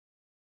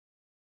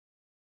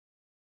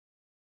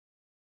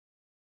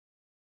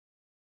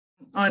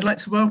I'd like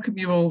to welcome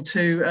you all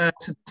to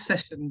the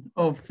session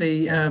of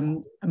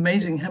the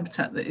amazing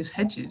habitat that is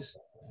hedges.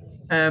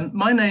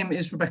 My name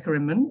is Rebecca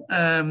Inman,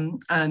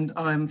 and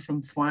I'm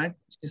from FWAG,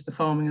 which is the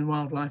Farming and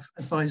Wildlife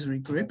Advisory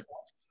Group,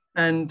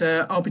 and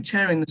I'll be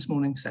chairing this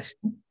morning's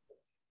session.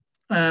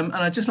 And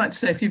I'd just like to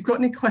say, if you've got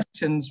any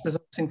questions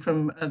resulting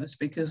from the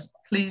speakers,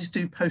 please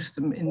do post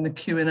them in the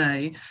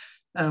Q&A.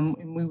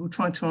 And we will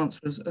try to answer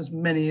as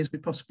many as we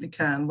possibly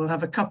can. We'll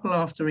have a couple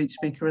after each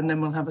speaker, and then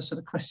we'll have a sort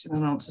of question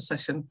and answer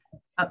session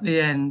at the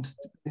end,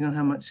 depending on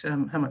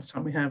how much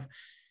time we have.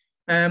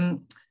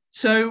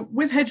 So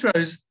with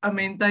hedgerows, I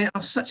mean, they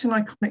are such an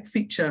iconic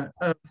feature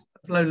of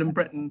lowland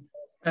Britain,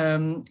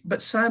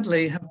 but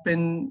sadly have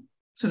been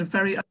sort of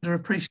very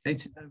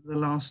underappreciated over the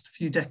last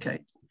few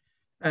decades.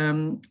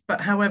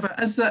 But however,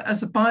 as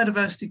the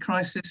biodiversity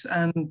crisis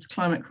and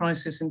climate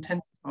crisis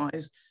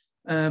intensifies,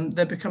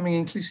 they're becoming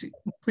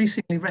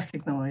increasingly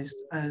recognised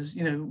as,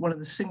 you know, one of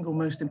the single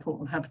most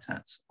important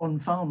habitats on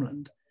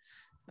farmland.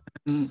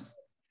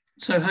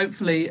 So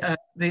hopefully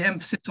the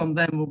emphasis on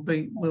them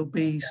will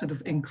be sort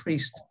of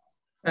increased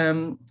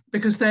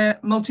because they're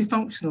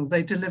multifunctional.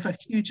 They deliver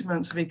huge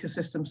amounts of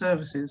ecosystem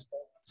services,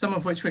 some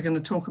of which we're going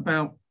to talk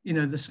about, you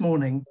know, this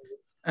morning,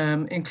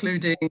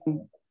 including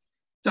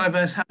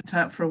diverse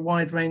habitat for a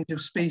wide range of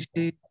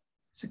species,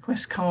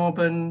 sequester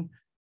carbon,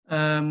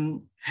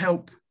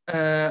 help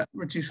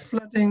reduce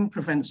flooding,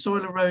 prevent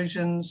soil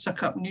erosion,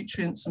 suck up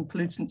nutrients and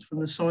pollutants from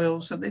the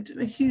soil. So they do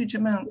a huge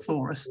amount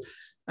for us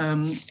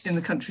in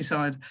the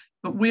countryside.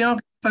 But we are going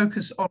to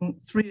focus on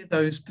three of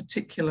those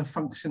particular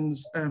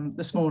functions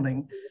this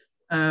morning.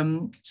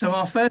 So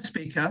our first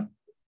speaker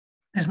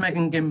is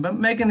Megan Gimber.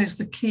 Megan is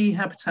the Key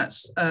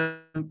Habitats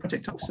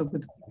Project Officer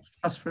with the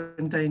Trust for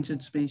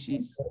Endangered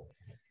Species.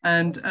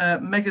 And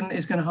Megan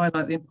is going to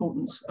highlight the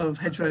importance of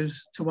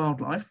hedgerows to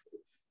wildlife.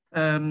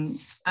 And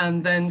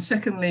then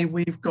secondly,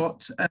 we've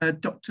got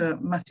Dr.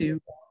 Mathew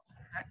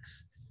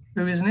Axe,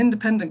 who is an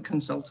independent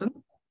consultant.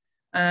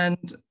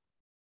 And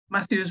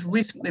Mathew has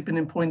recently been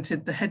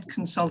appointed the head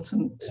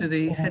consultant to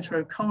the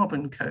Hedgerow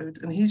Carbon Code,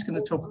 and he's going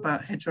to talk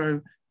about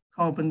hedgerow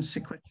carbon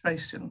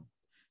sequestration.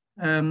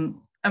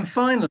 And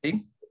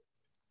finally,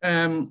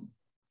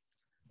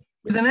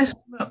 with an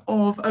estimate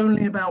of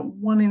only about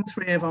 1 in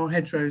 3 of our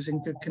hedgerows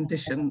in good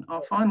condition,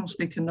 our final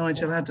speaker,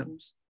 Nigel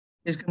Adams,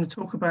 is going to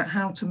talk about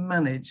how to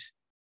manage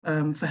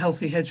for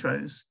healthy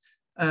hedgerows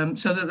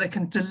so that they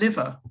can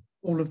deliver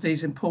all of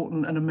these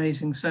important and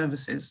amazing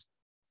services.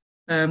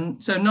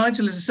 So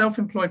Nigel is a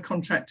self-employed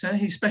contractor.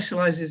 He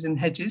specialises in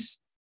hedges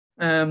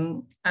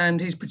and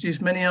he's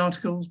produced many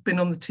articles, been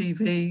on the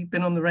TV,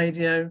 been on the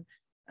radio,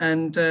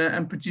 and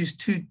produced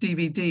 2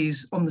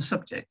 DVDs on the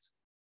subject.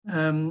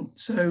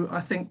 So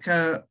I think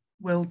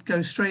we'll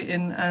go straight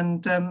in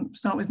and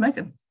start with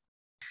Megan.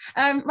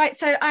 Right,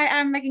 so I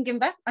am Megan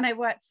Gimber and I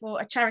work for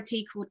a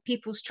charity called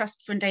People's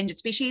Trust for Endangered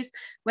Species,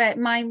 where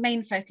my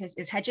main focus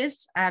is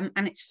hedges, and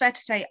it's fair to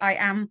say I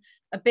am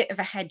a bit of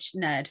a hedge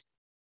nerd.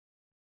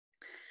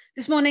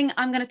 This morning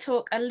I'm going to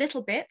talk a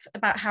little bit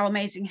about how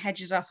amazing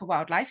hedges are for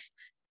wildlife,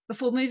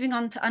 before moving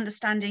on to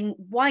understanding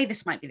why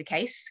this might be the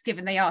case,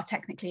 given they are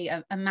technically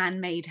a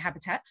man-made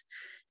habitat.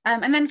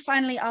 And then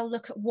finally I'll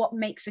look at what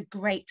makes a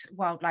great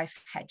wildlife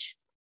hedge.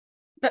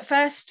 But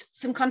first,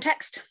 some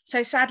context.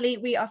 So sadly,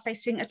 we are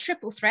facing a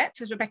triple threat,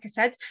 as Rebecca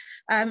said,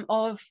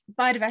 of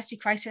biodiversity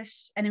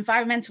crisis, an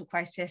environmental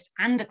crisis,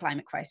 and a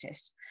climate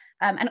crisis.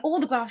 And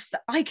all the graphs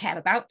that I care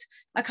about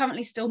are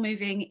currently still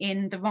moving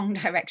in the wrong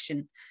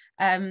direction.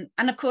 And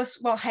of course,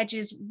 while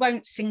hedges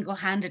won't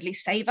single-handedly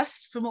save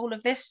us from all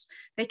of this,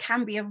 they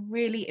can be a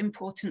really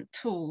important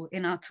tool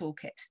in our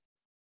toolkit.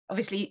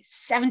 Obviously,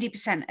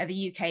 70% of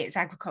the UK is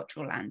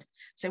agricultural land.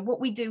 So what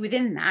we do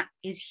within that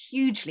is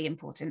hugely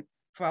important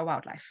for our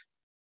wildlife.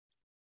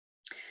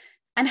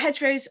 And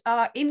hedgerows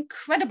are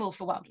incredible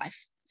for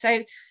wildlife.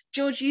 So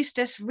George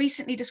Eustace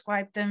recently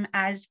described them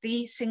as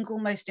the single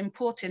most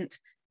important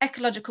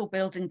ecological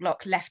building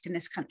block left in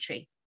this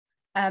country.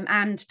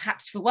 And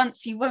perhaps for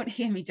once, you won't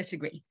hear me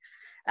disagree.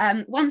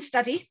 One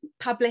study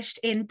published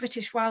in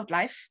British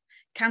Wildlife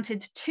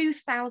counted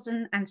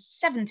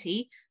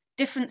 2,070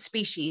 different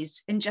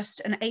species in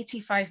just an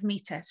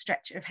 85-metre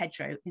stretch of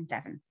hedgerow in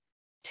Devon.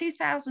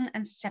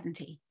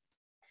 2,070.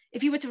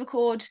 If you were to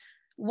record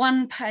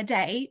 1 per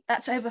day,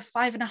 that's over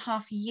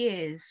 5.5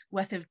 years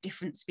worth of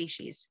different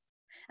species.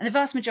 And the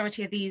vast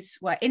majority of these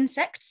were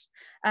insects,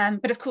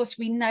 but of course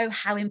we know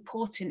how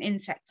important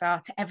insects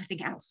are to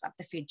everything else up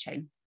the food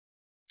chain.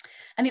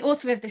 And the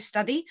author of this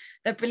study,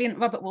 the brilliant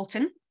Robert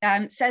Walton,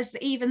 says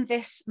that even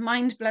this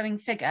mind-blowing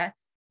figure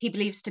he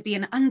believes to be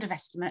an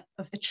underestimate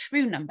of the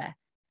true number,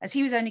 as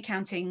he was only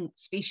counting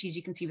species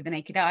you can see with the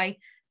naked eye,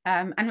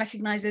 and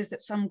recognises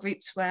that some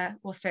groups were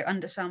also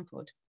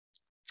undersampled.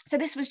 So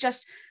this was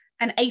just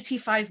an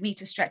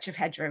 85-metre stretch of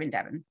hedgerow in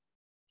Devon.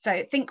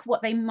 So think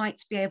what they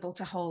might be able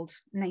to hold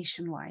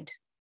nationwide.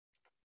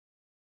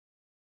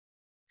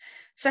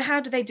 So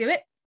how do they do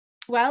it?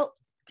 Well,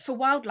 for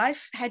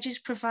wildlife, hedges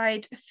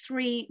provide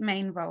 3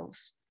 main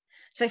roles.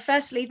 So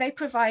firstly, they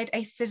provide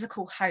a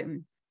physical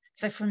home.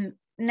 So from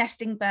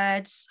nesting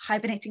birds,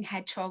 hibernating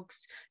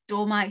hedgehogs,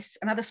 dormice,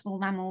 and other small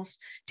mammals,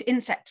 to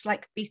insects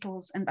like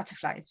beetles and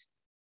butterflies.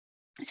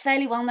 It's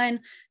fairly well known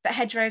that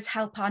hedgerows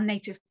help our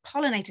native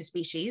pollinator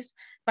species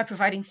by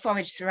providing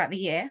forage throughout the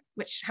year,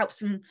 which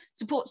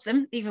supports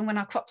them even when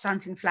our crops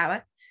aren't in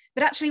flower.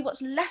 But actually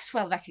what's less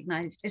well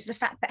recognised is the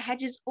fact that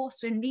hedges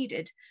also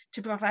needed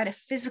to provide a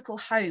physical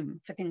home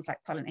for things like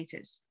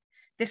pollinators.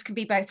 This can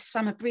be both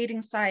summer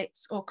breeding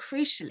sites or,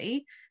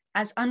 crucially,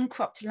 as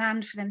uncropped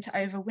land for them to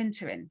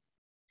overwinter in.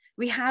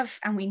 We have,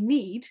 and we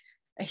need,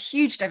 a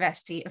huge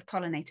diversity of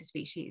pollinator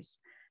species.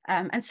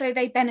 And so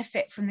they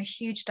benefit from the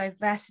huge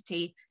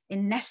diversity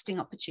in nesting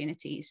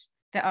opportunities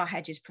that our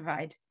hedges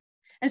provide.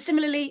 And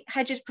similarly,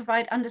 hedges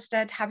provide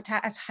undisturbed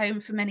habitat as home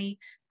for many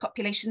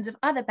populations of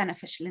other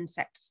beneficial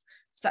insects,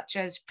 such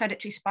as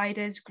predatory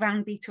spiders,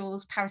 ground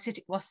beetles,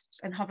 parasitic wasps,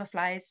 and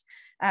hoverflies,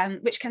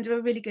 which can do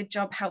a really good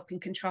job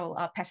helping control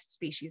our pest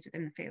species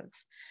within the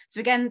fields. So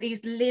again,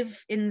 these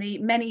live in the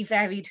many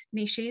varied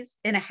niches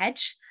in a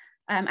hedge,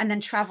 and then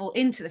travel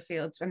into the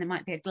fields when there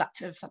might be a glut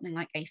of something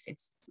like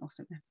aphids or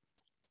something.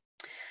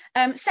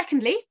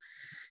 Secondly,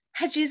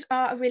 hedges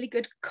are a really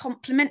good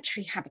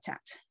complementary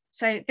habitat.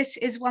 So this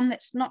is one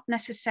that's not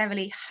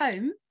necessarily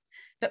home,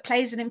 but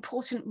plays an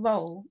important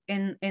role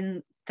in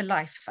the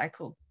life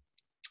cycle.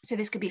 So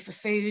this could be for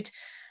food,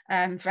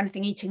 for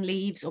anything eating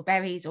leaves or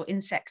berries or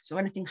insects or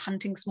anything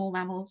hunting small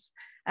mammals,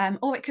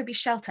 or it could be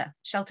shelter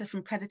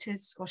from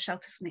predators or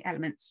shelter from the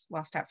elements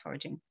whilst out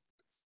foraging.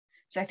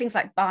 So things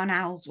like barn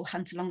owls will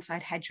hunt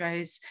alongside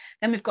hedgerows.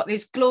 Then we've got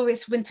these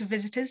glorious winter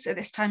visitors at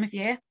this time of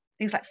year,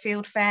 things like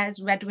field fares,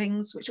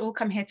 redwings, which all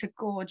come here to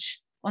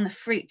gorge on the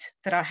fruit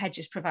that our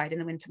hedges provide in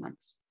the winter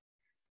months.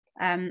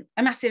 A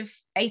massive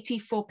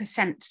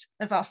 84%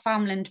 of our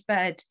farmland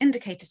bird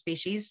indicator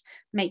species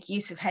make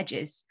use of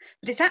hedges,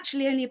 but it's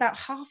actually only about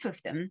half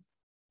of them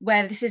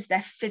where this is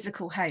their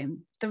physical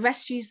home. The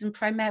rest use them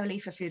primarily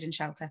for food and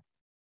shelter.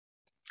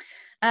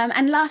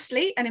 And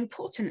lastly, and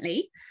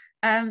importantly,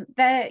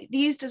 they're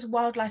used as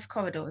wildlife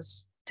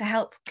corridors to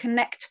help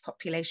connect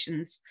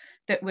populations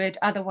that would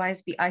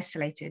otherwise be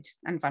isolated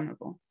and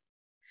vulnerable.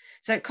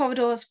 So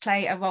corridors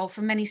play a role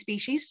for many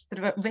species that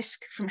are at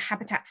risk from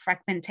habitat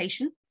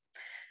fragmentation.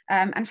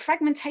 And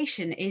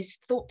fragmentation is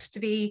thought to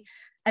be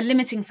a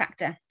limiting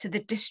factor to the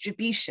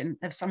distribution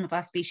of some of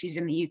our species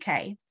in the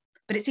UK,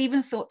 but it's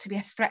even thought to be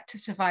a threat to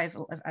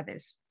survival of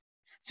others.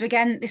 So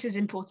again, this is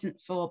important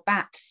for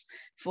bats,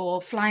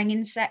 for flying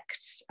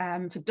insects,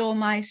 for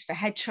dormice, for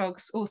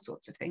hedgehogs, all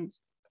sorts of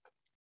things.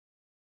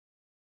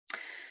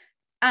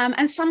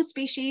 And some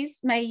species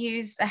may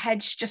use a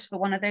hedge just for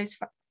one of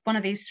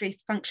these three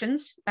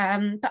functions,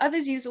 but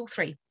others use all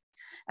three.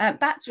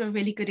 Bats are a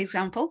really good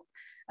example.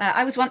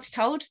 I was once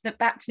told that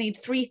bats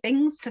need three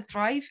things to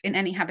thrive in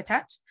any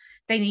habitat.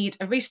 They need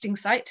a roosting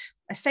site,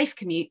 a safe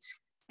commute,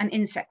 and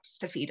insects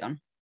to feed on.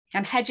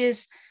 And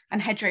hedges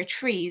and hedgerow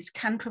trees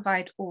can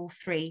provide all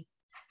three.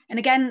 And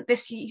again,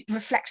 this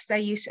reflects their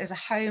use as a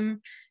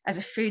home, as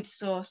a food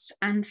source,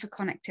 and for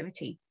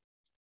connectivity.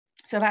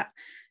 So about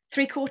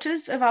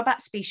 3/4 of our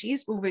bat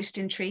species will roost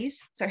in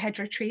trees. So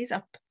hedgerow trees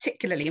are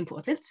particularly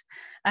important.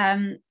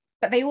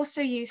 But they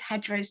also use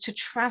hedgerows to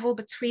travel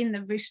between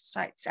the roost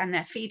sites and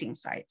their feeding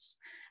sites,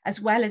 as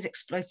well as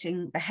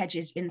exploiting the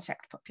hedge's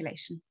insect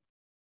population.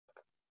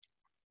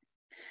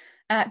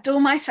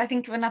 Dormice, I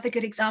think, are another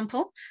good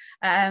example,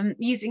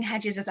 using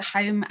hedges as a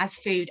home, as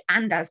food,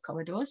 and as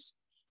corridors.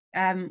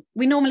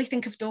 We normally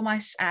think of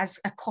dormice as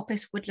a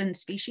coppice woodland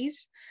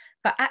species,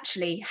 but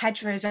actually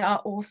hedgerows are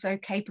also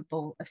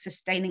capable of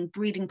sustaining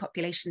breeding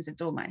populations of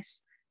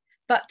dormice.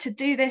 But to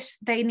do this,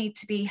 they need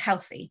to be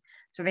healthy.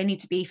 So they need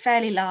to be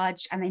fairly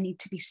large and they need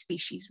to be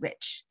species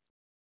rich.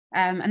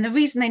 And the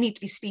reason they need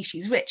to be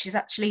species rich is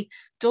actually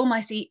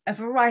dormice eat a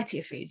variety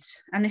of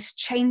foods, and this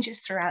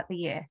changes throughout the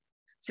year.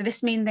 So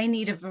this means they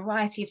need a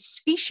variety of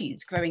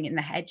species growing in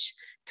the hedge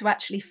to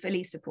actually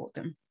fully support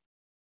them.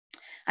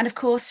 And of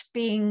course,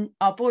 being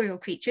arboreal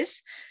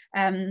creatures,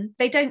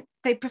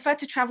 they prefer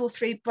to travel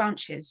through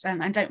branches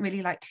and don't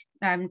really like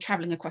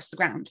traveling across the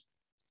ground.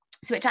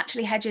 So it's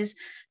actually hedges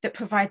that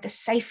provide the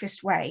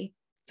safest way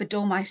for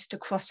dormice to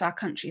cross our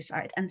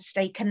countryside and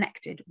stay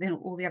connected with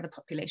all the other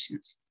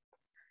populations.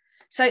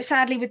 So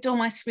sadly, with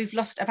dormice, we've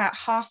lost about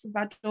half of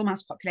our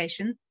dormouse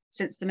population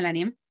since the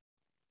millennium.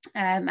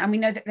 And we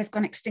know that they've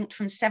gone extinct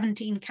from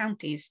 17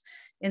 counties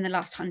in the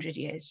last 100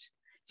 years.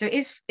 So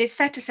it's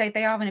fair to say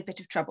they are in a bit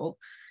of trouble.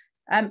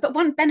 But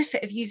one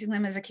benefit of using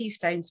them as a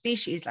keystone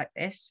species like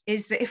this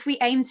is that if we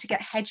aim to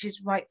get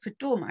hedges right for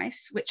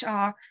dormice, which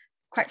are,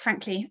 quite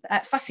frankly,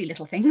 fussy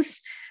little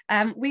things,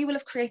 we will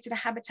have created a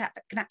habitat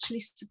that can actually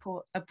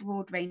support a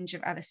broad range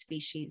of other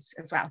species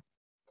as well.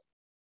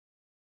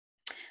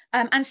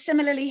 And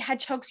similarly,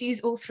 hedgehogs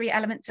use all three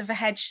elements of a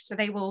hedge. So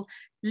they will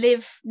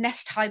live,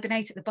 nest,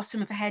 hibernate at the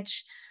bottom of a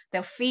hedge.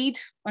 They'll feed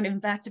on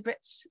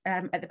invertebrates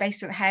at the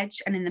base of the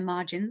hedge and in the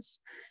margins.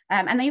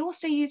 And they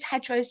also use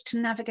hedgerows to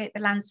navigate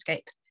the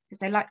landscape because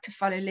they like to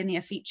follow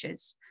linear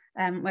features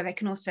where they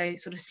can also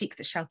sort of seek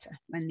the shelter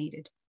when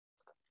needed.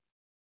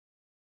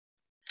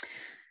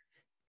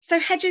 So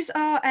hedges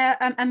are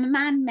a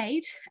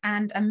man-made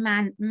and a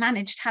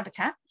man-managed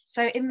habitat.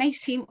 So it may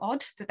seem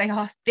odd that they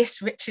are this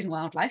rich in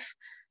wildlife,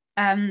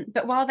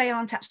 but while they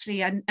aren't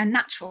actually a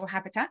natural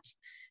habitat,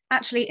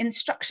 actually in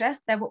structure,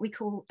 they're what we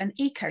call an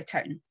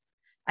ecotone.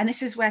 And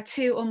this is where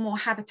two or more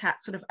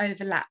habitats sort of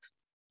overlap.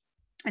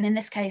 And in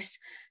this case,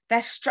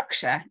 their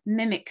structure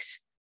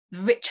mimics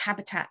rich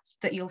habitats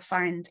that you'll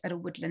find at a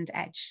woodland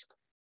edge.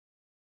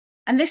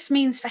 And this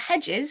means for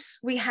hedges,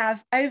 we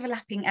have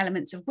overlapping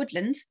elements of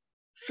woodland,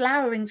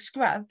 flowering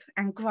scrub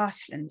and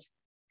grassland.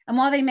 And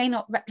while they may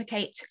not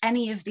replicate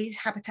any of these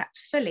habitats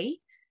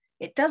fully,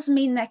 it does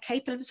mean they're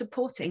capable of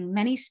supporting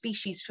many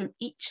species from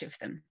each of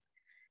them,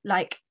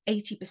 like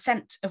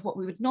 80% of what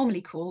we would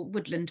normally call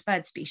woodland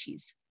bird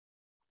species.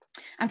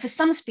 And for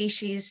some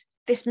species,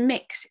 this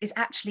mix is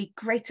actually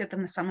greater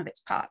than the sum of its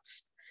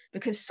parts,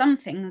 because some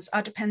things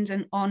are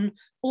dependent on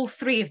all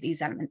three of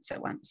these elements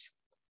at once.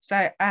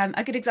 So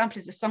a good example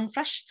is the song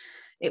thrush.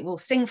 It will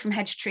sing from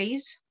hedge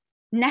trees,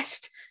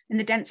 nest in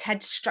the dense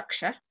hedge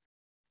structure.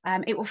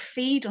 It will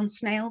feed on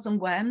snails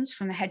and worms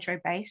from the hedgerow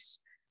base,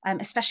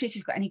 especially if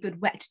you've got any good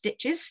wet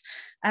ditches,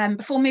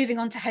 before moving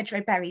on to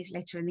hedgerow berries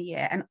later in the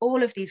year. And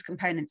all of these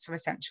components are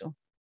essential.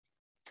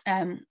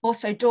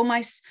 Also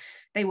dormice,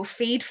 they will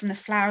feed from the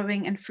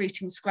flowering and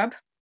fruiting scrub.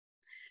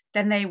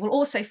 Then they will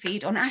also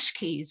feed on ash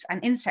keys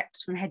and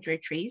insects from hedgerow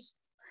trees.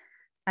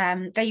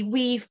 They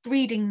weave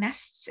breeding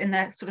nests in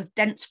the sort of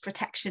dense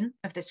protection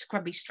of the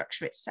scrubby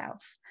structure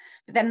itself.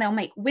 But then they'll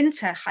make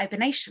winter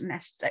hibernation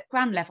nests at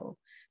ground level,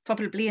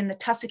 probably in the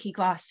tussocky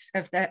grass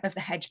of the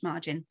hedge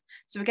margin.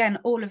 So again,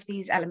 all of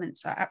these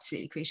elements are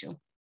absolutely crucial.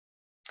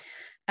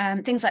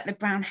 Things like the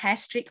brown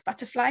hairstreak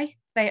butterfly,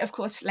 they of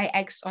course lay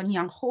eggs on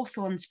young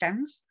hawthorn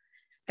stems.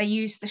 They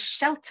use the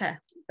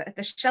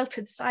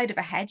sheltered side of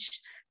a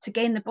hedge to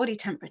gain the body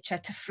temperature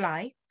to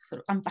fly,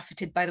 sort of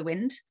unbuffeted by the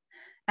wind.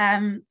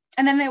 And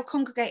then they'll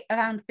congregate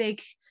around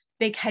big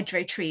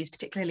hedgerow trees,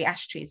 particularly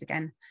ash trees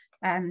again,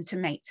 to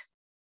mate.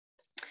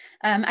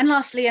 And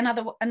lastly,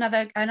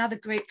 another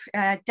group,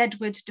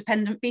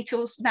 deadwood-dependent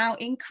beetles, now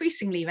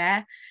increasingly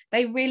rare.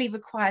 They really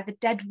require the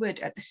dead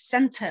wood at the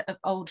center of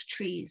old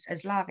trees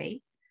as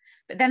larvae,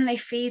 but then they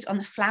feed on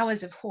the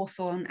flowers of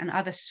hawthorn and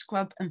other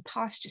scrub and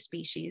pasture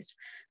species,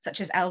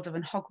 such as elder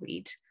and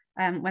hogweed,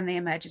 when they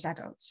emerge as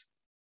adults.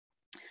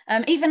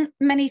 Even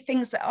many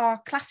things that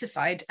are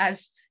classified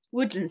as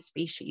woodland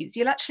species,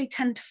 you'll actually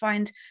tend to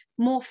find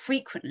more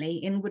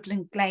frequently in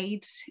woodland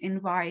glades, in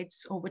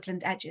rides or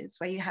woodland edges,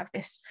 where you have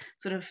this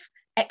sort of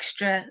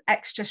extra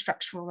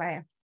structural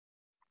layer.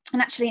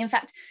 And actually, in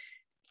fact,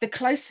 the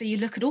closer you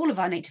look at all of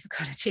our native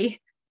ecology,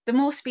 the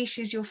more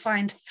species you'll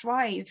find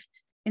thrive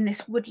in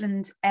this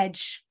woodland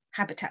edge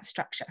habitat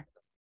structure.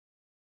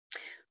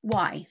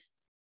 Why?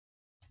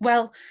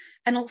 Well,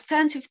 an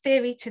alternative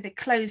theory to the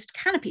closed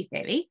canopy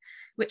theory,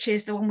 which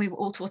is the one we were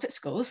all taught at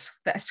schools,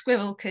 that a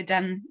squirrel could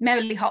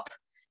merrily hop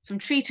from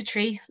tree to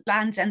tree,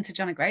 Land's End to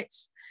John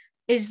O'Groats,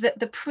 is that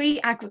the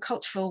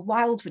pre-agricultural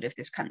wildwood of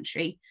this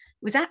country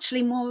was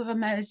actually more of a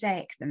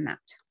mosaic than that.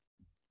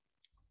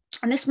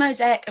 And this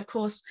mosaic, of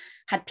course,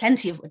 had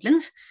plenty of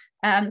woodlands,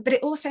 but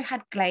it also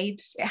had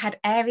glades. It had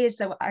areas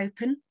that were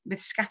open with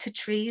scattered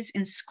trees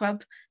in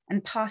scrub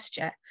and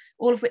pasture,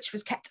 all of which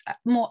was kept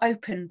more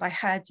open by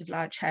herds of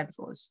large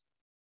herbivores.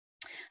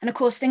 And of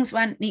course, things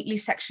weren't neatly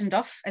sectioned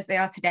off as they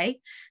are today.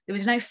 There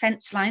was no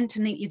fence line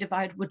to neatly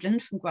divide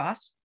woodland from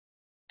grass.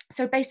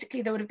 So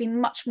basically, there would have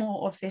been much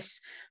more of this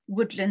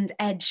woodland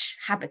edge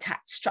habitat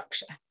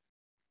structure.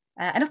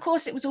 And of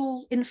course, it was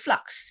all in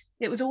flux.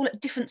 It was all at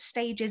different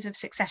stages of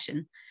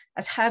succession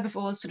as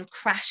herbivores sort of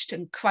crashed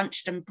and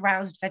crunched and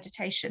browsed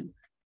vegetation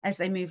as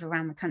they move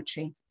around the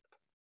country.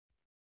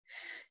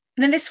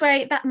 And in this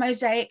way, that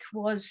mosaic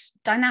was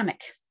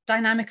dynamic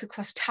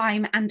across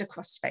time and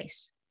across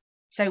space.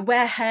 So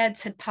where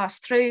herds had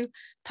passed through,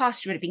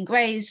 pasture would have been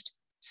grazed,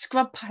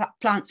 scrub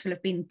plants will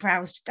have been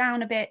browsed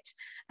down a bit,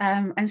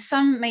 and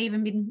some may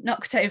even be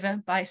knocked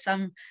over by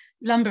some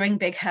lumbering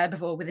big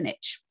herbivore with an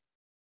itch.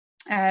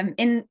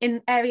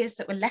 In areas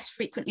that were less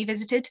frequently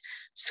visited,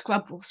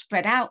 scrub will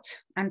spread out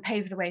and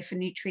pave the way for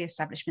new tree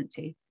establishment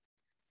too.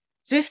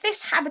 So if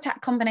this habitat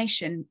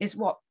combination is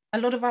what a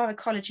lot of our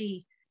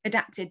ecology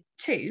adapted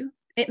to,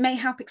 it may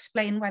help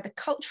explain why the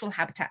cultural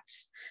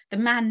habitats, the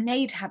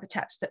man-made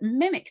habitats that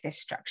mimic this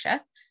structure,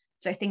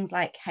 so things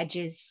like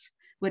hedges,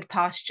 wood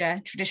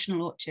pasture,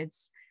 traditional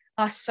orchards,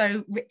 are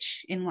so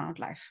rich in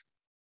wildlife.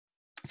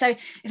 So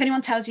if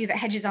anyone tells you that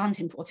hedges aren't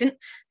important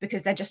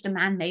because they're just a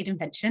man-made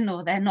invention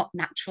or they're not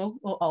natural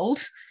or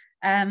old,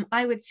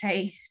 I would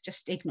say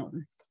just ignore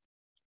them.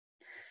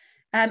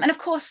 And of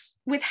course,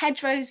 with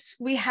hedgerows,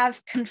 we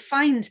have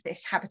confined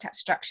this habitat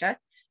structure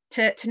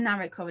to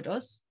narrow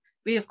corridors.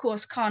 We, of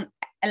course, can't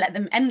let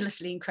them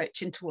endlessly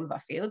encroach into all of our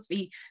fields.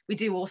 We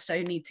do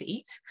also need to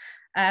eat.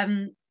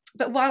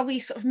 But while we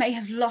sort of may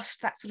have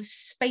lost that sort of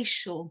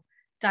spatial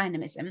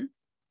dynamism,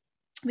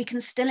 we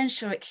can still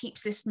ensure it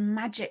keeps this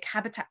magic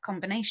habitat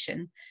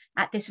combination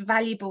at this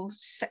valuable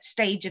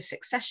stage of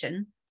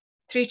succession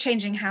through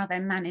changing how they're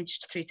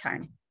managed through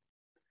time.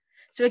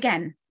 So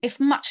again, if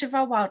much of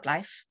our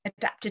wildlife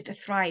adapted to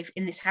thrive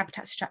in this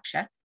habitat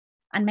structure,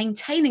 and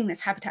maintaining this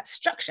habitat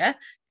structure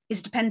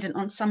is dependent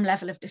on some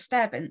level of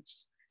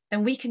disturbance,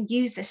 then we can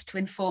use this to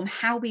inform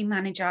how we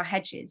manage our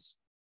hedges,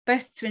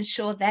 both to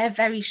ensure their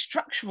very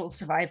structural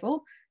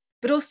survival,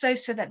 but also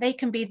so that they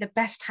can be the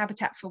best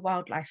habitat for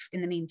wildlife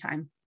in the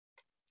meantime.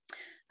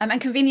 And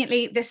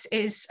conveniently, this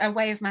is a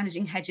way of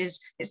managing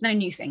hedges. It's no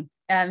new thing.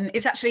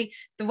 It's actually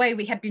the way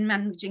we had been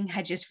managing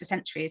hedges for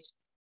centuries.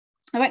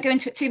 I won't go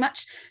into it too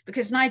much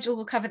because Nigel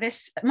will cover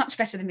this much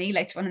better than me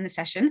later on in the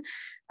session.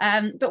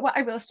 But what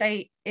I will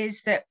say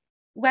is that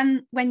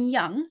when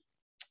young,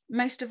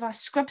 most of our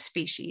scrub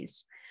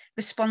species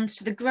respond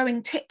to the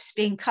growing tips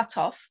being cut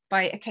off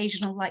by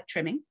occasional light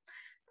trimming,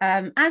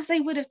 as they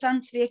would have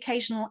done to the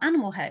occasional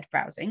animal herd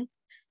browsing,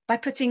 by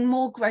putting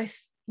more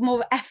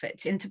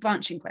effort into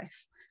branching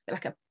growth,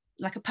 like a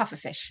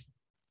pufferfish.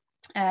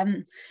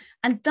 And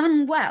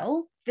done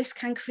well, this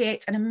can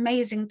create an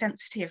amazing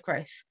density of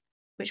growth,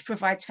 which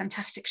provides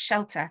fantastic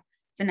shelter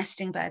for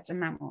nesting birds and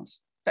mammals,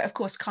 but of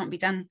course can't be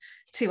done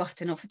too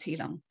often or for too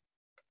long.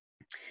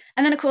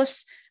 And then of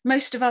course,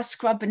 most of our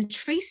scrub and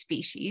tree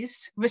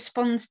species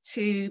respond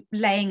to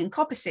laying and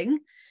coppicing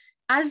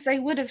as they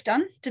would have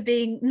done to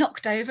being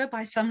knocked over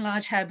by some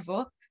large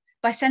herbivore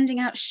by sending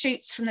out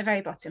shoots from the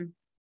very bottom.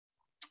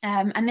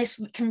 And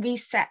this can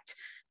reset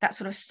that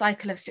sort of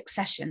cycle of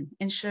succession,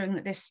 ensuring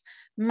that this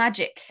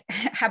magic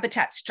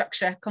habitat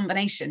structure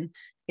combination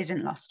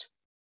isn't lost.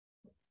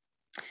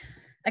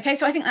 Okay,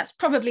 so I think that's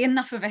probably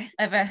enough of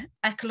a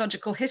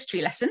ecological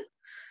history lesson.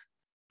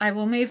 I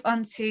will move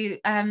on to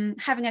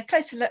having a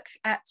closer look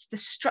at the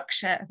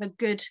structure of a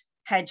good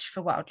hedge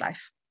for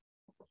wildlife.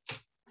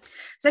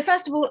 So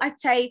first of all, I'd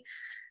say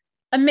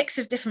a mix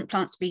of different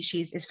plant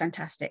species is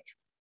fantastic.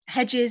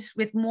 Hedges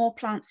with more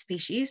plant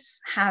species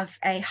have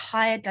a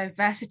higher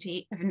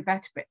diversity of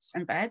invertebrates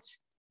and birds.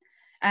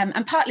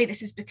 And partly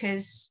this is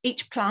because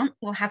each plant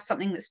will have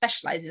something that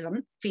specializes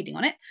on feeding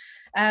on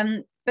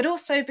it, but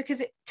also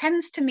because it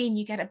tends to mean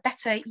you get a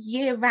better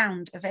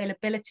year-round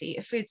availability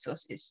of food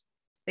sources.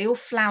 They all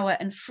flower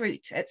and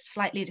fruit at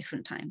slightly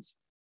different times.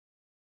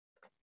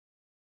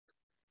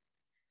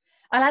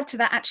 I'll add to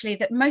that actually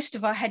that most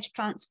of our hedge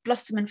plants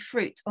blossom and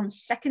fruit on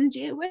second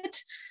year wood.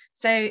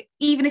 So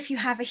even if you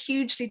have a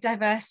hugely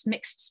diverse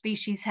mixed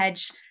species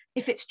hedge,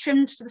 if it's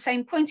trimmed to the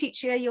same point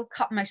each year, you'll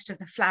cut most of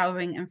the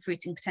flowering and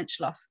fruiting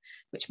potential off,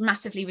 which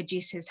massively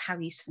reduces how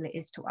useful it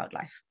is to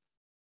wildlife.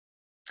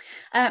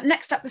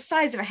 Next up, the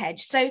size of a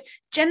hedge. So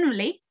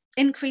generally,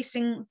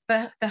 increasing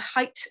the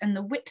height and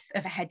the width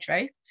of a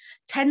hedgerow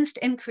tends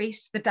to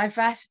increase the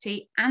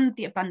diversity and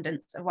the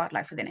abundance of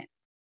wildlife within it.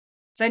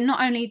 So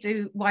not only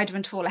do wider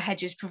and taller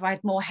hedges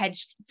provide more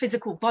hedge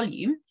physical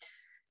volume,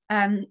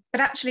 but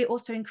actually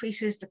also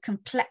increases the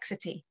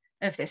complexity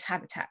of this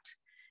habitat.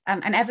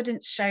 And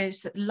evidence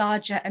shows that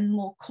larger and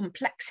more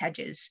complex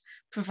hedges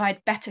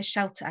provide better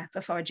shelter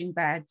for foraging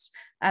birds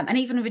and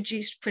even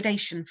reduced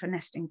predation for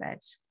nesting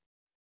birds.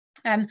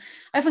 I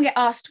often get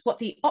asked what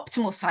the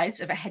optimal size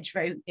of a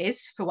hedgerow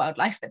is for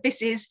wildlife, but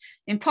this is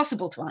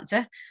impossible to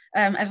answer.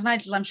 As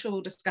Nigel, I'm sure,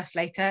 will discuss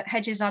later,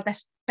 hedges are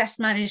best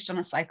managed on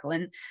a cycle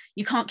and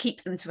you can't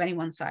keep them to any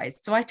one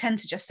size. So I tend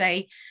to just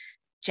say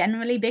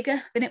generally bigger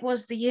than it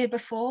was the year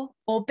before,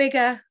 or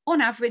bigger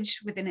on average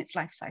within its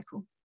life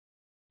cycle.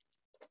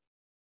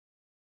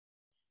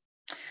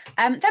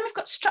 Then we've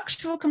got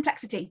structural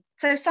complexity.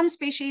 So some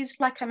species,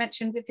 like I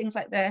mentioned, with things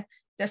like the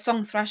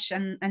song thrush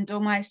and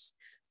dormice,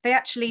 they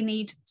actually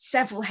need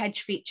several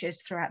hedge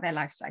features throughout their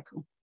life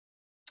cycle.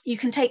 You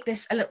can take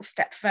this a little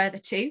step further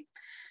too,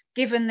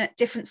 given that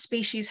different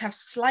species have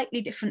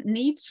slightly different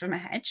needs from a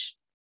hedge.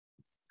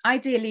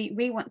 Ideally,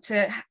 we want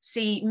to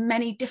see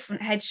many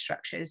different hedge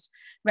structures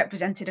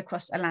represented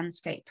across a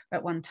landscape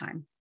at one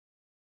time.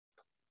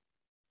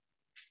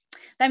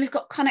 Then we've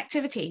got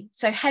connectivity.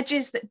 So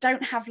hedges that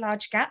don't have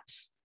large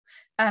gaps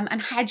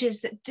and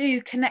hedges that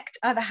do connect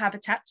other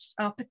habitats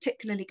are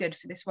particularly good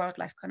for this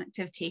wildlife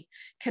connectivity,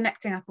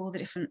 connecting up all the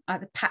different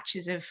other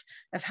patches of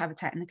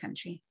habitat in the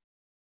country.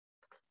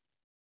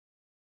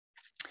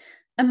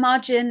 A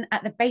margin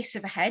at the base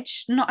of a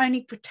hedge not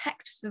only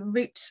protects the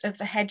roots of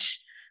the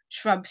hedge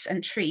shrubs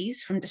and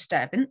trees from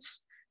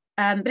disturbance,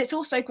 but it's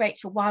also great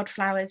for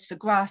wildflowers, for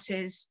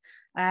grasses,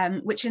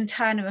 which in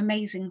turn are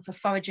amazing for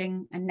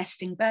foraging and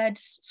nesting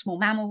birds, small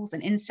mammals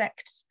and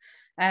insects.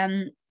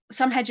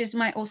 Some hedges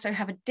might also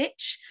have a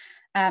ditch,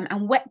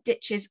 and wet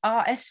ditches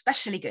are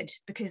especially good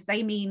because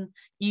they mean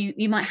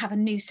you might have a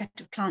new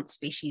set of plant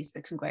species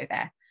that can grow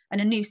there,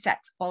 and a new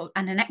set of,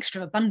 and an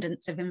extra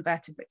abundance of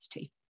invertebrates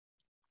too.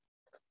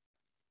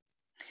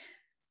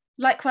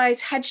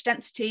 Likewise, hedge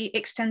density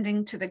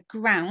extending to the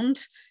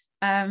ground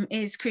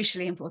is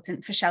crucially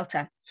important for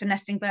shelter, for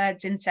nesting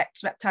birds,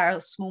 insects,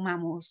 reptiles, small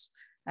mammals,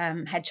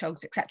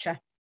 hedgehogs, etc.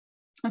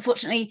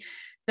 Unfortunately,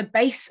 the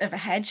base of a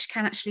hedge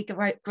can actually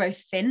grow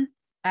thin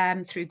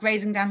through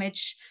grazing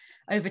damage,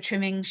 over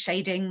trimming,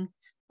 shading,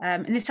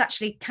 and this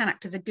actually can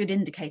act as a good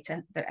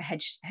indicator that a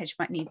hedge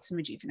might need some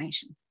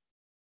rejuvenation.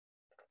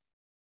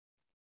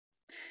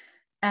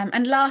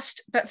 And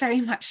last, but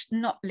very much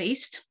not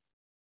least,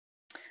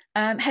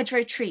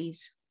 hedgerow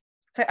trees.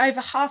 So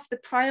over half the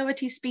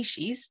priority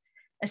species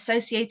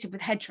associated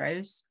with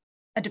hedgerows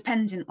are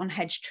dependent on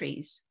hedge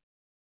trees.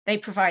 They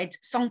provide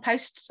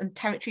songposts and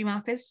territory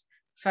markers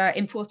for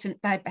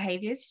important bird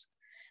behaviours.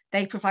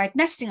 They provide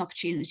nesting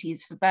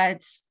opportunities for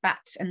birds,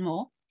 bats, and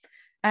more.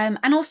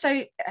 And also,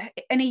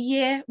 in a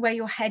year where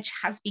your hedge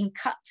has been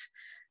cut,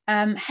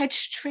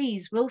 hedge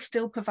trees will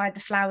still provide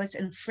the flowers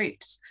and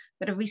fruits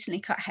that a recently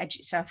cut hedge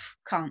itself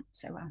can't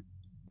so well.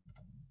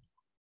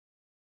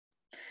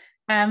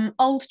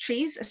 Old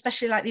trees,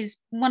 especially like these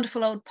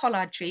wonderful old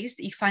pollard trees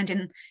that you find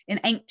in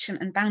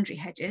ancient and boundary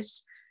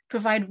hedges,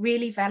 provide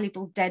really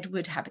valuable dead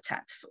wood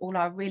habitat for all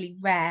our really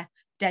rare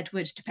dead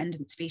wood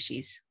dependent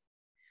species.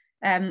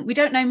 We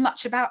don't know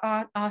much about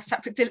our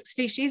saprodactylic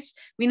species.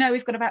 We know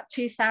we've got about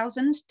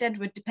 2,000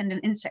 deadwood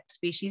dependent insect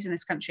species in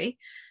this country.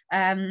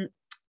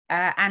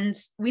 And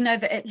we know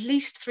that at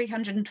least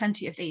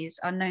 320 of these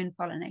are known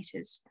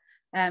pollinators.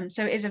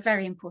 So it is a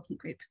very important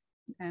group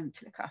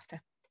to look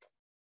after.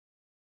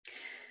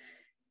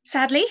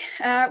 Sadly,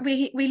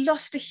 we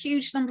lost a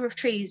huge number of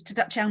trees to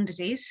Dutch elm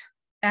disease.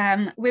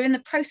 We're in the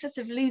process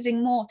of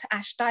losing more to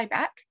ash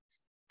dieback,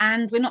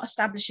 and we're not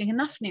establishing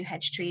enough new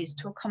hedge trees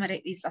to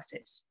accommodate these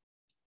losses.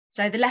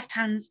 So the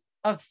left-hand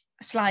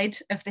slide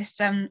of this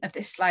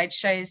slide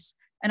shows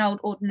an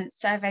old Ordnance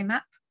Survey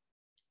map,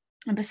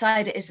 and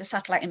beside it is the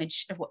satellite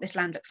image of what this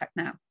land looks like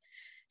now.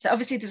 So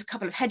obviously there's a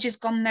couple of hedges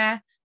gone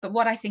there, but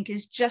what I think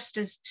is just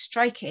as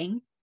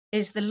striking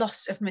is the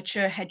loss of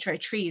mature hedgerow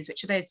trees,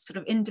 which are those sort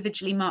of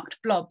individually marked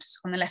blobs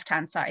on the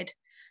left-hand side,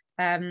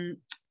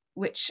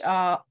 which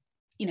are,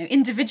 you know,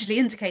 individually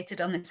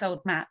indicated on this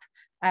old map,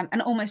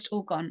 and almost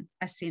all gone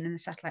as seen in the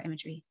satellite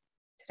imagery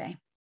today.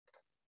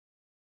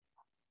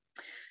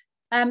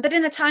 But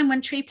in a time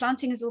when tree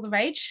planting is all the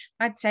rage,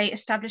 I'd say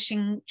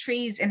establishing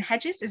trees in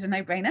hedges is a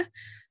no-brainer.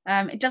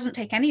 It doesn't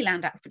take any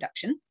land out of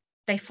production.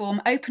 They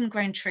form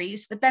open-grown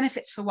trees, the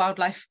benefits for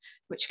wildlife,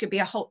 which could be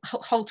a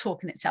whole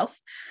talk in itself.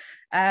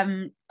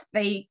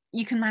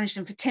 You can manage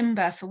them for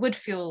timber, for wood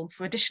fuel,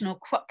 for additional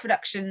crop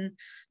production.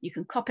 You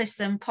can coppice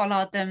them,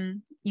 pollard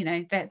them. You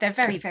know, they're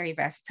very, very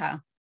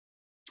versatile.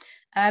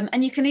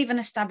 And you can even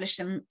establish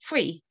them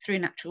free through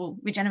natural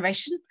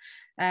regeneration.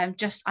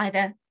 Just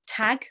either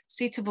tag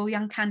suitable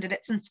young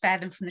candidates and spare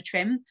them from the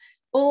trim,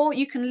 or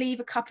you can leave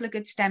a couple of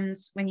good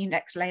stems when you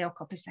next lay or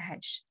coppice the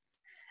hedge.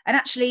 And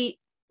actually,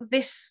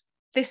 this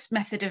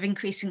method of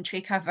increasing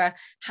tree cover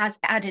has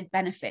added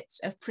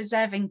benefits of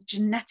preserving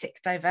genetic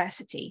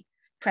diversity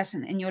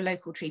present in your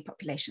local tree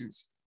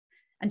populations.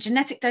 And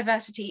genetic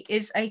diversity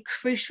is a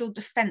crucial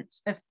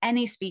defense of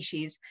any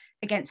species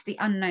against the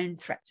unknown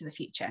threats of the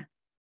future.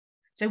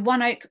 So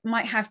one oak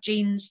might have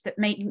genes that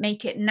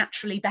make it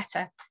naturally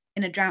better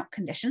in a drought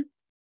condition.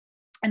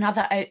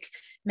 Another oak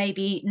may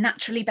be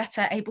naturally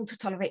better able to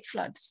tolerate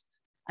floods.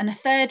 And a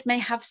third may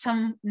have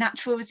some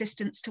natural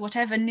resistance to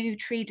whatever new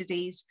tree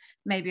disease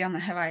may be on the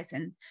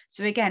horizon.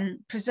 So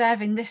again,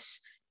 preserving this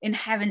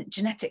inherent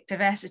genetic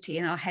diversity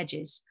in our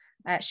hedges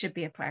should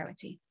be a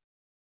priority.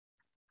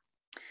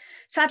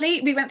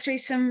 Sadly, we went through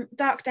some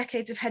dark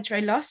decades of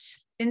hedgerow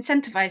loss,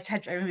 incentivized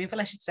hedgerow removal,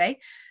 I should say,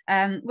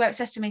 where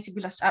it's estimated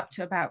we lost up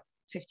to about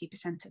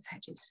 50% of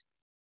hedges.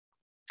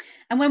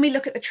 And when we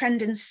look at the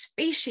trend in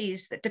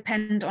species that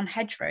depend on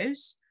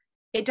hedgerows,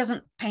 it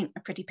doesn't paint a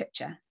pretty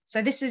picture.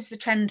 So this is the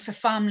trend for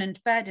farmland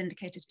bird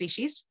indicator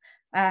species.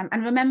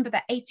 And remember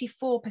that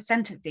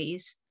 84% of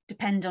these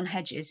depend on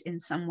hedges in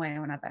some way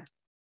or another.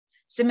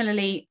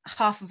 Similarly,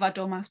 half of our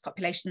dormouse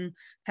population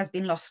has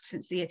been lost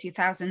since the year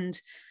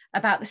 2000,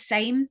 about the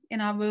same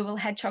in our rural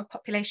hedgehog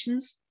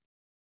populations,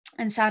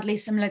 and sadly,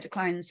 similar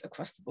declines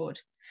across the board.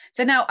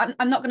 So now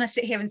I'm not going to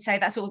sit here and say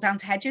that's all down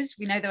to hedges.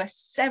 We know there are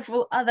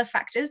several other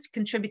factors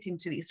contributing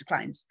to these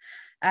declines.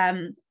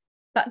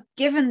 But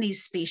given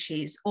these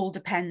species all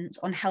depend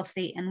on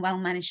healthy and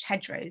well-managed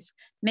hedgerows,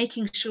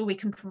 making sure we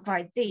can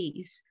provide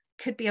these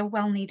could be a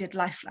well-needed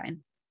lifeline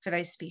for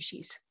those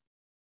species.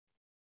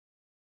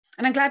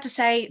 And I'm glad to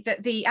say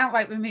that the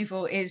outright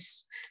removal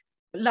is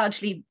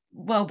largely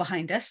well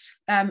behind us.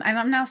 And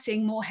I'm now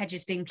seeing more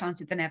hedges being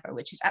planted than ever,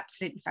 which is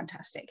absolutely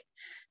fantastic.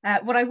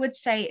 What I would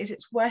say is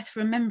it's worth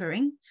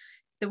remembering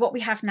that what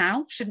we have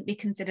now shouldn't be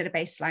considered a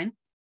baseline,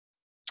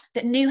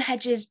 that new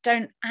hedges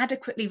don't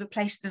adequately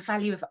replace the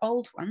value of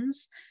old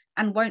ones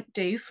and won't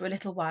do for a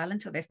little while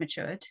until they've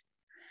matured.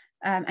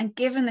 And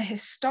given the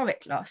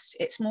historic loss,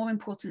 it's more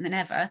important than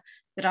ever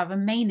that our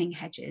remaining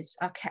hedges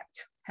are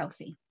kept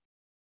healthy.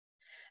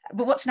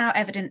 But what's now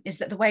evident is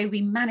that the way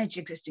we manage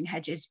existing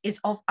hedges is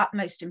of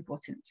utmost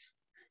importance,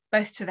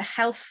 both to the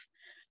health,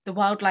 the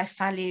wildlife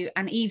value,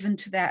 and even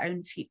to their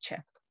own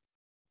future.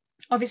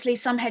 Obviously,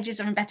 some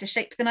hedges are in better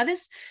shape than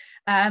others,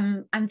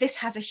 and this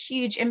has a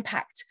huge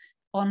impact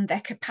on their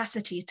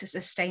capacity to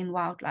sustain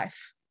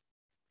wildlife,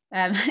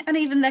 and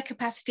even their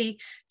capacity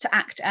to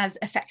act as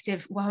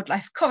effective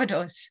wildlife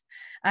corridors.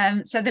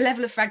 So the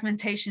level of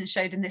fragmentation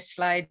showed in this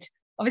slide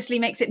obviously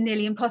makes it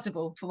nearly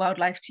impossible for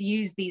wildlife to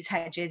use these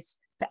hedges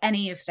for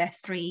any of their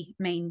three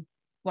main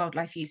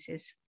wildlife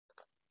uses.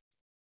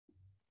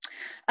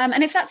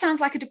 And if that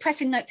sounds like a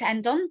depressing note to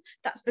end on,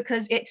 that's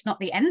because it's not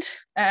the end.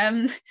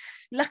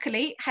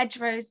 Luckily,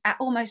 hedgerows at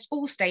almost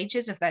all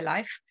stages of their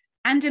life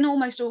and in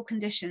almost all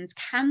conditions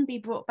can be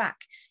brought back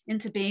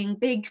into being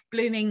big,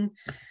 blooming,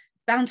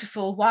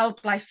 bountiful,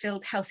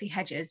 wildlife-filled, healthy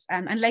hedges.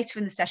 And later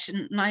in the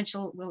session,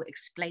 Nigel will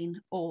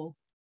explain all.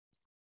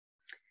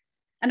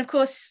 And of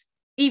course,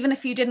 even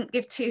if you didn't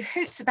give two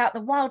hoots about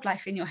the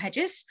wildlife in your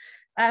hedges,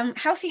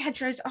 healthy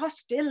hedgerows are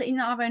still in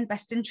our own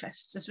best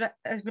interests,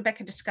 as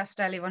Rebecca discussed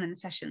earlier on in the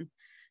session.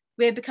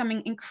 We're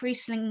becoming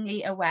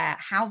increasingly aware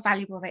how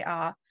valuable they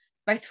are,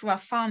 both for our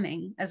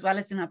farming as well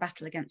as in our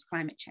battle against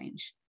climate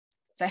change.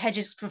 So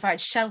hedges provide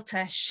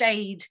shelter,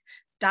 shade,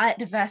 diet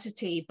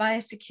diversity,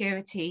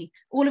 biosecurity,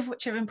 all of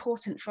which are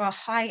important for our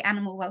high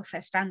animal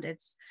welfare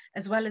standards,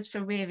 as well as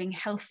for rearing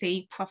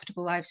healthy,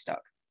 profitable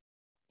livestock.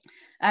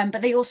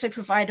 But they also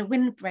provide a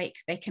windbreak.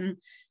 They can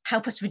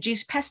help us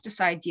reduce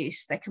pesticide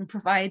use. They can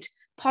provide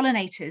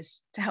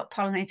pollinators to help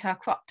pollinate our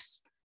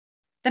crops.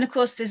 Then, of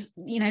course, there's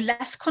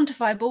less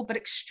quantifiable but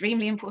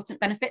extremely important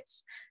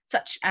benefits,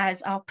 such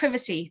as our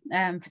privacy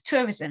for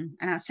tourism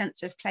and our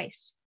sense of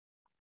place.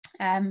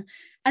 And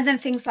then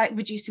things like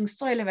reducing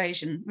soil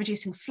erosion,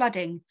 reducing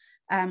flooding,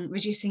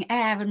 reducing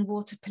air and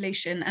water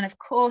pollution, and of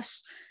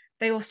course,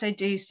 they also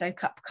do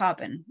soak up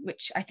carbon,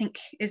 which I think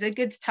is a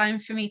good time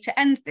for me to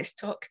end this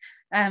talk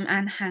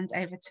and hand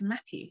over to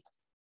Matthew.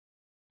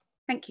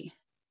 Thank you.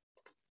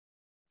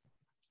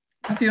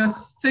 Matthew, I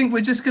think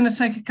we're just going to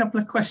take a couple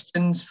of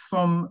questions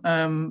from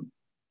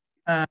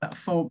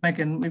for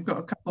Megan. We've got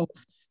a couple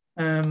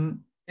in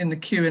the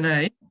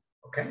Q&A.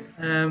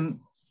 Okay.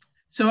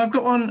 So I've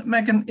got one,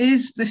 Megan.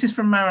 This is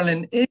from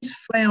Marilyn. Is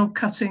flail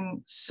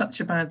cutting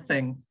such a bad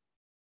thing?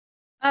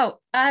 Oh,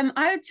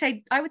 I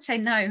would say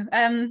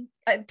no.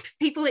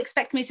 People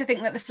expect me to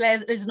think that the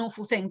flail is an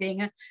awful thing,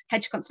 being a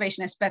hedge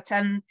conservationist, but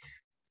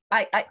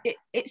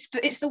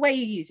it's the way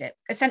you use it.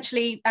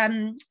 Essentially,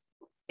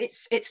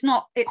 it's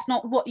not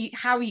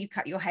how you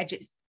cut your hedge.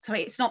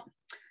 It's not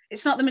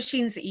the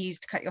machines that you use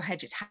to cut your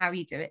hedge. It's how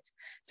you do it.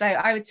 So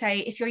I would say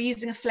if you're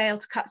using a flail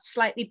to cut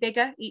slightly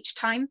bigger each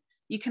time,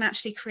 you can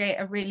actually create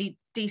a really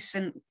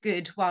decent,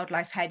 good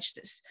wildlife hedge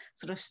that's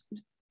sort of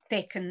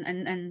thick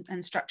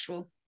and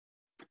structural.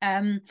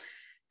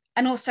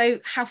 And also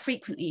how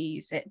frequently you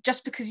use it.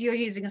 Just because you're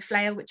using a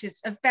flail, which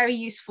is a very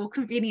useful,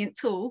 convenient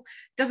tool,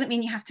 doesn't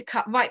mean you have to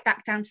cut right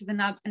back down to the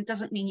nub, and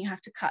doesn't mean you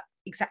have to cut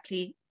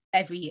exactly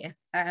every year.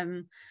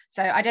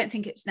 So I don't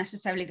think it's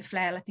necessarily the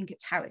flail. I think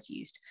it's how it's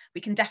used.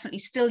 We can definitely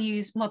still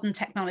use modern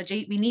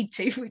technology. We need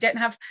to. We don't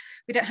have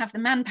the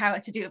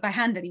manpower to do it by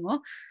hand anymore.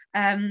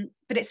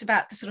 But it's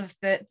about the sort of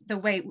the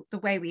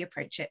way we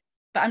approach it.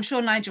 But I'm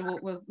sure Nigel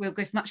will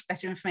give much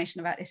better information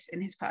about this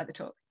in his part of the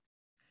talk.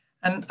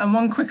 And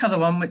one quick other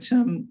one, which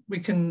we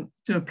can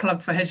do a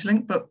plug for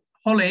HedgeLink, but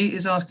Holly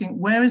is asking,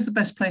 where is the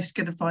best place to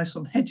get advice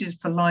on hedges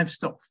for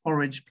livestock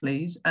forage,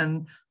 please?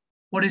 And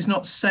what is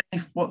not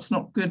safe, what's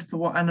not good for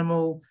what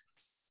animal?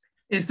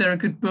 Is there a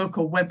good book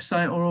or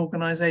website or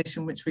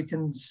organisation which we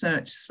can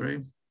search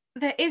through?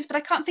 There is, but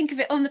I can't think of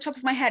it on the top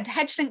of my head.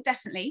 HedgeLink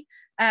definitely,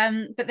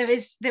 but there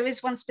is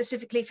one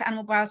specifically for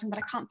animal browsing, but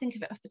I can't think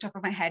of it off the top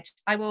of my head.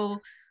 I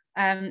will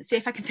see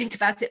if I can think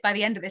about it by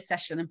the end of this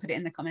session and put it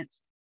in the comments.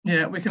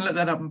 Yeah, we can look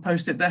that up and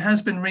post it. There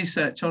has been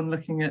research on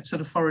looking at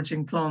sort of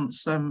foraging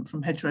plants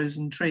from hedgerows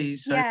and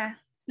trees. So. Yeah,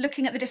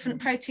 looking at the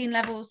different protein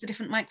levels, the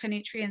different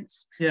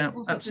micronutrients, yeah,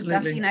 all sorts absolutely.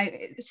 of stuff.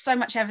 There's so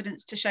much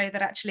evidence to show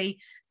that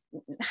actually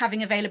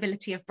having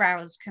availability of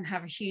browse can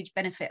have a huge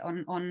benefit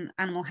on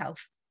animal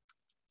health.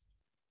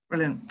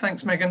 Brilliant.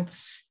 Thanks, Megan.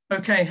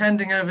 Okay,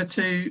 handing over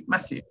to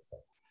Matthew.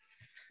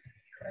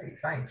 Great,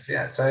 thanks.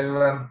 Yeah,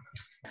 so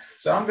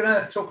I'm going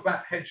to talk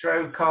about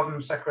hedgerow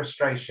carbon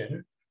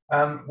sequestration.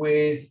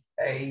 With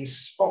a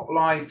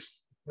spotlight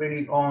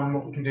really on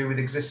what we can do with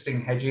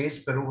existing hedges,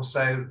 but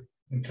also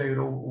include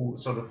all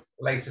sort of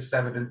latest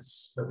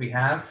evidence that we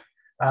have,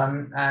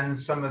 and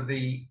some of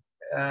the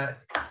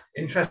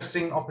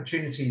interesting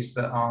opportunities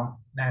that are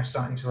now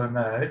starting to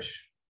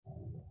emerge.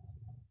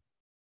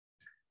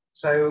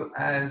 So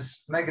as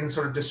Megan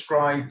sort of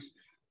described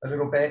a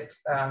little bit,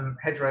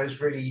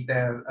 hedgerows really,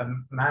 they're a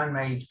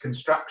man-made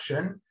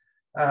construction,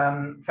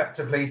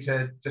 effectively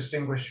to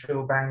distinguish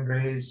field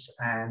boundaries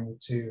and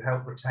to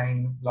help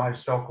retain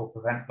livestock or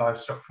prevent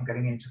livestock from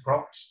getting into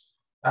crops.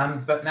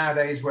 But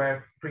nowadays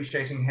we're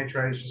appreciating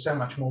hedgerows for so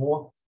much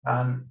more,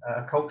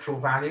 cultural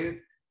value,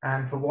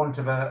 and for want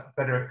of a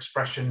better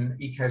expression,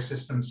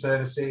 ecosystem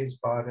services,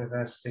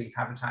 biodiversity,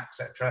 habitat,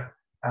 etc.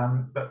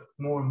 But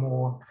more and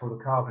more for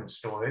the carbon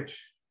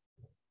storage.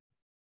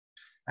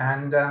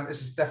 And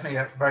this is definitely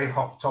a very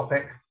hot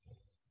topic.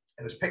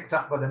 It was picked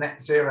up by the Net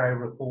Zero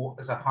report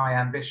as a high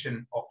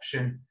ambition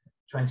option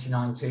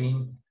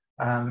 2019.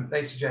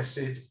 They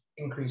suggested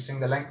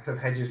increasing the length of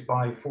hedges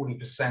by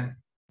 40%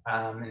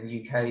 in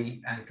the UK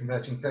and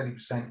converting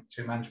 30%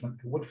 to management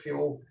for wood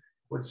fuel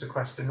would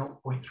sequester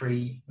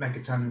 0.3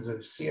 megatons of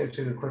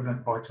CO2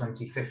 equivalent by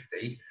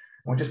 2050.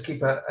 We'll just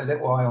keep a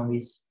little eye on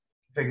these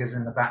figures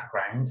in the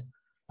background.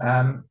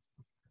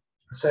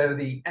 So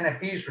the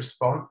NFU's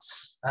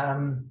response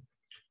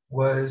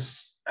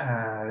was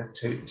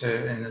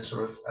in a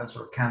sort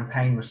of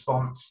campaign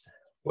response,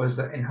 was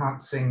that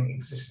enhancing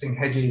existing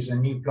hedges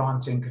and new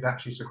planting could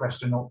actually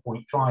sequester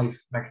 0.5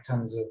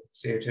 megatons of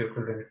CO2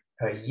 equivalent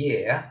per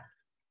year,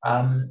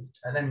 and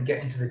then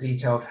get into the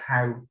detail of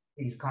how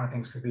these kind of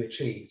things could be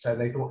achieved. So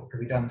they thought it could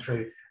be done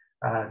through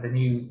the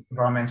new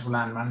environmental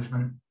land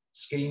management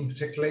scheme,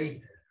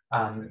 particularly.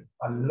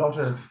 A lot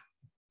of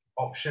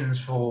options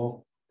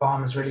for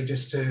farmers really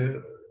just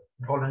to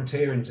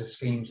volunteer into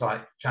schemes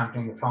like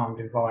championing the farmed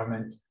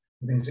environment,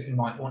 things that you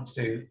might want to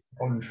do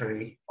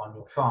voluntarily on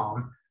your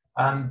farm.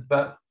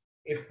 But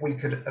if we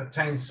could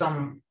obtain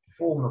some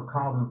form of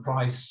carbon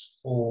price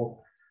or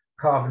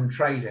carbon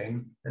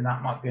trading, then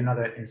that might be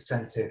another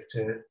incentive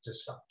to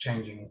start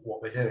changing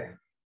what we're doing.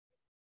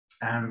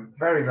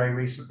 Very, very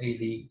recently,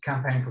 the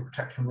Campaign for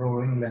Protection of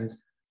Rural England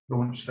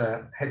launched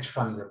a hedge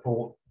fund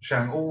report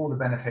showing all the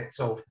benefits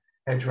of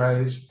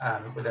hedgerows,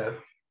 with a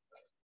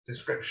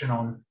description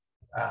on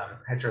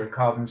hedgerow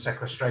carbon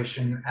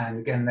sequestration. And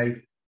again,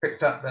 they've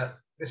picked up that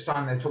this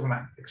time they're talking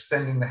about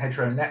extending the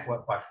hedgerow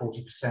network by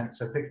 40%.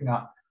 So picking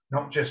up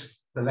not just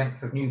the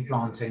length of new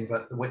planting,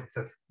 but the width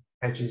of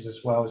hedges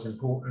as well is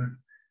important.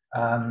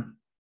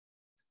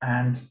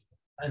 And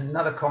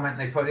another comment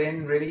they put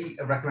in, really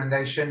a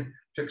recommendation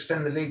to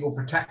extend the legal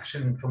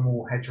protection for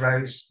more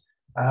hedgerows,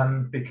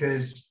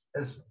 because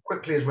as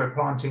quickly as we're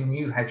planting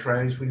new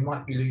hedgerows, we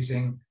might be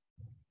losing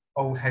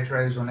old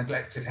hedgerows or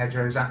neglected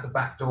hedgerows at the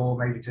back door,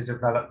 maybe to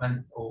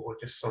development or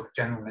just sort of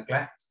general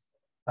neglect.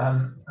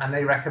 And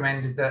they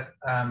recommended that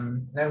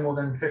no more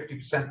than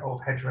 50%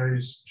 of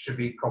hedgerows should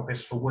be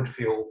coppiced for wood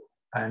fuel,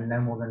 and no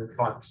more than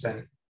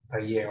 5% per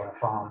year on a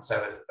farm.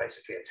 So it's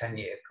basically a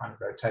 10-year kind of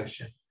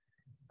rotation.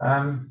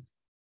 And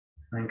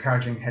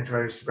encouraging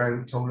hedgerows to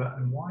grow taller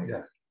and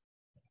wider.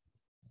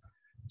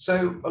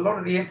 So a lot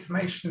of the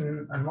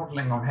information and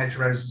modelling on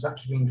hedgerows has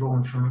actually been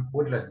drawn from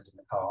woodland in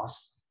the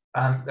past.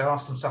 There are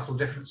some subtle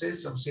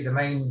differences. Obviously, the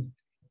main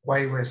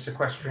way we're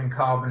sequestering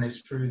carbon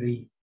is through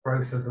the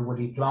growth of the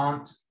woody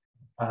plant.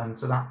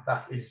 So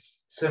that is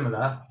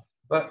similar.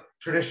 But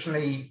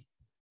traditionally,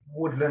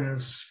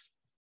 woodlands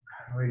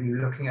are really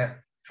looking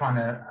at trying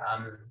to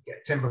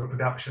get timber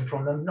production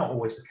from them. Not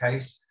always the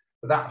case,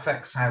 but that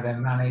affects how they're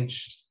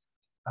managed.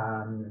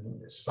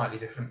 Slightly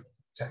different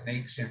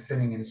techniques,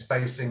 thinning and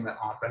spacing that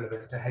aren't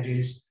relevant to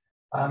hedges.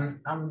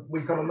 And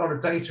we've got a lot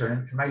of data and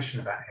information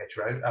about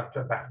hedgerow,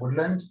 about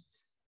woodland,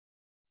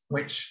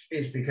 which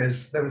is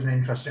because there was an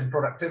interest in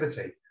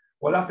productivity.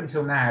 Well, up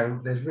until now,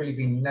 there's really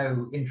been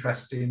no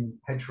interest in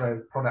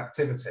hedgerow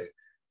productivity.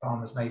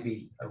 Farmers may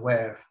be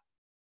aware of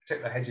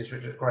particular hedges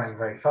which are growing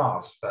very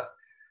fast, but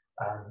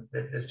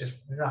there's just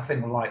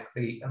nothing like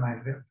the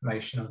amount of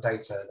information and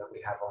data that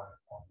we have on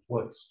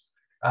woods.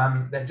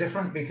 They're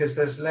different because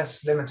there's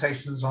less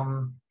limitations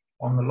on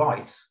the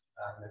light.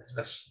 There's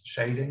less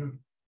shading.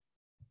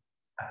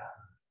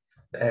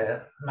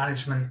 Their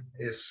management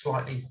is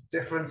slightly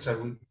different.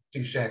 So we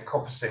do share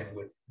coppicing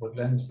with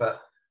woodland,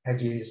 but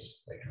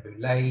hedges, they can be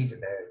laid,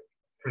 they're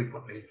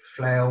frequently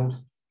flailed.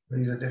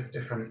 These are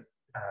different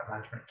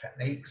management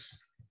techniques.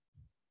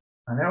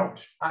 And they're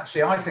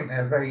actually, I think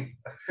they're a very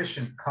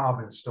efficient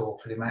carbon store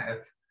for the amount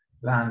of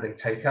land they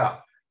take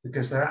up,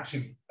 because they're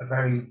actually a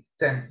very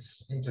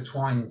dense,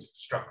 intertwined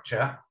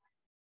structure.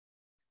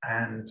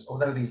 And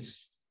although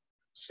these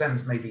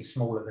stems may be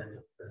smaller than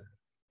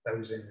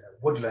those in the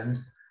woodland,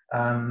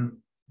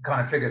 kind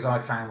of figures I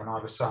found when I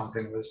was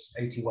sampling was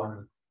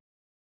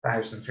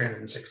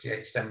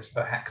 81,368 stems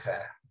per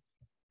hectare.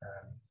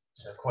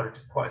 So quite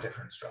a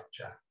different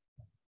structure.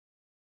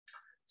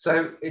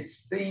 So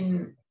it's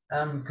been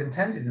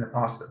contended in the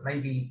past that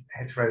maybe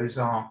hedgerows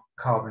are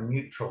carbon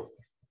neutral.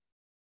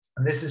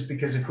 And this is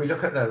because if we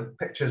look at the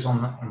pictures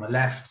on the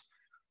left,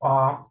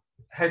 our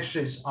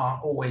hedges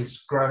are always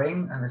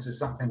growing, and this is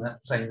something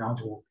that, say,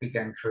 Nigel will be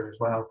going through as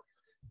well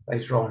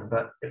later on.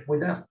 But if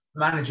we're not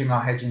managing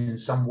our hedging in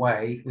some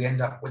way, we end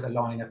up with a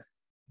line of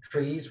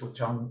trees, which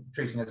I'm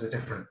treating as a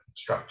different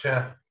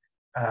structure,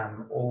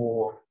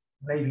 or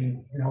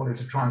maybe in order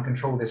to try and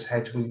control this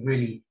hedge, we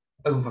really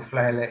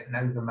overflail it and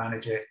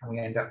overmanage it, and we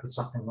end up with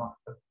something like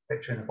the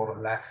picture in the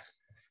bottom left.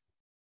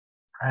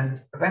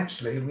 And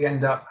eventually we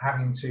end up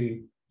having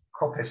to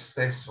coppice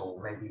this or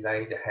maybe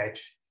lay the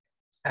hedge,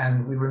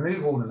 and we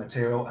remove all the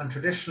material. And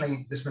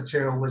traditionally this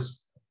material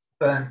was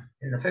burnt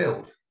in the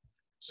field.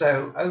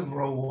 So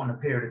overall, on a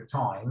period of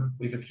time,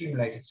 we've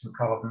accumulated some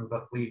carbon,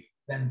 but we've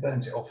then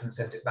burnt it off and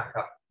sent it back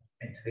up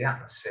into the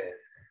atmosphere.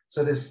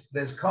 So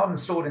there's carbon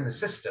stored in the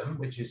system,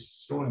 which is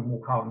storing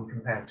more carbon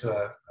compared to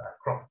a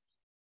crop,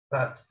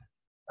 but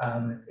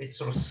it's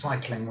sort of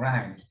cycling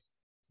round.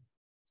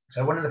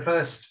 So one of the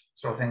first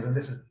sort of things, and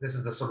this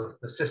is the sort of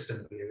the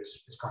system view,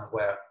 is kind of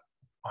where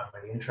I'm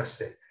really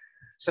interested.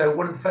 So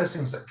one of the first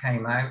things that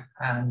came out,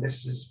 and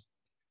this is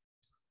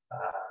a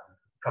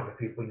couple of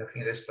people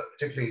looking at this, but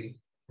particularly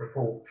a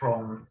report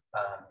from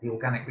the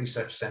Organic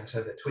Research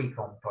Centre, the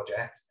TWECON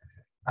project.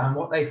 And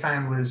what they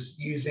found was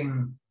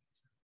using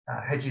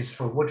hedges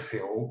for wood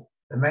fuel,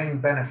 the main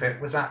benefit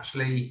was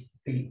actually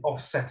the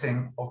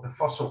offsetting of the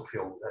fossil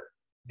fuel that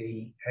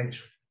the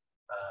hedge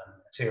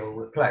material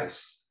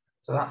replaced.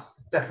 So that's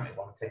definitely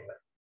one thing that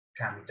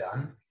can be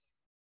done.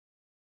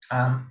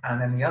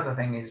 And then the other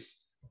thing is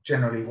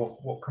generally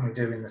what can we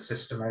do in the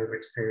system over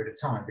its period of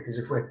time? Because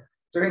if we're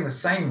doing the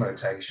same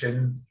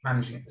rotation,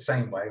 managing it the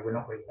same way, we're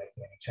not really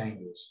making any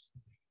changes.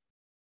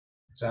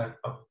 So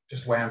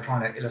just the way I'm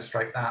trying to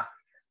illustrate that,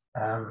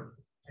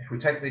 if we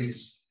take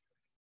these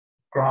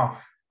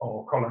graph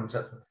or columns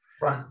at the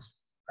front,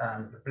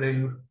 the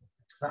blue,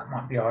 that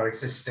might be our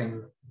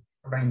existing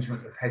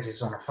arrangement of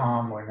hedges on a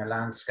farm or in a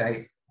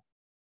landscape.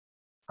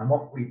 And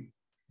what we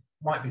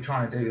might be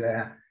trying to do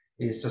there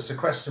is to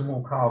sequester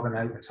more carbon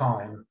over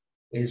time.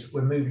 Is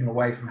we're moving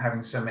away from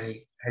having so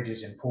many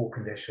hedges in poor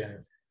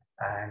condition,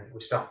 and we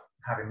start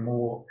having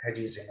more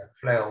hedges in a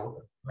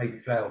flail, maybe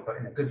flail, but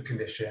in a good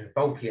condition,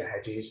 bulkier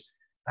hedges,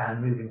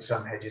 and moving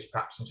some hedges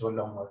perhaps into a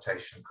long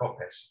rotation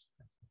coppice.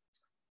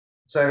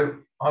 So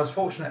I was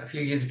fortunate a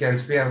few years ago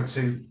to be able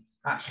to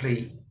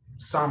actually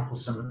sample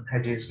some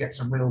hedges, get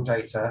some real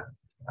data.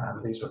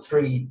 These were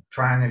 3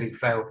 triennially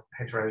flailed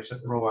hedgerows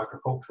at the Royal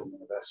Agricultural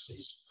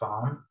University's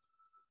farm.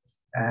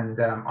 And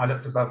I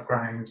looked above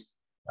ground,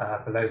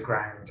 below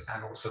ground,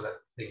 and also at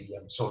the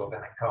soil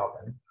organic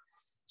carbon.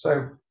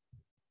 So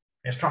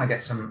just trying to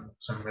get some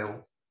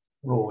real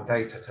raw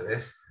data to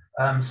this.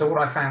 So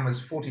what I found was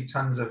 40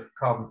 tons of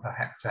carbon per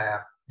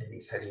hectare in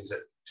these hedges at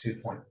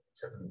 2.7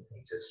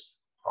 meters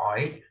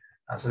high.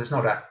 So it's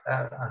not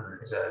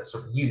it's a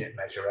sort of unit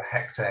measure. A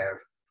hectare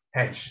of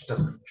hedge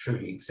doesn't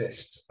truly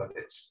exist, but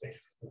it's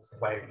the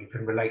way you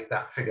can relate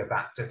that figure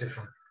back to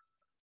different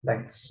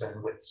lengths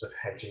and widths of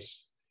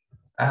hedges.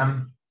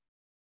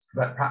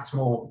 But perhaps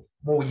more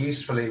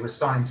usefully, we're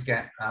starting to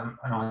get an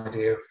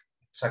idea of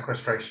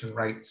sequestration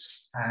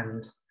rates,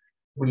 and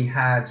we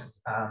had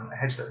a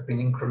hedge that had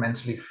been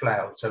incrementally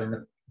flailed. So in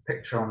the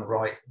picture on the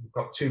right, we've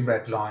got 2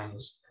 red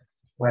lines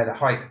where the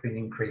height had been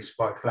increased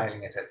by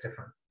flailing it at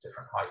different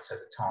heights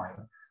over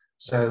time.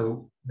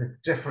 So the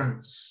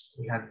difference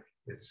we had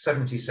with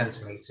 70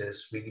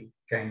 centimeters, we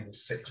gained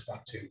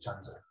 6.2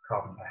 tons of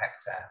carbon per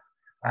hectare.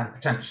 And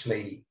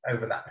potentially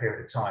over that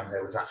period of time,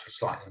 there was actually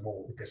slightly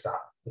more because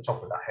the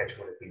top of that hedge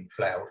would have been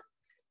flailed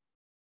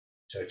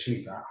to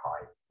achieve that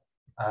height.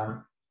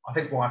 I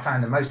think what I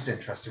found the most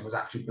interesting was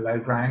actually below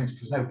ground,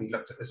 because nobody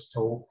looked at this at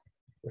all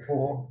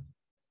before.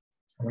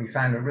 And we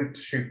found a root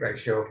to shoot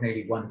ratio of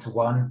nearly 1 to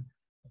 1.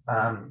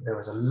 There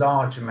was a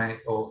large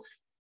amount of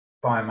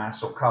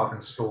biomass or carbon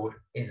stored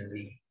in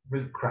the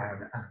root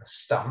crown and the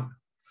stump,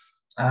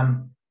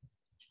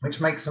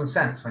 which makes some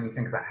sense when you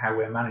think about how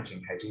we're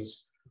managing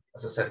hedges.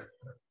 As I said, at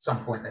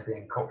some point they're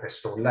being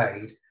coppiced or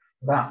laid.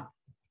 That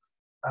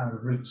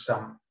root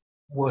stump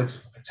would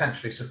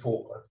potentially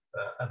support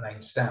a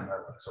main stem,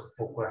 a sort of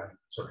full-grown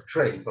sort of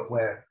tree, but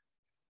we're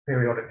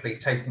periodically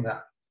taking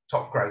that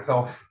top growth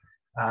off,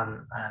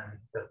 and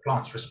the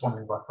plant's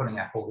responding by putting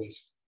up all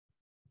these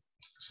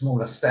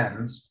smaller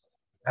stems,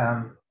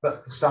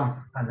 but the stump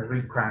and the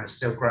root crown is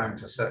still growing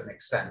to a certain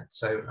extent.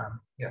 So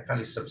yeah,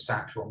 fairly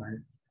substantial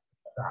amount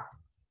at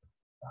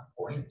that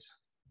point.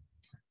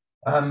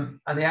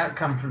 And the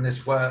outcome from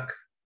this work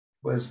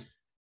was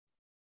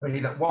really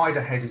that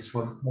wider hedges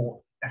were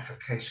more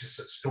efficacious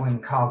at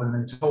storing carbon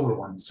than taller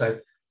ones. So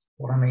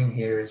what I mean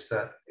here is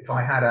that if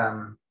I had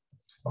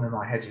one of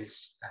my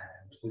hedges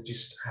and we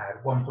just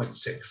had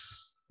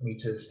 1.6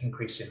 meters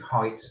increase in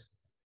height,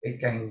 it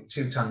gained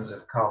 2 tons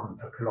of carbon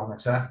per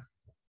kilometre.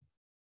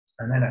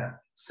 And then a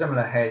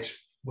similar hedge,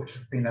 which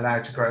had been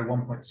allowed to grow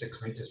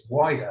 1.6 meters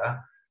wider,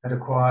 had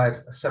acquired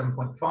a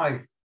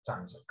 7.5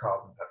 tons of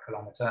carbon per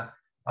kilometre.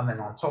 And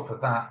then on top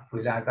of that, if we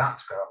allowed that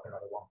to go up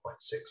another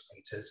 1.6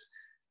 meters,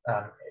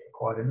 it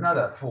acquired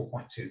another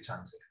 4.2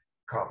 tons of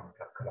carbon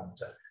per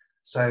kilometre.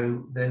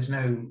 So there's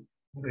no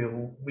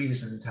real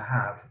reason to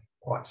have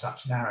quite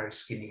such narrow,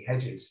 skinny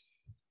hedges.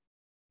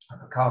 And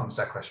for carbon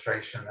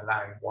sequestration,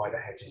 allowing wider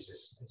hedges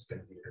is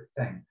going to be a good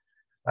thing.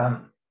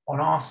 On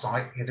our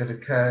site, it had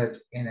occurred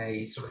in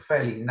a sort of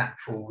fairly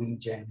natural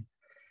regen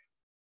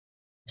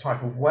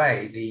type of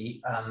way.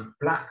 The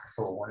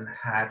blackthorn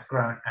had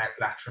grown out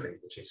laterally,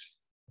 which is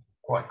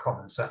quite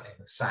common, certainly in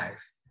the south.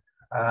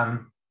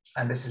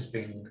 And this has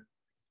been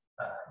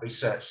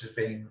researched as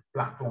being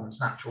blackthorn's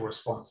natural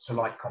response to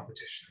light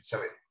competition. So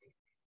it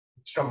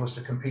struggles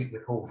to compete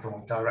with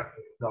hawthorn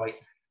directly with light,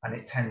 and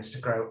it tends to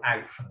grow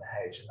out from the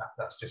hedge, and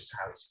that's just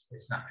how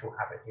its natural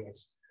habit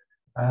is.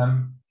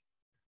 I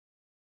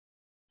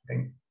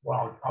think,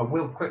 well, I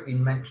will quickly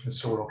mention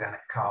soil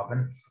organic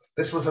carbon.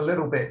 This was a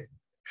little bit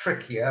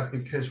trickier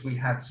because we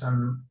had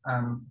some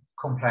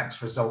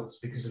complex results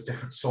because of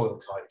different soil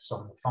types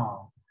on the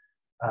farm.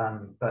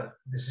 But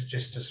this is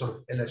just to sort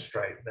of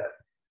illustrate that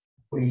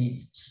we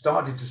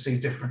started to see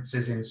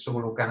differences in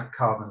soil organic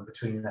carbon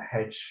between the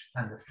hedge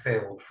and the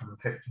field from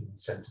 15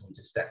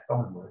 centimeters depth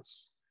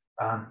onwards.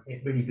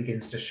 It really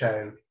begins to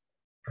show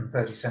from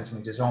 30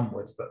 centimeters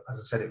onwards, but as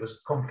I said, it was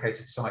a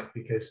complicated site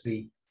because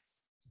the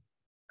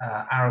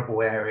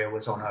arable area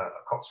was on a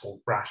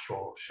Cotswold brash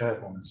or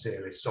Sherborne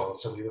series soil,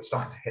 so we were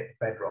starting to hit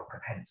the bedrock,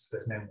 and hence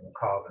there's no more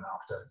carbon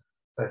after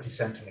 30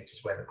 centimetres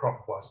where the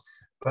crop was.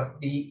 But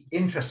the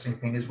interesting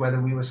thing is whether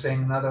we were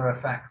seeing another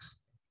effect,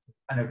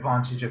 an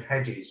advantage of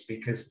hedges,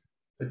 because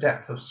the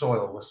depth of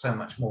soil was so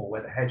much more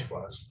where the hedge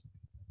was.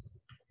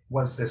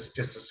 Was this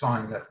just a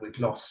sign that we'd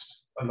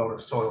lost a lot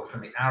of soil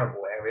from the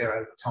arable area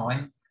over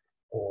time,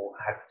 or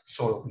had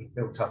soil been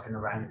built up in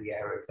around the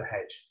area of the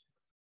hedge?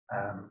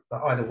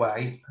 But either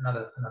way,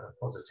 another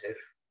positive.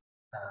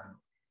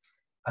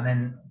 And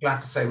then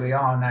glad to say we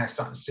are now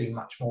starting to see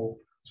much more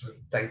sort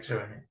of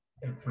data and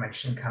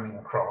information coming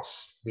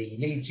across. The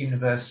Leeds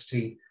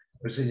University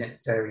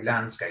Resilient Dairy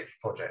Landscapes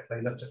project,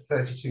 they looked at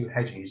 32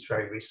 hedges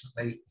very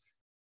recently.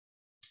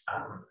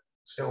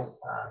 Still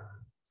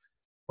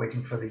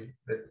waiting for the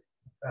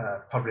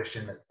published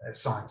in a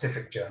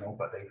scientific journal,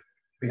 but they've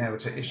been able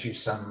to issue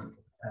some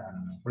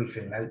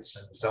briefing notes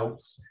and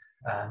results.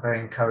 Very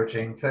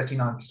encouraging.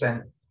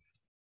 39%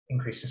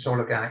 increase in soil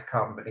organic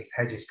carbon beneath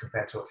hedges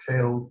compared to a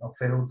field or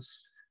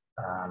fields,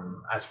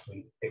 as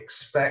we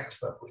expect,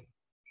 but we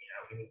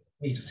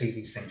need to see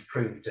these things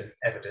proved and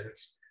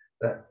evidence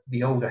that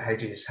the older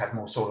hedges had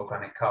more soil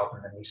organic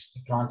carbon than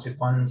recently planted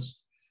ones.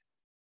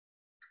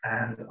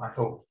 And I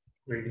thought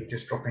really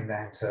just dropping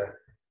down to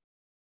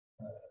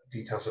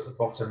details at the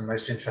bottom,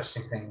 most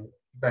interesting thing,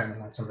 bearing in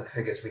mind some of the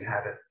figures we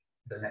had at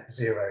the net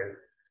zero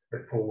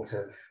report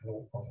of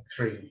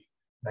 0.3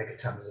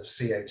 megatons of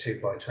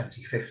CO2 by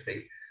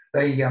 2050.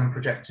 They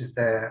projected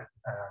their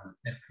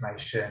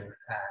information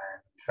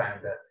and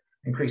found that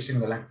increasing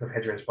the length of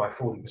hedgerows by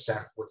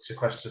 40% would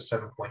sequester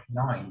 7.9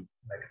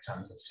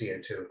 megatons of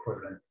CO2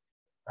 equivalent.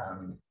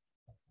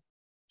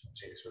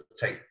 This would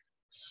take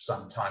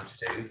some time to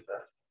do,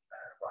 but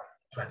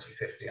by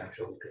 2050, I'm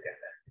sure we could get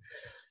there.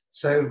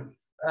 So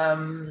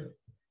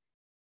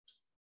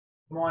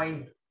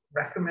my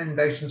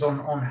recommendations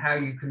on how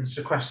you can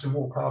sequester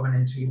more carbon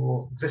into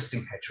your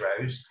existing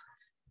hedgerows: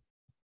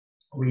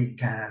 we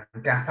can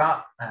gap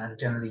up and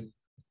generally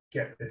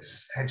get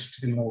this hedge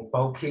to be more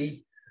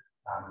bulky.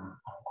 I'm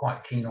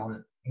quite keen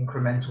on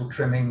incremental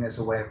trimming as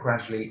a way of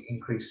gradually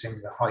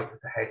increasing the height of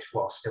the hedge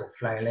while still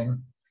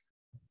flailing.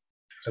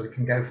 So we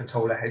can go for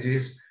taller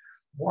hedges.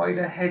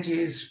 Wider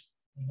hedges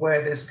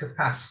where there's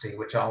capacity,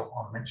 which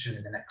I'll mention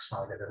in the next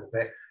slide a little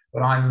bit.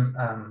 But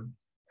I'm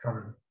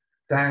from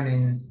down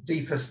in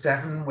deepest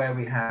Devon, where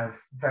we have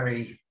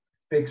very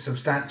big,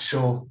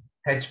 substantial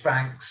hedge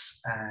banks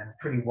and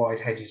pretty wide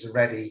hedges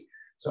already.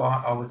 So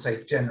I would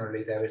say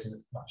generally there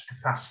isn't much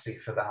capacity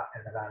for that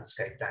in the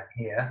landscape down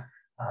here.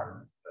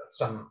 But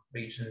some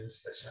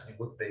regions there certainly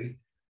would be.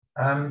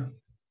 And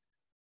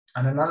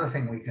another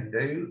thing we can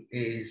do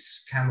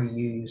is, can we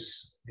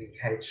use the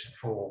hedge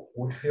for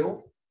wood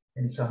fuel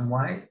in some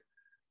way?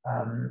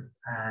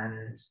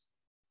 And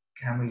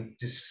can we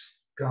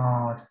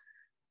discard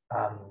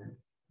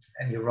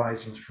any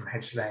arisings from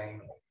hedge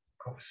laying or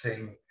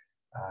coppicing?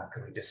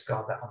 Can we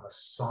discard that on the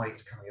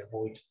site? Can we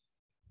avoid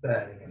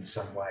burning in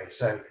some way?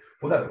 So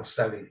although it will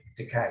slowly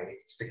decay,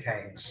 it's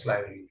decaying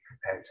slowly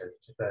compared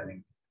to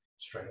burning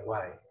straight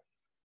away.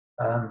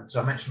 So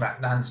I mentioned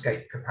about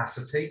landscape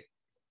capacity.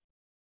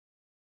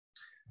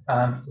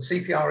 The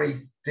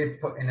CPRE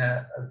did put in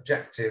an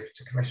objective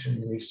to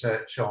commission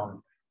research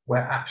on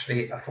where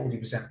actually a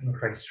 40%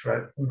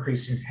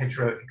 increase in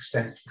hedgerow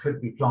extent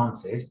could be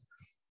planted.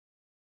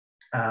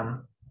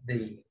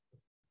 The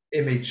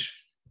image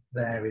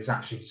there is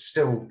actually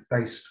still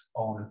based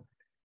on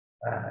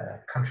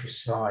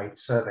countryside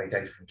survey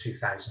data from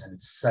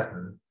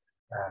 2007.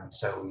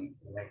 So we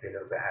may be a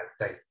little bit out of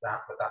date with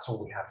that, but that's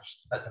all we have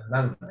at the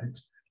moment.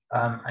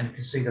 And you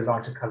can see the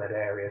lighter coloured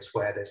areas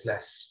where there's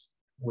less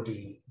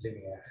woody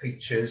linear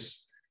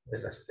features,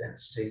 there's less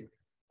density.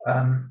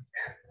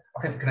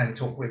 I think we can only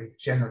talk really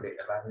generally at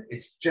the moment.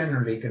 It's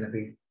generally going to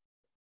be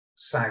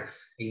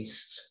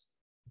south-east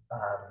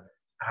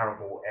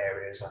arable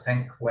areas, I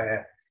think,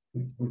 where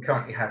we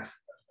currently have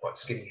quite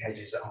skinny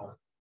hedges that aren't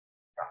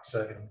perhaps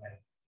serving many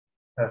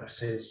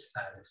purposes,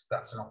 and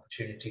that's an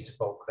opportunity to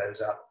bulk those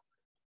up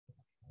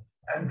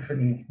and for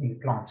new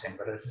planting.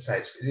 But as I say,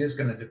 it is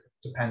going to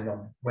depend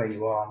on where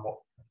you are and what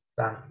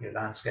your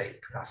landscape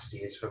capacity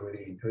is for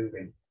really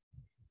improving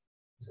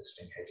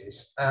existing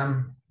hedges.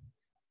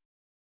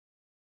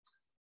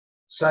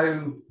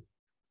 So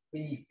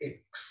the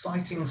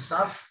exciting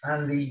stuff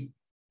and the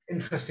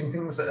interesting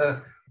things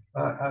that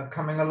are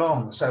coming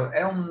along. So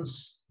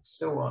elms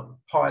still on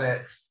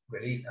pilot,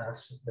 really.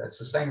 The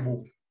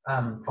sustainable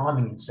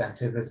farming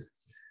incentive is,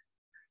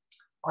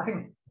 I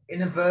think,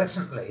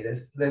 inadvertently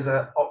there's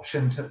an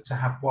option to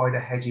have wider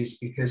hedges,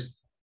 because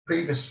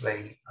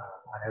previously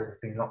I know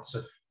there've been lots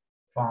of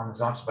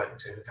farmers I've spoken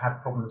to who've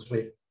had problems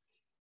with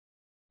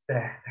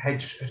their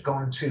hedge has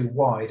gone too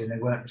wide and they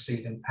weren't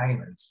receiving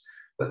payments.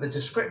 But the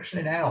description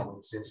in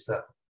elms is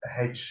that a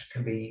hedge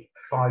can be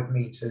 5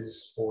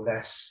 meters or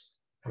less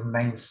from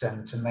main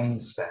stem to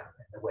main stem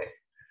in the width.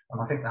 And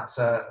I think that's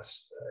an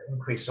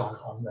increase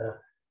on the,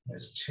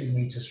 there's 2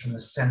 meters from the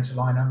centre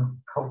line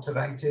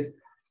uncultivated.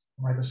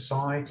 on either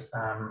side,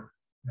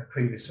 the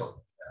previous sort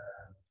of,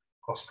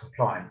 cost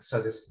compliance. So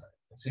it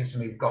seems to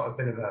me we've got a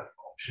bit of an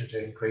option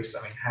to increase.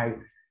 I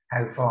mean,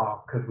 how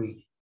far could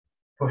we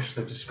push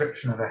the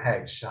description of a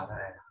hedge? I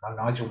don't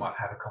know, Nigel might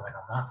have a comment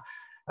on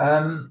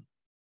that.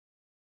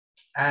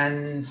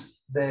 And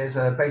there's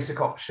a basic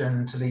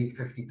option to leave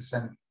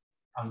 50%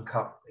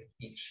 uncut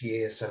each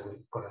year. So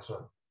we've got a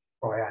sort of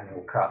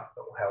biannual cut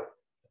that will help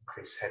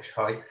increase hedge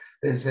height.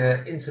 There's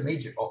an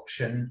intermediate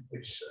option,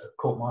 which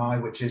caught my eye,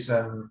 which is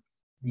the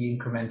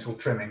incremental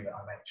trimming that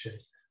I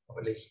mentioned, of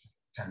at least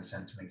 10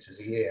 centimetres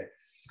a year.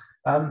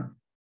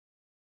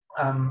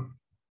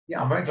 Yeah,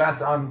 I'm very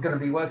glad I'm going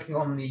to be working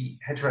on the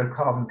hedgerow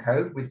carbon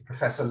code with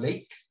Professor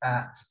Leek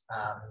at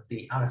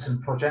the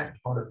Allerton project,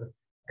 part of the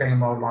Game,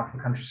 Wildlife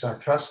and Countryside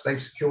Trust.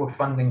 They've secured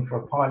funding for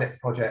a pilot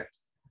project,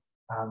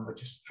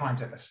 which is trying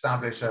to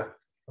establish a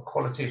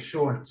quality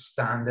assurance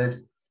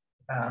standard.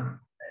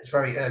 It's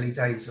very early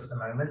days at the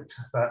moment,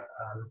 but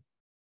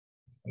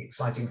the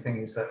exciting thing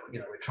is that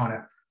we're trying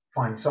to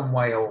find some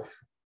way of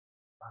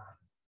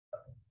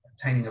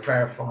obtaining a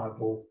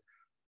verifiable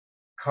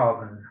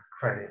carbon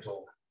credit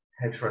or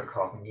hedgerow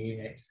carbon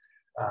unit,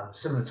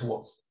 similar to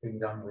what's been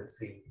done with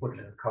the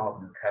woodland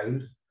carbon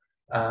code.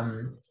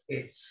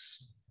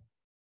 Its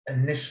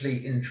initially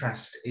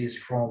interest is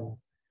from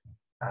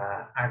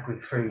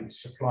agri-food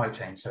supply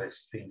chain, so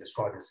it's been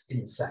described as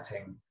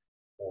insetting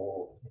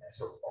or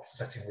sort of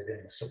offsetting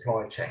within the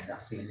supply chain.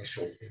 That's the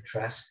initial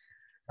interest.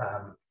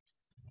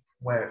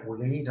 Where it will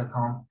lead, I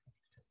can't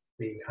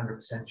be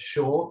 100%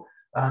 sure,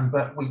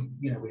 but we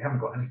haven't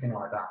got anything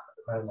like that at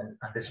the moment,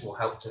 and this will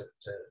help to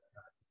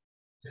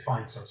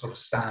define some sort of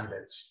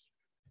standards.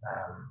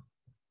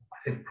 I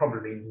think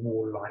probably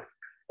more like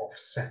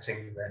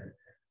offsetting than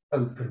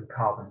open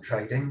carbon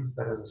trading,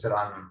 but as I said,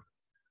 I'm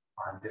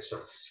just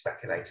sort of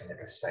speculating at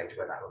this stage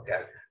where that will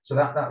go. So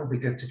that will be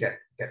good to get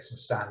some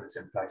standards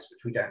in place,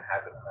 which we don't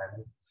have at the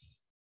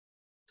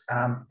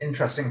moment.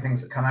 Interesting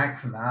things that come out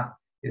from that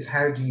is,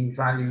 how do you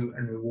value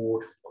and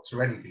reward what's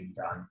already been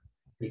done?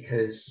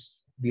 Because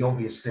the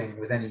obvious thing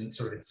with any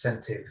sort of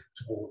incentive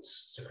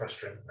towards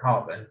sequestering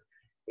carbon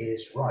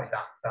is, right,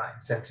 that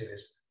incentive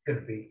is going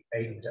to be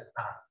aimed at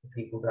the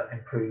people that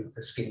improve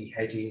the skinny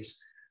hedges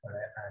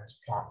and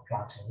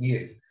planting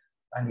new.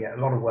 And yet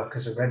a lot of work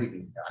has already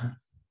been done.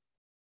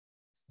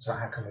 So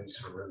how can we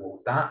sort of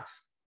reward that?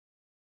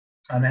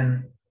 And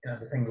then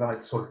the things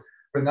I'd sort of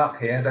bring up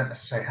here, don't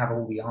necessarily have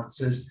all the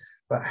answers,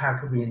 but how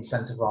could we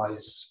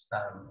incentivize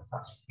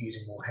perhaps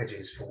using more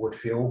hedges for wood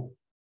fuel?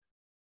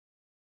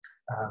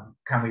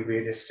 Can we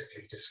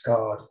realistically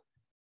discard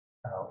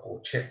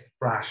or chip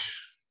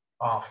brash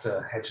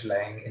after hedge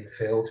laying in the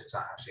field? Is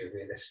that actually a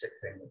realistic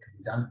thing that can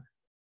be done?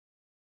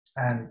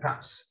 And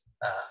perhaps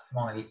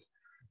my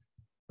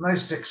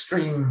most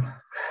extreme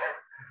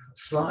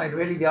slide,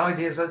 really, the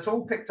ideas that's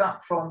all picked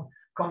up from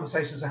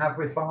conversations I have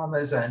with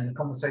farmers and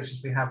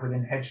conversations we have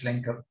within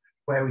HedgeLink of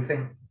where we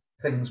think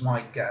things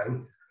might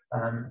go.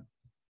 And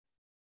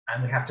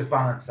we have to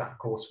balance that, of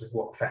course, with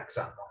what effects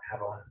that might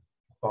have on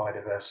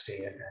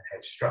biodiversity and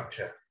hedge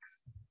structure.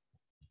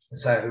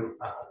 So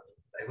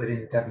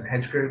within the Devon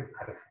Hedge Group,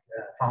 I have a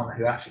farmer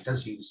who actually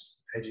does use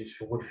hedges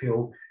for wood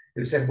fuel,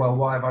 who said, well,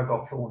 why have I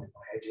got thorn in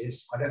my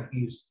hedges? I don't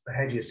use the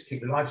hedges to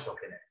keep the livestock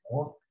in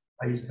anymore.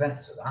 I use the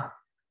vents for that.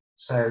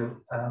 So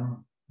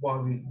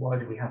why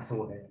do we have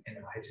thorn in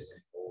our hedges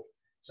anymore?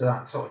 So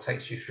that sort of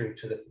takes you through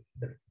to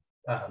the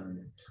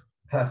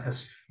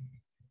purpose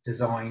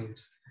designed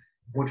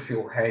wood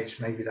fuel hedge.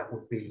 Maybe that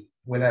would be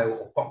willow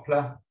or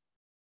poplar.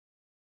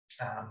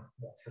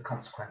 What's the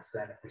consequence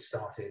then if we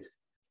started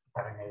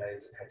having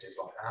loads of hedges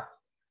like that?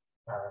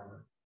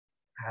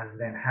 And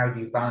then how do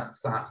you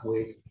balance that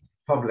with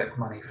public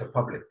money for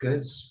public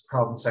goods,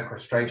 carbon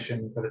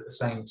sequestration, but at the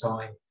same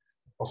time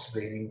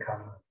possibly an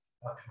income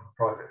from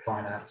private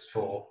finance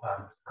for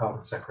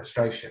carbon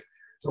sequestration?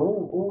 So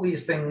all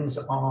these things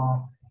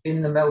are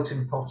in the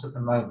melting pot at the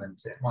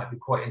moment. It might be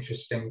quite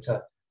interesting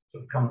to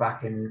sort of come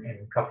back in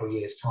a couple of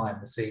years' time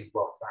and see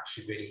what's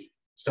actually really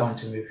starting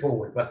to move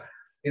forward. But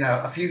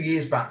a few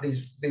years back,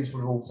 these would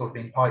have all sort of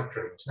been pipe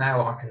dreams.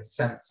 Now I can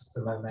sense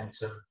the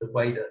momentum, the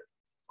way that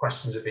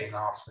questions are being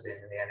asked within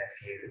the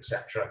NFU,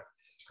 etc.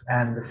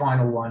 And the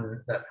final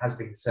one that has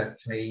been said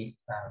to me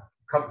a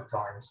couple of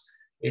times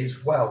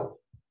is, well,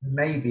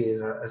 maybe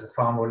as a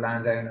farmer or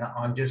landowner,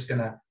 I'm just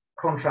going to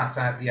contract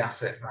out the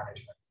asset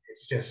management.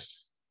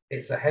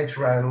 It's a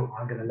hedgerow.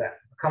 I'm going to let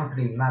the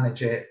company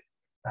manage it.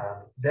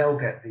 They'll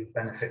get the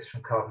benefits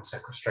from carbon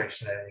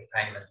sequestration and any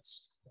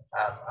payments,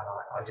 and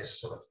I just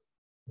sort of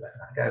let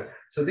that go.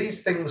 So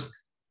these things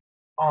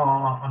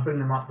I'm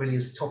bringing them up really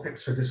as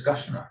topics for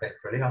discussion. I think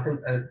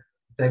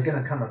they're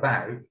going to come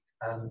about.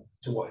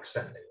 To what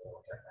extent they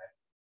will,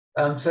 I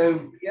don't know.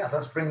 So yeah,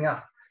 that's bringing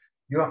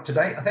you up to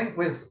date, I think,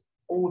 with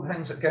all the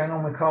things that are going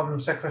on with carbon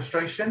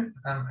sequestration.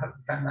 Hope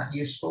you found that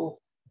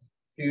useful.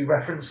 A few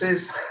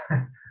references,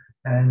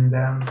 and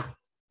I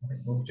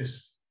think we'll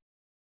just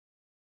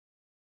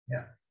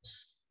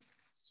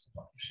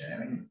stop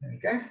sharing. There we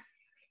go.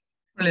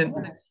 Brilliant,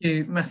 thank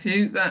you,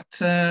 Matthew.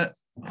 That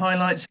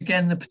highlights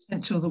again the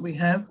potential that we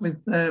have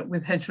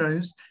with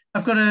hedgerows.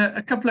 I've got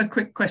a couple of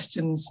quick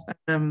questions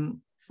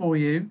for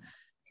you.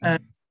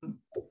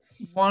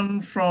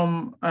 One's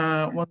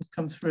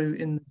come through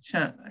in the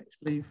chat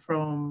actually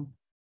from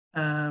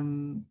let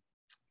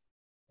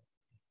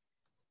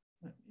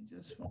me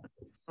just find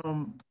it,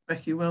 from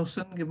Becky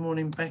Wilson. Good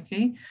morning,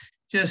 Becky.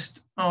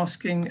 Just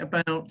asking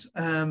about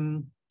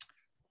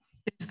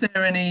is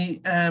there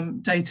any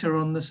data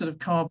on the sort of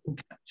carbon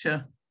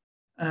capture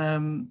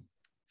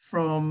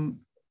from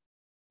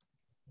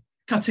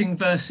cutting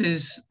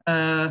versus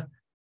sort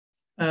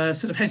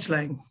of hedge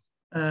laying?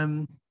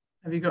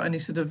 Have you got any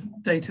sort of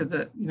data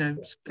that, you know,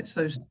 splits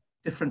those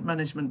different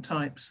management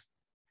types?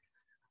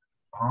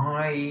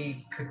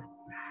 I could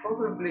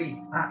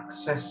probably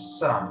access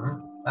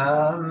some.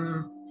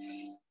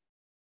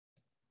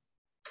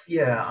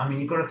 Yeah, I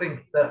mean, you've got to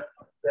think that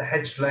the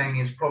hedge laying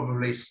is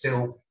probably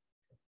still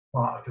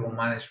part of your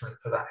management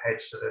for that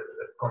hedge. So the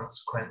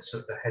consequence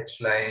of the hedge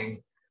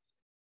laying,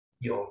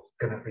 you're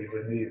going to be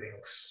removing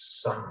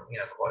some, you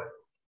know, quite,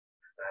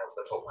 off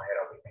the top of my head,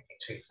 I'll be thinking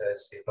 2/3 of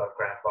the above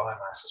ground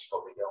biomass is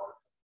probably gone.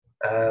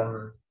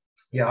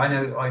 Yeah, I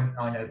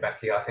know,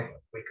 Becky. I think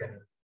we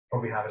can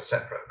probably have a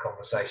separate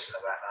conversation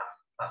about that.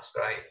 That's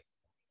great.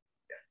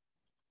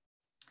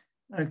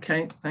 Yeah.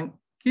 Okay, thank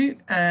you.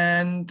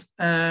 And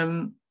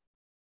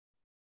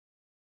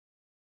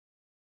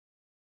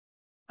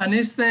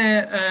is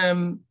there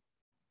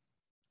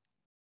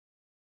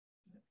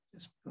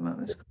just pull out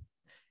this.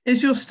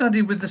 Is your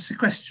study with the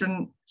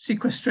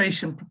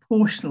sequestration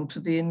proportional to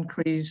the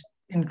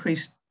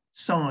increased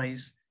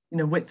size, you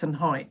know, width and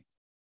height,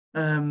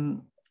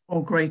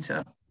 or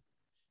greater?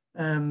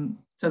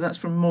 So that's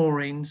from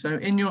Maureen. So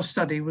in your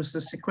study, was the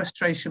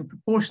sequestration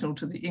proportional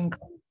to the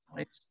increased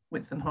size,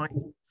 width and height?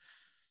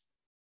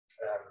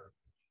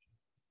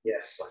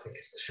 Yes, I think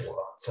it's the short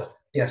answer.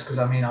 Yes, because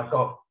I mean, I've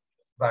got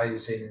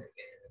values in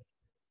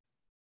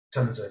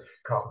tons of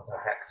carbon per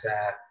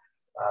hectare.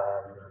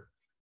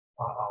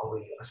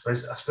 I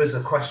suppose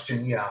the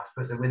question, yeah, I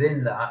suppose that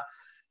within that,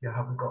 you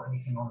haven't got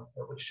anything on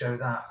that would show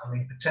that. I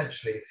mean,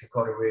 potentially, if you've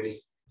got a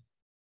really,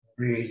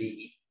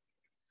 really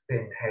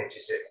thin hedge,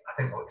 is it? I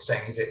think what you're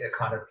saying is it a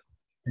kind of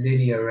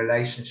linear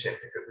relationship.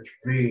 If it was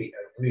really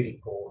a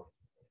really poor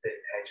thin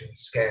hedge and we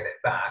scale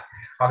it back,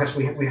 I guess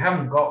we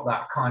haven't got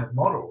that kind of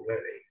model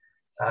really.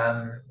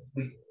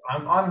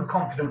 I'm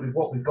confident with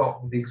what we've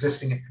got with the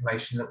existing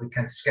information that we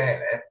can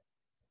scale it.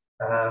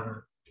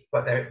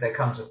 But there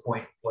comes a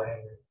point when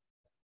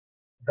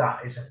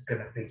that isn't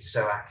going to be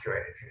so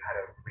accurate. If you had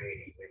a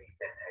really, really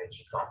thin hedge,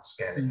 you can't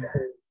scale it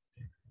down.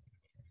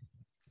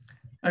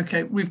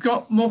 Okay, we've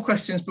got more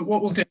questions, but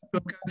what we'll do,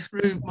 we'll go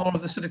through more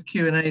of the sort of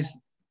Q&As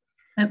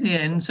at the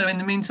end. So in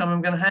the meantime,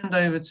 I'm going to hand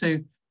over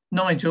to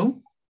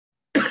Nigel,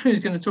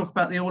 who's going to talk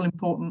about the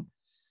all-important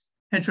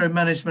hedgerow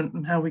management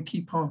and how we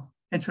keep our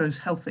hedgerows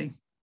healthy.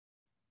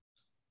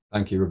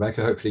 Thank you,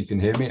 Rebecca. Hopefully you can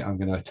hear me. I'm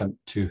going to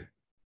attempt to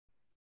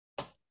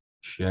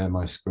share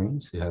my screen,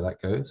 see how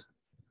that goes.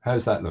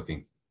 How's that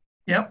looking?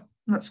 Yep,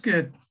 that's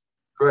good.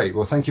 Great.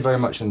 Well, thank you very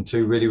much. And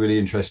two really, really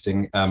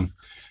interesting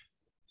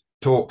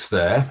talks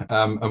there.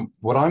 And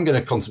what I'm going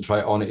to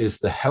concentrate on is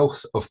the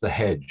health of the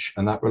hedge.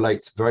 And that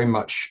relates very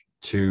much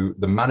to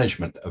the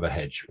management of a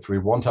hedge. If we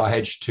want our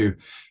hedge to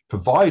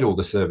provide all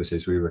the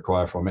services we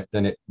require from it,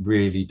 then it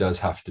really does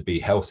have to be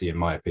healthy, in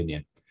my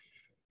opinion.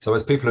 So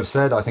as people have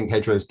said, I think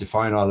hedgerows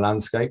define our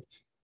landscape.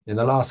 In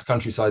the last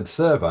countryside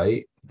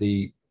survey,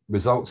 the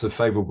results of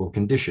favourable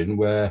condition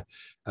were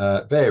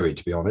varied,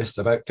 to be honest.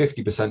 About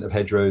 50% of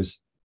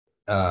hedgerows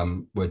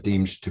were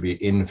deemed to be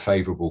in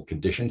favourable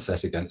condition,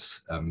 set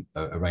against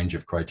a range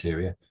of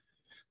criteria.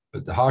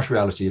 But the harsh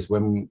reality is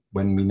when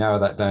we narrow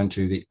that down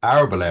to the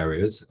arable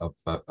areas of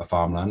a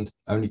farmland,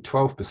 only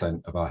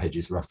 12% of our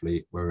hedges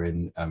roughly were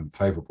in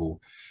favourable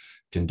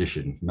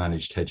condition,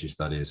 managed hedges,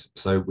 that is.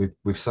 So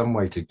we've some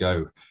way to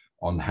go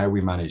on how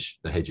we manage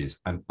the hedges,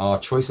 and our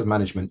choice of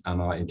management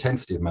and our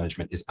intensity of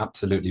management is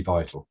absolutely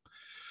vital.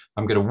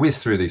 I'm going to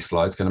whiz through these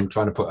slides because I'm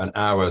trying to put an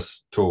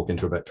hour's talk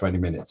into about 20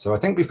 minutes. So I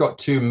think we've got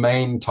two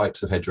main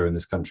types of hedgerow in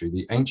this country: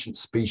 the ancient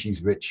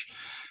species-rich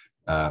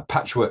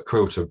patchwork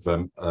quilt of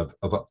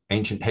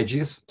ancient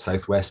hedges,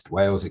 Southwest,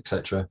 Wales,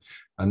 etc.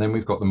 And then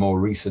we've got the more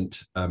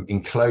recent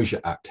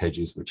Enclosure Act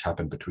hedges, which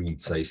happened between,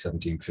 say,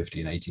 1750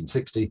 and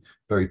 1860,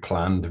 very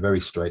planned, very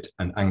straight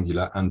and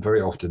angular, and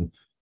very often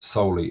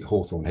solely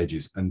hawthorn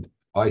hedges. And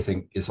I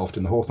think it's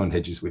often the hawthorn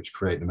hedges which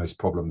create the most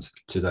problems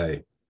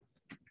today.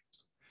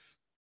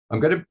 I'm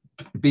going to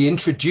be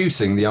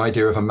introducing the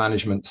idea of a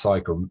management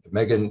cycle.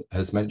 Megan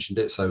has mentioned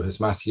it, so has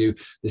Matthew.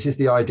 This is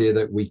the idea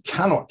that we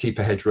cannot keep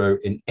a hedgerow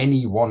in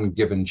any one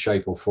given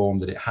shape or form,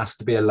 that it has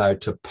to be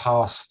allowed to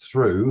pass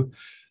through.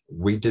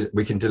 We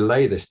can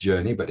delay this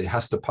journey, but it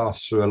has to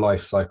pass through a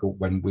life cycle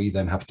when we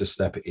then have to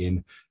step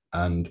in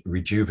and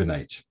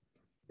rejuvenate.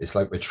 It's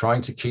like we're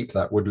trying to keep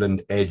that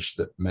woodland edge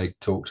that Meg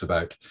talked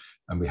about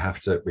and we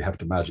have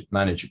to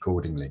manage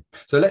accordingly.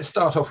 So let's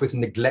start off with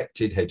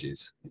neglected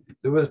hedges.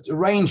 There was a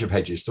range of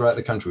hedges throughout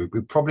the country.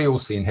 We've probably all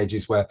seen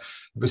hedges where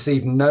we've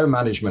received no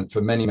management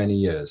for many, many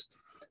years.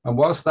 And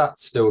whilst that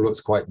still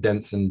looks quite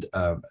dense and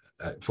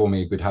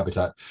forming a good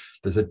habitat,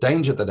 there's a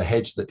danger that a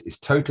hedge that is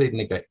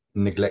totally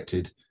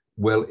neglected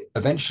will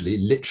eventually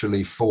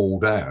literally fall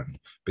down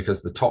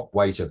because the top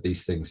weight of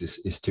these things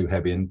is too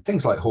heavy. And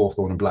things like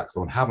hawthorn and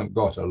blackthorn haven't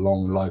got a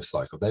long life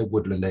cycle. They're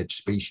woodland edge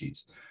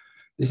species.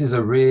 This is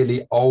a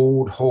really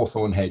old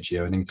hawthorn hedge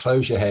here, an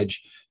enclosure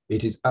hedge.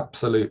 It is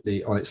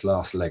absolutely on its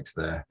last legs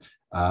there,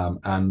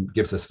 and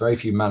gives us very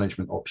few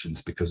management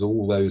options because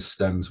all those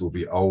stems will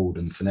be old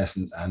and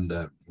senescent, and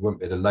you won't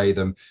be able to lay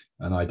them.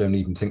 And I don't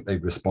even think they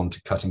respond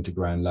to cutting to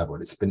ground level.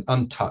 It's been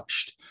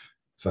untouched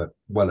for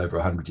well over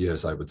 100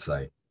 years, I would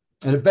say.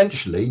 And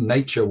eventually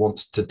nature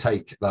wants to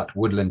take that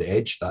woodland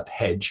edge, that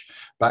hedge,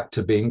 back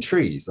to being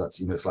trees. That's,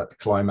 it's like the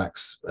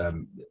climax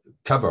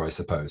cover, I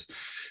suppose.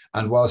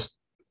 And whilst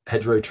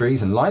hedgerow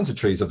trees and lines of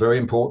trees are very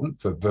important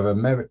for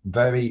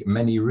very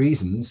many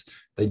reasons,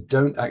 they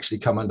don't actually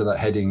come under that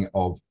heading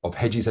of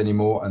hedges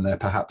anymore, and they're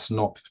perhaps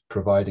not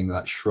providing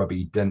that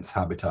shrubby, dense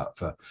habitat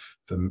for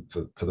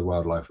the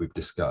wildlife we've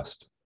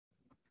discussed.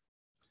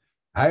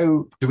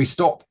 How do we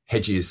stop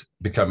hedges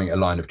becoming a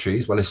line of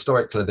trees? Well,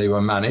 historically, they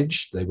were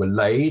managed, they were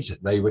laid,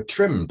 they were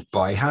trimmed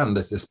by hand,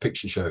 as this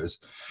picture shows.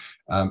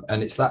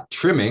 And it's that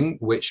trimming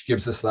which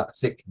gives us that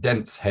thick,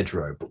 dense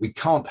hedgerow, but we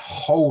can't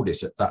hold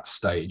it at that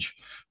stage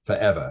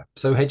forever.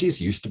 So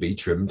hedges used to be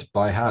trimmed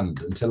by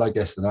hand until, I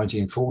guess, the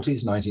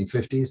 1940s,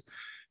 1950s,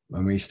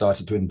 when we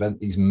started to invent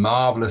these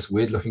marvelous,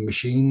 weird-looking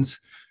machines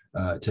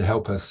to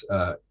help us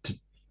to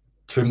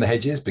trim the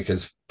hedges,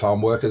 because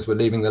farm workers were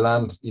leaving the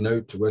land,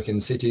 to work in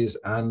cities,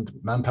 and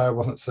manpower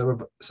wasn't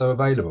so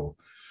available.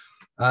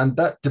 And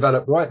that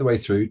developed right the way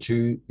through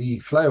to the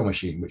flail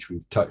machine, which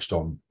we've touched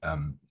on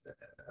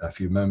a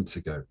few moments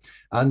ago.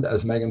 And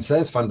as Megan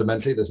says,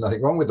 fundamentally, there's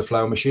nothing wrong with the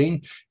flail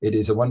machine. It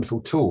is a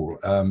wonderful tool.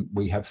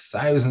 We have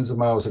thousands of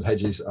miles of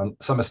hedges on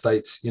some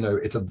estates.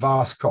 It's a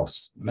vast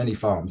cost, many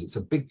farms. It's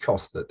a big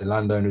cost that the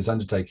landowner is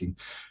undertaking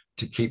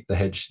to keep the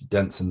hedge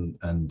dense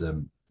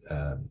and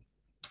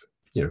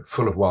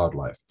full of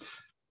wildlife.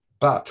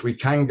 But we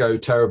can go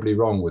terribly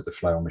wrong with the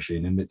flail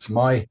machine. And it's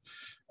my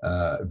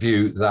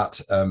view that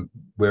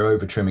we're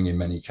over trimming in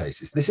many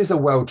cases. This is a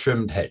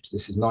well-trimmed hedge.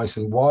 This is nice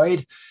and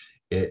wide.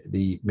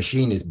 The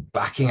machine is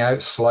backing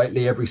out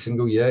slightly every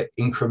single year,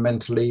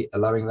 incrementally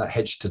allowing that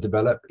hedge to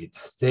develop.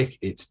 It's thick,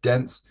 it's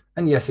dense,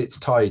 and yes, it's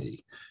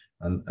tidy.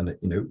 And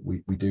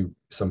we do,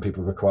 some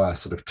people require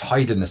sort of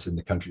tidiness in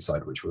the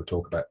countryside, which we'll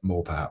talk about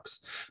more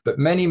perhaps. But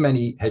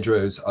many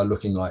hedgerows are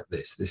looking like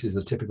this. This is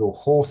a typical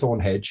hawthorn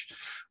hedge,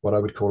 what I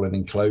would call an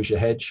enclosure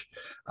hedge.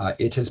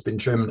 It has been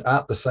trimmed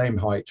at the same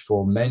height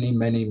for many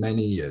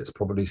years,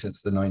 probably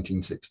since the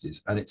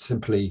 1960s, and it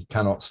simply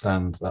cannot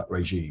stand that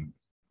regime.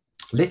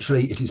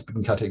 Literally, it has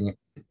been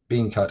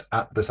being cut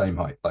at the same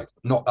height, like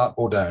not up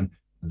or down,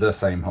 the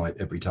same height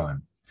every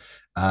time.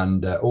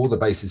 And all the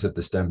bases of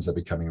the stems are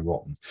becoming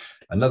rotten.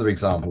 Another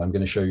example, I'm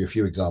going to show you a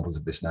few examples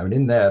of this now. And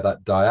in there,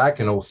 that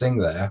diagonal thing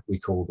there, we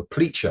call the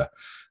pleacher.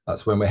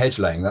 That's when we're hedge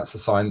laying. That's a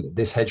sign that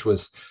this hedge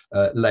was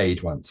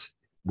laid once.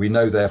 We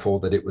know,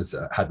 therefore, that it was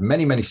had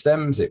many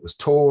stems, it was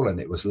tall, and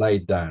it was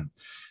laid down.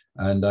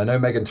 And I know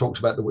Megan talked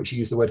about she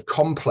used the word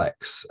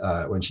complex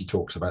when she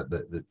talks about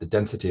the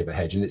density of a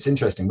hedge. And it's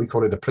interesting, we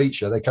call it a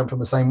pleacher. They come from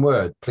the same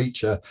word,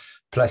 pleacher,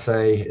 plesse,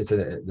 it's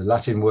the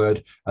Latin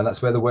word. And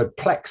that's where the word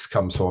plex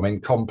comes from,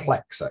 in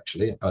complex,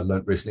 actually. I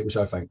learned recently, which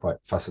I found quite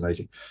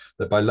fascinating,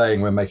 that by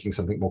laying, we're making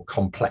something more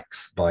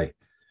complex by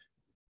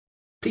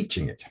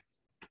pleaching it.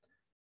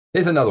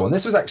 Here's another one.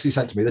 This was actually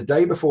sent to me the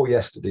day before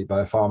yesterday by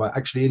a farmer,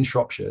 actually in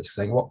Shropshire,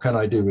 saying, what can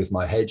I do with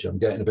my hedge? I'm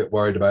getting a bit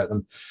worried about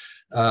them.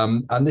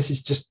 And this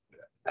is just,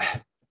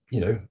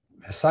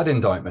 a sad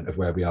indictment of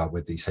where we are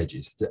with these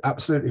hedges. They're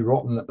absolutely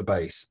rotten at the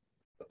base.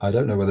 I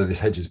don't know whether this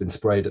hedge has been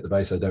sprayed at the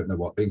base. I don't know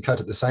what. Being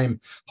cut at the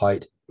same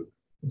height,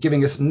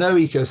 giving us no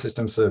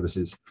ecosystem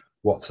services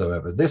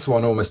whatsoever. This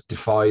one almost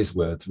defies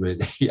words,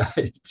 really.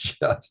 It's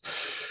just,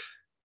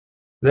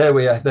 there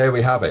we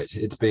have it.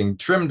 It's being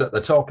trimmed at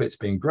the top. It's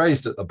being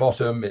grazed at the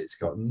bottom. It's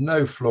got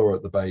no floor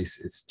at the base.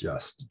 It's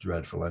just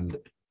dreadful. And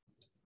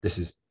this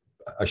is,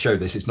 I show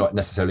this, it's not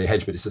necessarily a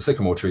hedge, but it's a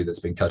sycamore tree that's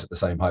been cut at the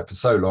same height for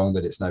so long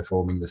that it's now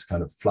forming this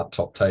kind of flat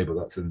top table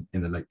that's in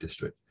the Lake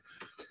District.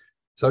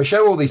 So I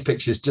show all these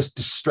pictures just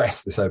to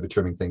stress this over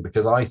trimming thing,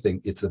 because I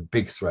think it's a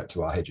big threat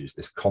to our hedges,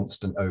 this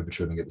constant over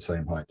trimming at the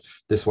same height.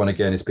 This one,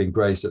 again, is being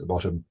grazed at the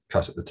bottom,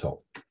 cut at the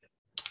top.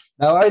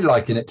 Now I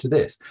liken it to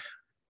this.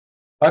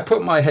 I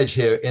put my hedge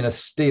here in a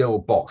steel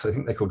box. I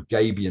think they're called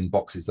gabion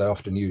boxes. They're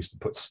often used to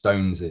put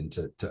stones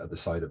into at the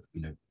side of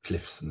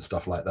cliffs and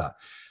stuff like that.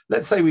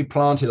 Let's say we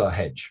planted our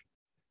hedge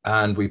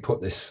and we put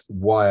this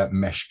wire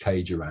mesh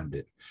cage around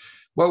it.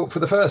 Well, for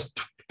the first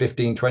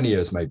 15, 20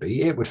 years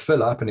maybe, it would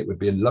fill up and it would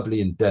be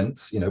lovely and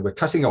dense. You know, we're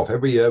cutting off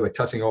every year, we're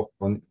cutting off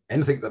on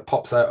anything that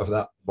pops out of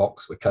that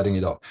box, we're cutting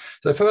it off.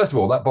 So first of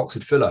all, that box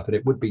would fill up and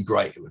it would be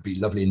great, it would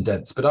be lovely and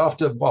dense. But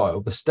after a while,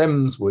 the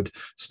stems would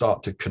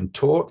start to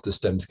contort, the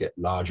stems get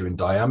larger in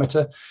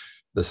diameter,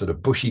 the sort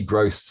of bushy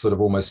growth sort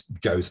of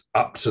almost goes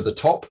up to the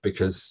top,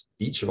 because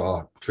each of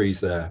our trees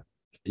there,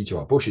 each of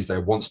our bushes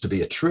there wants to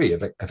be a tree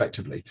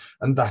effectively.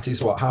 And that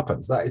is what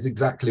happens. That is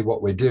exactly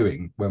what we're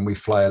doing when we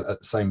flail at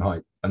the same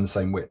height and the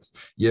same width,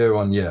 year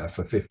on year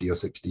for 50 or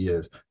 60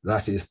 years.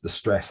 That is the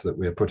stress that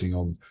we're putting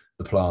on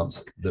the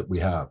plants that we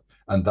have.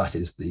 And that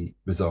is the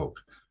result.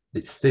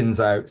 It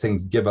thins out,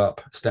 things give up,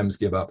 stems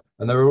give up,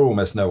 and there are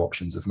almost no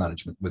options of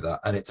management with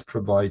that. And it's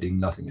providing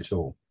nothing at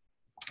all.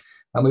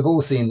 And we've all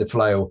seen the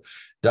flail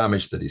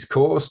damage that is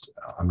caused.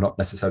 I'm not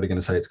necessarily going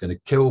to say it's going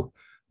to kill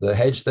the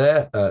hedge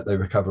there. They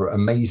recover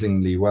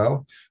amazingly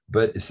well,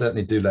 but it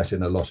certainly do let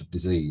in a lot of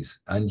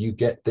disease. And you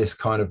get this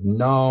kind of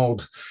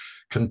gnarled,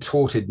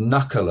 contorted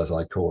knuckle, as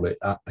I call it,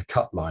 at the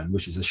cut line,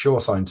 which is a sure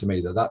sign to me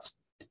that that's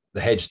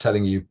the hedge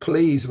telling you,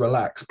 please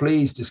relax,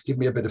 please just give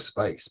me a bit of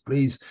space,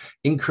 please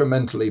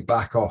incrementally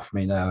back off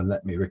me now and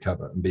let me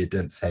recover and be a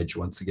dense hedge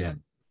once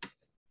again.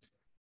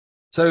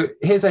 So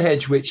here's a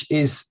hedge which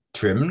is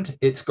trimmed.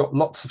 It's got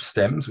lots of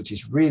stems, which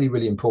is really,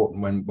 really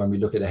important when we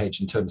look at a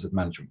hedge in terms of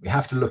management. We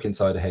have to look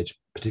inside a hedge,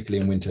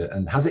 particularly in winter,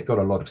 and has it got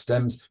a lot of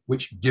stems,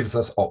 which gives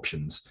us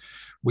options.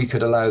 We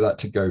could allow that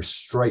to go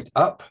straight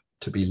up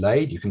to be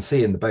laid. You can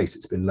see in the base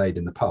it's been laid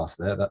in the past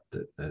there, that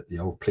the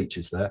old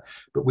pleaches there,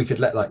 but we could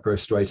let that grow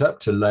straight up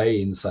to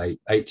lay in, say,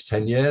 8 to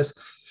 10 years.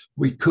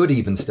 We could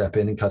even step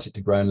in and cut it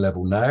to ground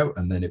level now,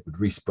 and then it would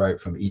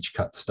resprout from each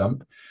cut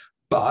stump.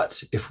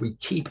 But if we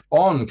keep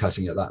on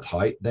cutting at that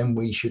height, then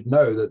we should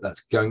know that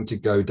that's going to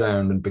go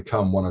down and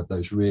become one of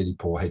those really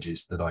poor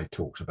hedges that I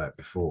talked about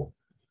before.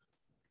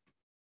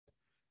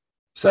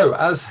 So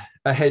as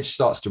a hedge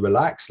starts to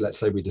relax, let's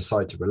say we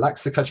decide to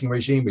relax the cutting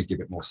regime, we give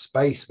it more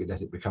space, we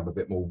let it become a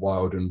bit more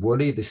wild and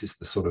woolly. This is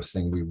the sort of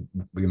thing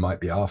we might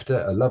be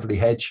after. A lovely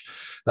hedge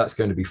that's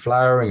going to be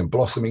flowering and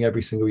blossoming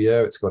every single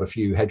year. It's got a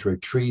few hedgerow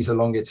trees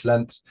along its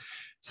length.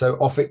 So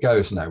off it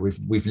goes now.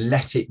 We've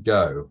let it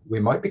go. We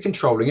might be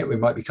controlling it. We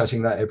might be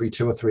cutting that every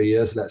 2 or 3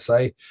 years, let's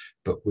say,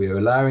 but we're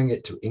allowing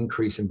it to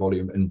increase in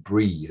volume and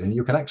breathe. And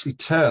you can actually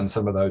turn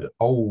some of those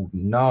old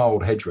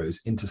gnarled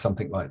hedgerows into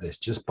something like this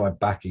just by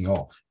backing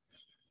off.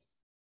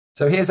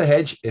 So here's a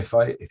hedge. If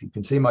you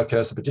can see my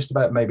cursor, but just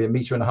about maybe 1.5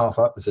 meters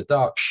up, there's a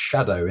dark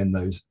shadow in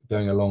those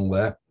going along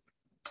there.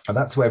 And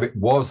that's where it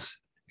was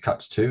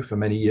cut to for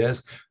many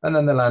years. And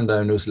then the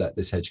landowners let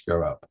this hedge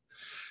grow up.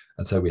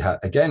 And so we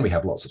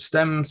have lots of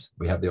stems.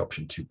 We have the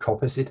option to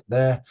coppice it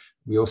there.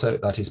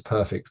 That is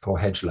perfect for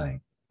hedge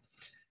laying.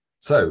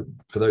 So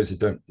for those who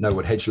don't know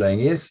what hedge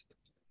laying is,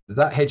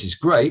 that hedge is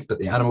great, but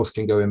the animals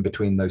can go in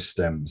between those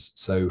stems.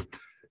 So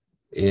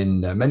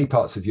in many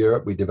parts of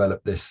Europe, we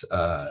developed this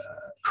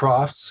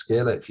craft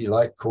skill, if you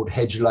like, called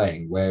hedge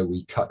laying, where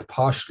we cut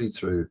partially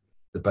through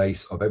the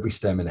base of every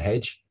stem in a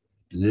hedge,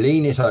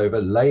 lean it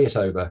over, lay it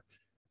over,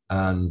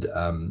 and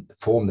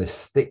form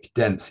this thick,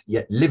 dense,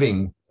 yet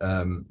living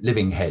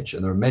hedge.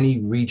 And there are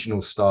many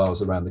regional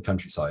styles around the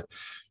countryside.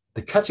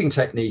 The cutting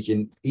technique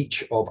in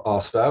each of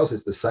our styles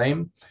is the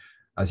same.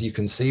 As you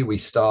can see, we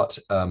start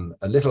a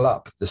little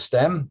up the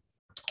stem,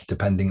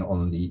 depending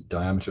on the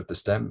diameter of the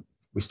stem.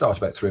 We start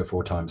about 3 or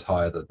 4 times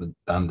higher than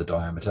the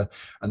diameter.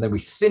 And then we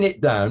thin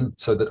it down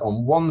so that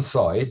on one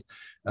side,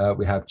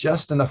 we have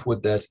just enough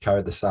wood there to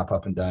carry the sap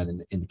up and down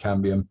in the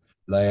cambium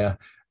layer.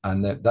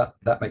 And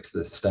that makes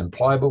the stem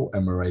pliable,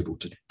 and we're able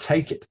to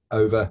take it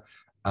over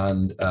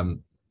and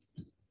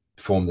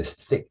form this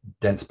thick,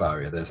 dense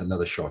barrier. There's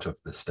another shot of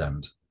the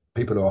stems.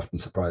 People are often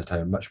surprised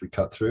how much we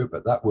cut through,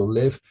 but that will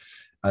live,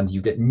 and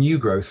you get new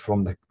growth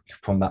from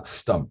that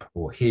stump,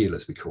 or heel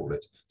as we call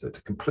it. So it's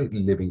a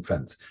completely living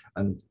fence,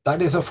 and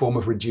that is a form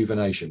of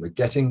rejuvenation. We're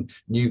getting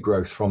new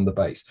growth from the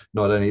base.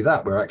 Not only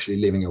that, we're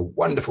actually leaving a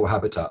wonderful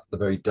habitat the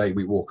very day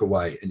we walk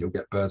away, and you'll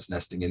get birds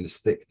nesting in this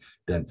thick,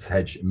 dense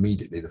hedge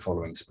immediately the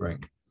following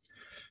spring.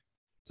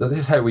 So this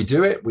is how we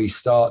do it. We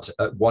start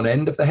at one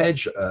end of the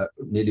hedge,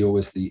 nearly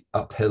always the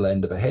uphill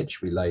end of a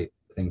hedge. We lay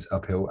things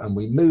uphill, and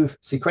we move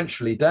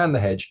sequentially down the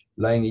hedge,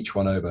 laying each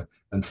one over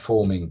and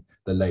forming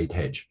the laid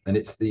hedge. And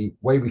it's the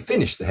way we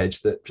finish the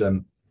hedge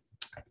that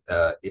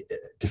it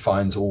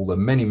defines all the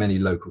many, many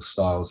local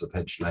styles of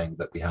hedge laying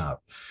that we have.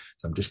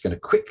 So I'm just going to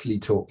quickly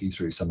talk you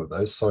through some of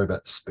those. Sorry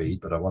about the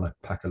speed, but I want to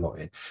pack a lot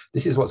in.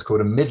 This is what's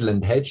called a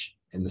Midland hedge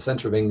in the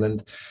centre of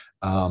England.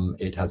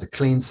 It has a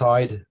clean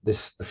side. The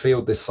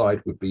field this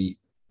side would be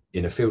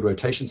in a field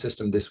rotation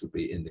system. This would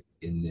be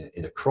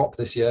in a crop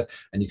this year.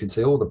 And you can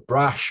see all the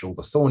brash, all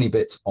the thorny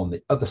bits on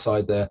the other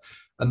side there.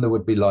 And there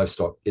would be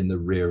livestock in the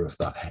rear of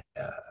that,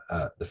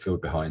 the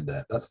field behind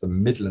there. That's the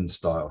Midland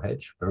style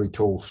hedge, very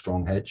tall,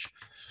 strong hedge.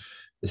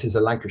 This is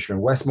a Lancashire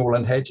and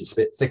Westmoreland hedge. It's a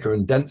bit thicker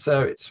and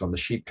denser. It's from the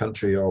sheep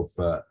country of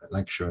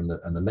Lancashire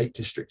and the Lake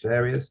District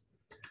areas.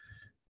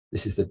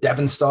 This is the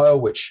Devon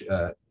style, which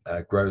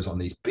grows on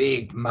these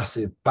big,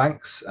 massive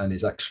banks and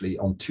is actually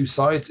on two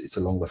sides. It's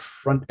along the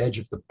front edge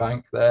of the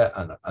bank there,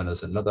 and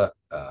there's another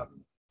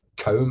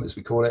comb, as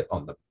we call it,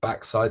 on the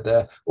back side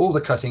there. All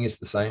the cutting is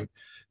the same.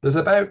 There's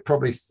about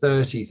probably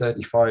 30,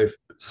 35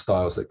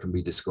 styles that can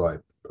be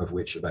described, of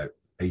which about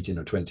 18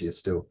 or 20 are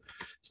still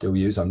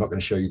used. I'm not going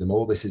to show you them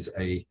all. This is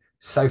a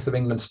south of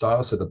England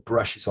style, so the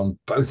brush is on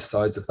both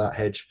sides of that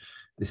hedge.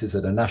 This is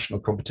at a national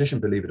competition,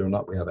 believe it or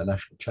not. We have a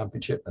national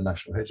championship, the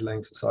National Hedge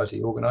Laying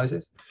Society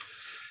organises.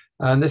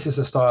 And this is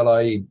a style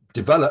I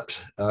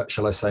developed,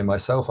 shall I say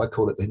myself. I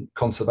call it the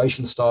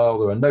conservation style.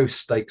 There are no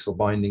stakes or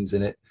bindings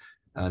in it,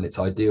 and it's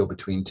ideal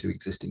between two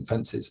existing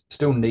fences.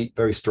 Still neat,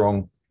 very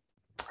strong,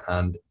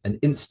 and an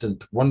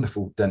instant,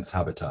 wonderful, dense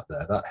habitat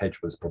there. That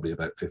hedge was probably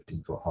about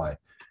 15 foot high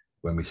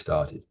when we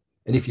started.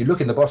 And if you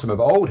look in the bottom of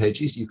old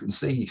hedges, you can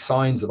see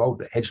signs of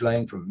old hedge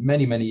laying from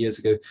many, many years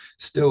ago,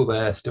 still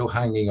there, still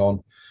hanging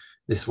on.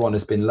 This one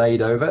has been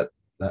laid over.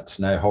 That's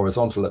now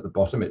horizontal at the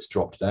bottom. It's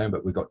dropped down,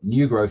 but we've got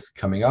new growth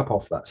coming up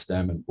off that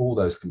stem, and all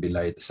those can be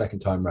laid the second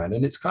time around.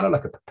 And it's kind of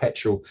like a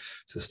perpetual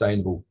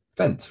sustainable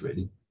fence,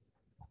 really.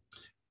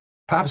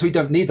 Perhaps we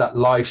don't need that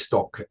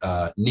livestock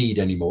need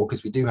anymore,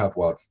 because we do have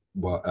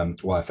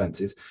wire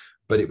fences,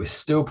 but it was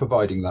still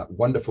providing that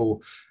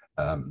wonderful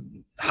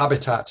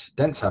habitat,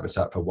 dense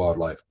habitat for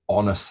wildlife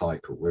on a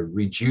cycle. We're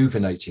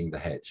rejuvenating the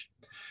hedge.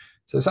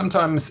 So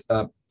sometimes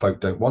folk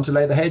don't want to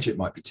lay the hedge. It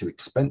might be too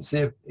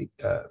expensive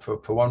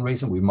for one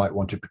reason. We might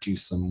want to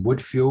produce some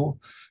wood fuel,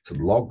 some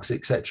logs,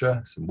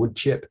 etc., some wood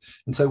chip.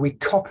 And so we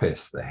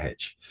coppice the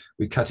hedge.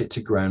 We cut it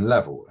to ground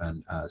level.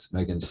 And as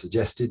Megan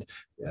suggested,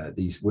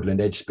 these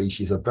woodland edge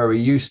species are very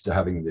used to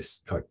having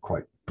this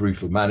quite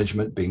brutal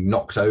management, being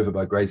knocked over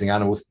by grazing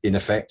animals, in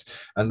effect,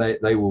 and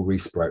they will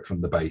resprout from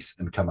the base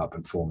and come up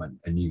and form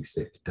a new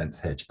thick, dense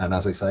hedge. And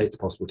as I say, it's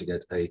possible to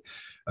get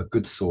a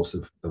good source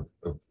of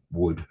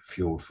wood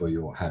fuel for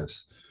your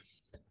house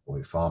or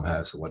your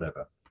farmhouse or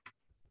whatever.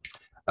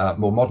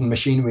 More modern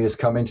machinery has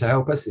come in to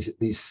help us.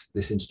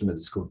 This instrument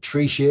is called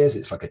tree shears.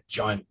 It's like a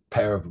giant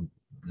pair of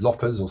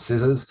loppers or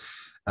scissors,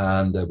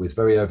 and with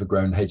very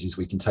overgrown hedges,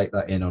 we can take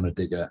that in on a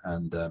digger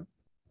and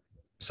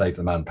save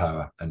the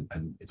manpower,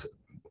 and it's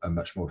a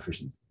much more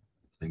efficient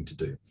thing to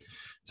do.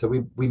 So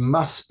we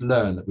must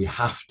learn that we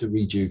have to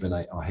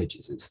rejuvenate our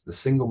hedges. It's the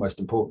single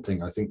most important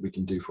thing I think we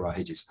can do for our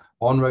hedges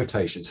on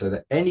rotation, so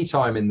that any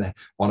time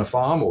on a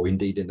farm or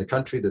indeed in the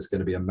country, there's going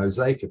to be a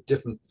mosaic of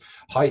different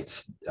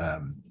heights,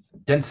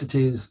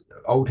 densities,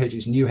 old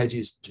hedges, new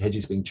hedges,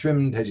 hedges being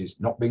trimmed,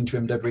 hedges not being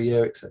trimmed every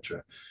year,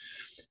 etc.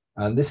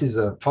 And this is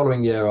a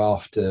following year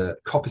after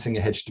coppicing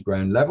a hedge to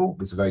ground level. It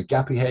was a very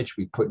gappy hedge.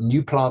 We put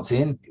new plants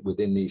in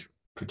within these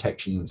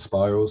protection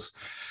spirals,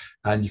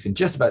 and you can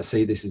just about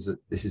see this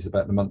is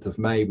about the month of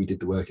May. We did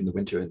the work in the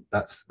winter, and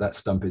that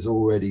stump is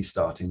already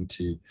starting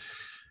to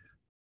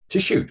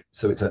shoot.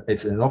 So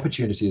it's an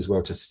opportunity as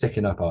well to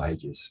thicken up our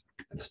hedges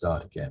and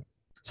start again.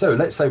 So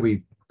let's say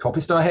we've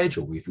coppiced our hedge,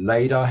 or we've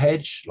laid our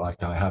hedge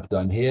like I have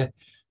done here.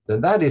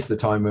 Then that is the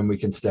time when we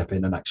can step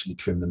in and actually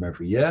trim them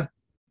every year,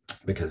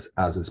 because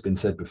as has been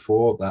said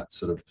before, that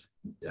sort of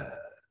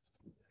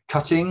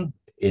cutting,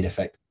 in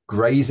effect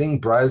grazing,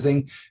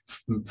 browsing,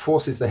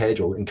 forces the hedge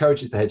or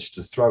encourages the hedge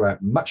to throw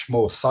out much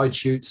more side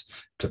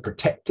shoots to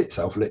protect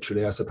itself,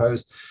 literally, I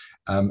suppose.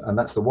 And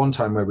that's the one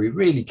time where we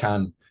really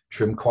can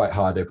trim quite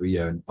hard every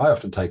year. And I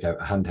often take out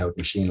a handheld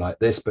machine like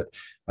this, but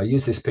I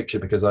use this picture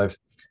because I've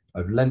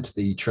lent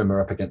the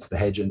trimmer up against the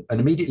hedge, and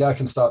immediately I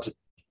can start to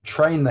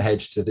train the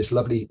hedge to this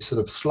lovely sort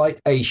of slight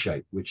A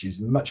shape, which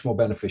is much more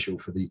beneficial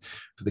for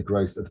the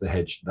growth of the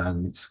hedge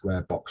than the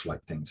square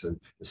box-like thing. So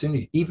as soon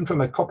as, even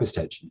from a coppiced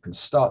hedge, you can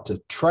start to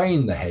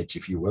train the hedge,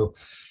 if you will,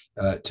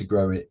 to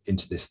grow it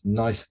into this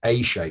nice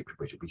A shape,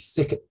 which will be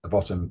thick at the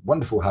bottom,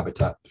 wonderful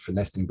habitat for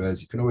nesting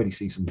birds. You can already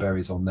see some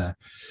berries on there.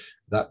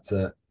 That's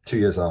 2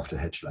 years after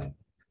hedge laying.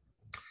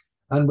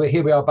 And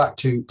here we are back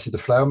to the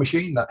flower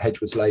machine. That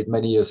hedge was laid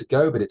many years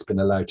ago, but it's been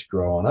allowed to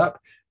grow on up.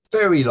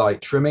 Very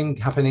light trimming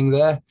happening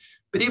there.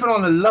 But even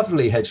on a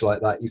lovely hedge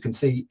like that, you can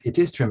see it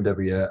is trimmed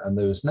every year and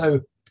there is no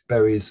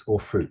berries or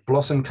fruit.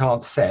 Blossom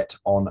can't set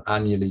on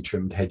annually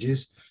trimmed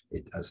hedges.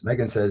 As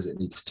Megan says, it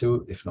needs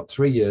 2, if not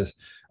 3 years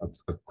of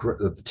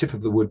the tip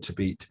of the wood to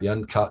be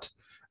uncut,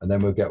 and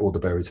then we'll get all the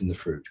berries and the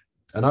fruit.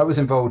 And I was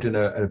involved in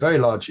a very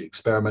large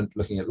experiment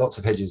looking at lots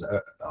of hedges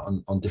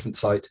on different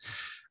sites.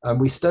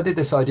 And we studied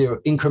this idea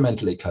of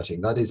incrementally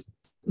cutting. That is,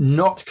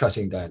 not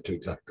cutting down to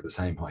exactly the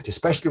same height,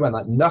 especially when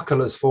that knuckle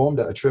has formed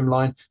at a trim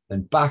line,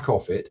 then back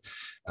off it.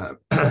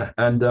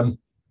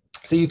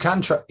 So you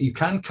can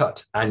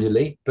cut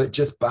annually, but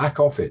just back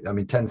off it. I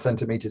mean, 10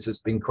 centimeters has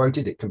been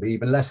quoted. It can be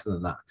even less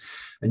than that.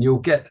 And you'll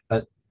get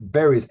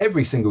berries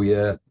every single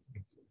year,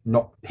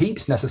 not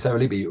heaps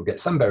necessarily, but you'll get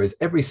some berries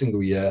every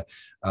single year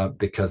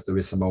because there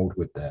is some old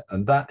wood there.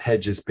 And that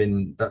hedge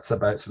that's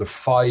about sort of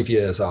 5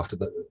 years after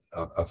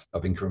of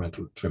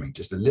incremental trimming,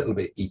 just a little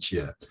bit each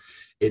year.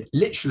 It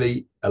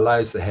literally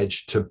allows the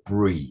hedge to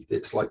breathe.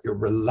 It's like you're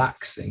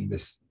relaxing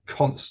this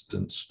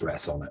constant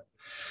stress on it.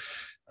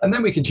 And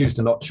then we can choose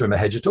to not trim a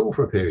hedge at all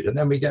for a period, and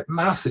then we get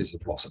masses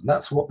of blossom.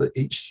 That's what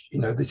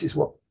this is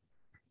what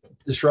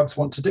the shrubs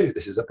want to do.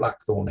 This is a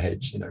blackthorn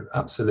hedge,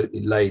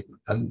 absolutely laden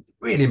and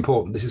really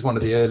important. This is one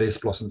of the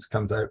earliest blossoms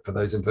comes out for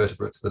those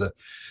invertebrates that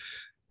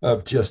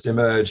have just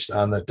emerged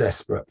and are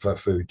desperate for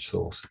food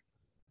source.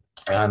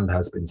 And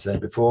has been said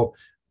before,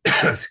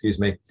 excuse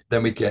me,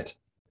 then we get,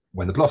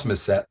 when the blossom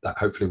is set, that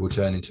hopefully will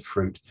turn into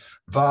fruit,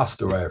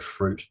 vast array of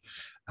fruit,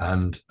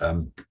 and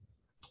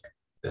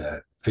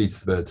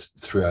feeds the birds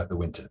throughout the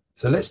winter.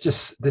 So this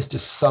just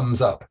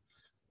sums up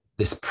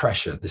this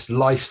pressure, this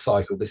life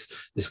cycle,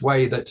 this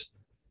way that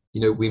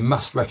we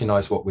must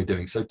recognize what we're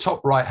doing. So top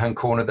right hand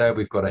corner there,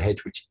 we've got a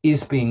hedge which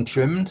is being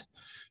trimmed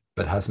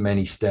but has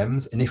many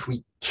stems, and if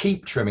we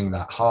keep trimming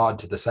that hard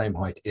to the same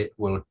height, it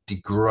will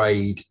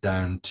degrade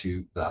down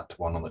to that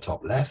one on the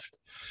top left.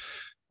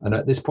 And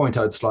at this point,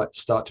 I'd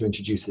start to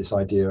introduce this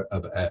idea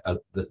of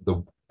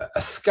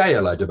a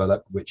scale I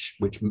developed, which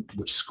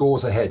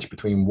scores a hedge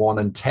between 1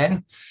 and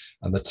 10.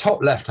 And the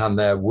top left hand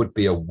there would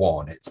be a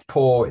 1. It's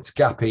poor, it's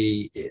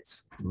gappy,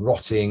 it's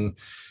rotting.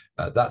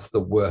 That's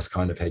the worst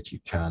kind of hedge you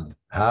can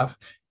have.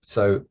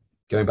 So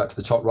going back to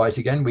the top right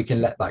again, we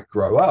can let that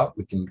grow up.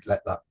 We can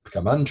let that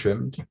become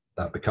untrimmed.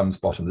 That becomes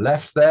bottom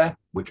left there,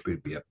 which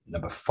would be a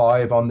number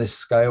 5 on this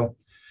scale.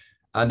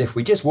 And if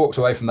we just walked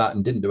away from that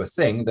and didn't do a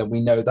thing, then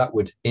we know that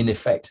would in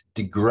effect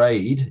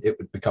degrade. It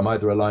would become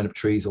either a line of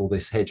trees or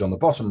this hedge on the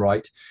bottom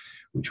right,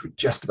 which would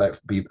just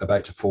be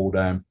about to fall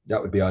down.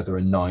 That would be either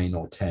a 9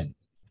 or 10.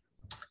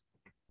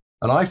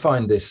 And I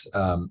find this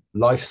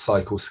life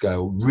cycle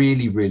scale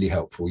really, really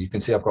helpful. You can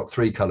see I've got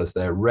 3 colors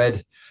there: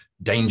 red,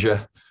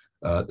 danger,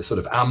 the sort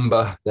of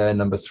amber there,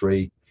 number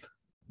 3.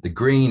 The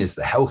green is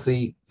the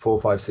healthy, 4,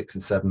 5, 6,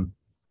 and 7.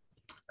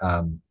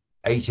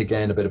 8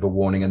 again, a bit of a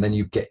warning, and then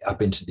you get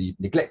up into the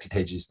neglected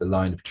hedges, the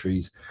line of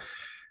trees,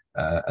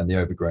 and the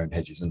overgrown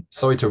hedges. And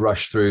sorry to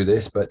rush through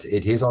this, but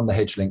it is on the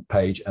HedgeLink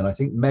page, and I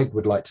think Meg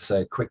would like to say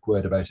a quick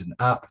word about an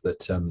app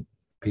that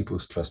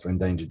People's Trust for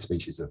Endangered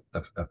Species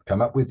have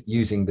come up with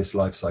using this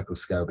life cycle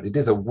scale. But it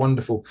is a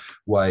wonderful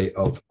way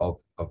of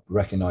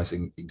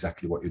recognizing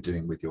exactly what you're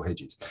doing with your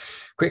hedges.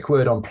 Quick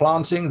word on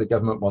planting. The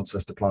government wants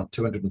us to plant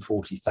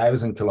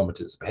 240,000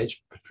 kilometers of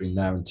hedge between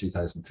now and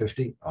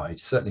 2050. I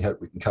certainly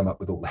hope we can come up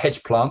with all the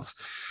hedge plants.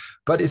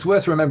 But it's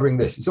worth remembering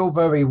this. It's all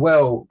very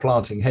well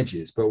planting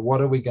hedges, but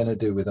what are we going to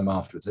do with them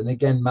afterwards? And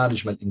again,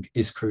 management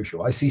is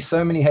crucial. I see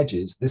so many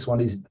hedges. This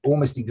one is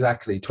almost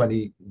exactly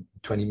 20,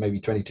 maybe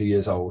 22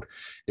 years old.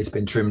 It's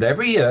been trimmed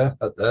every year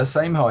at the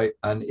same height,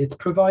 and it's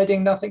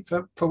providing nothing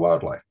for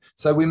wildlife.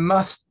 So we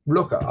must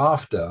look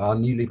after our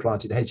newly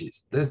planted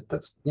hedges.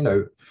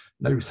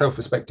 No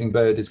self-respecting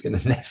bird is going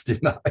to nest in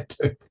that, I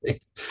don't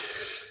think.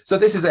 So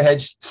this is a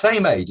hedge,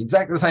 same age,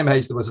 exactly the same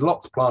age. There was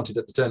lots planted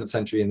at the turn of the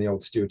century in the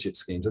old stewardship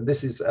schemes. And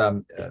this is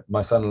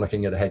my son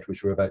looking at a hedge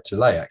which we're about to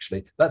lay,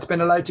 actually. That's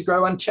been allowed to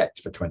grow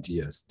unchecked for 20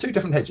 years. 2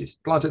 different hedges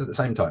planted at the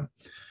same time.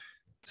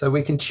 So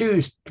we can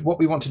choose what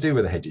we want to do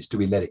with the hedges. Do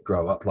we let it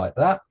grow up like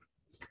that?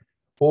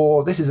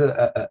 Or this is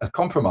a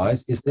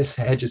compromise, is this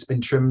hedge has been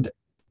trimmed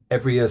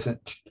every year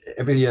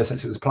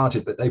since it was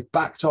planted, but they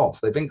backed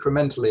off. They've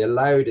incrementally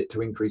allowed it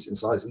to increase in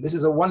size. And this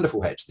is a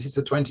wonderful hedge. This is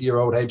a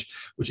 20-year-old hedge,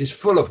 which is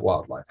full of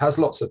wildlife, has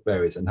lots of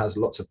berries and has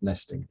lots of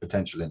nesting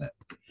potential in it.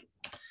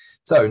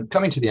 So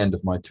coming to the end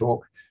of my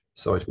talk,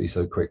 sorry to be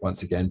so quick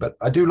once again, but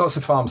I do lots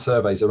of farm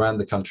surveys around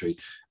the country,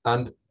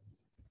 and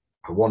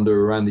I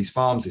wander around these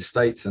farms,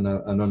 estates, and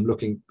I'm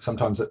looking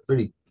sometimes at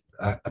really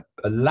a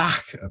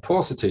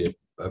paucity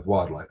of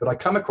wildlife, but I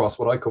come across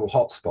what I call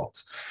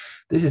hotspots.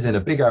 This is in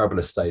a big arable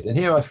estate, and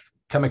here I've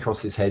come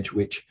across this hedge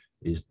which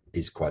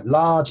is quite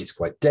large, it's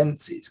quite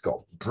dense, it's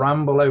got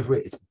bramble over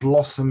it, it's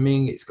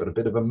blossoming, it's got a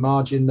bit of a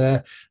margin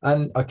there,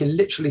 and I can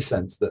literally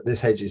sense that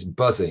this hedge is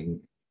buzzing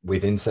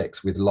with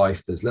insects, with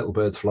life. There's little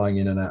birds flying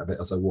in and out of it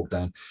as I walk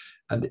down.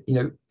 And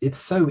it's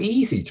so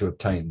easy to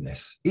obtain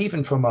this,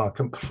 even from our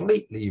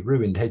completely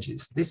ruined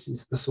hedges. This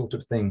is the sort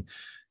of thing,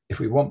 if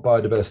we want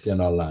biodiversity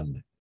on our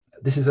land.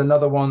 This is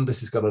another one.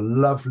 This has got a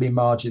lovely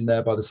margin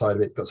there by the side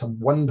of it. It's got some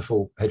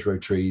wonderful hedgerow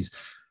trees,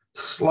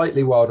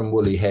 slightly wild and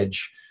woolly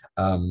hedge,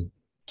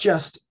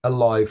 just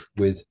alive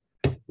with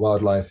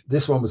wildlife.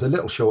 This one was a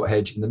little short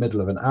hedge in the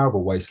middle of an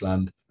arable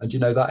wasteland. And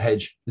that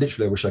hedge,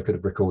 literally, I wish I could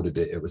have recorded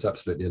it. It was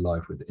absolutely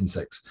alive with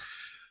insects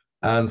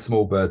and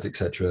small birds,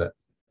 etc.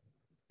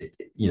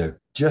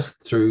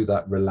 Just through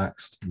that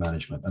relaxed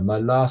management. And my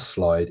last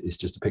slide is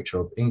just a picture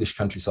of English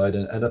countryside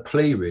and a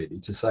plea really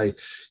to say,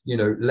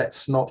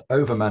 let's not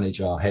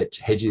overmanage our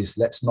hedges.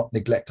 Let's not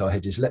neglect our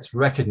hedges. Let's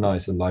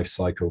recognize the life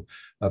cycle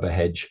of a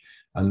hedge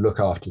and look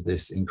after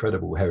this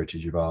incredible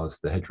heritage of ours,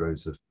 the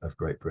hedgerows of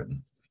Great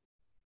Britain.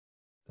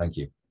 Thank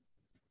you.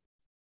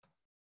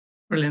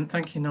 Brilliant.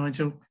 Thank you,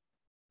 Nigel.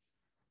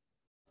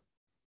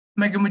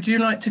 Megan, would you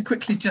like to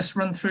quickly just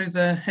run through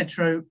the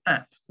hedgerow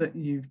app that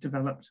you've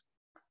developed?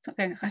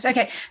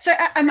 Okay, so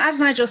as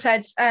Nigel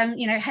said,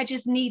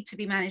 hedges need to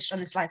be managed on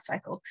this life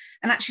cycle,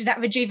 and actually that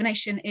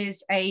rejuvenation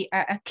is a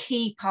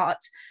key part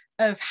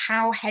of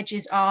how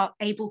hedges are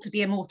able to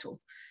be immortal.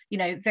 you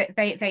know,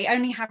 they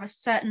only have a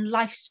certain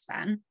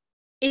lifespan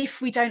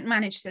if we don't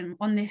manage them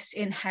on this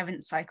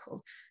inherent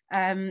cycle.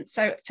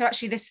 So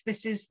actually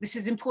this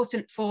is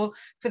important for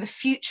the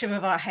future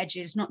of our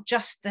hedges, not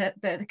just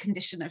the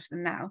condition of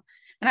them now.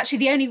 And actually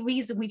the only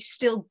reason we've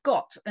still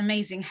got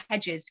amazing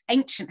hedges,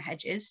 ancient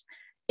hedges,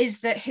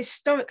 is that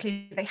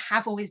historically they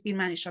have always been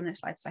managed on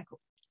this life cycle.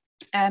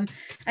 And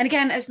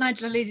again, as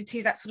Nigel alluded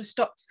to, that sort of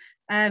stopped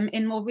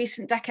in more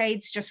recent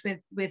decades, just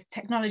with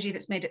technology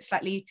that's made it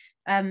slightly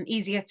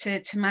easier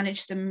to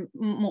manage them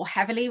more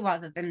heavily,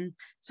 rather than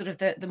sort of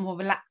the more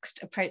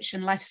relaxed approach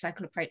and life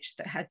cycle approach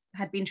that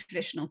had been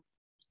traditional.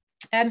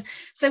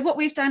 So what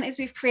we've done is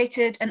we've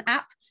created an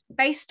app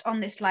based on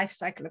this life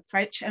cycle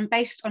approach and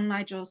based on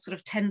Nigel's sort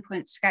of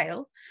 10-point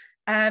scale.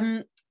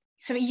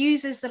 So it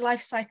uses the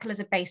life cycle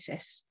as a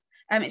basis.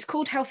 It's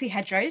called Healthy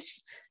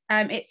Hedgerows.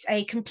 It's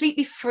a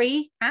completely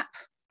free app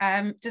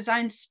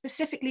designed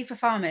specifically for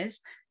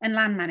farmers and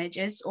land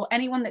managers, or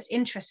anyone that's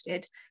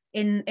interested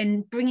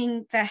in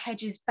bringing their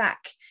hedges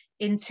back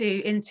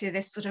into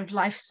this sort of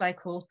life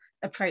cycle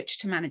approach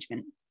to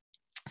management.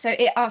 So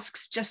it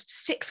asks just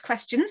 6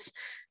 questions,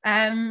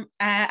 and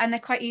they're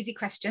quite easy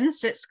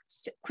questions. So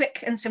it's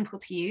quick and simple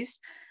to use,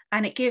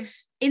 and it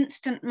gives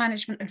instant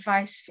management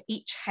advice for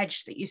each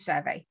hedge that you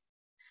survey.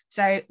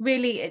 So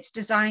really it's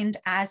designed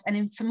as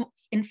an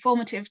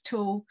informative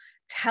tool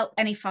to help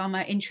any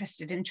farmer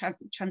interested in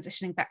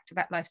transitioning back to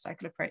that life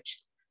cycle approach.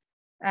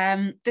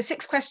 The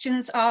 6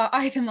 questions are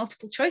either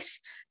multiple choice,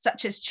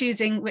 such as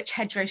choosing which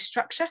hedgerow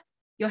structure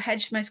your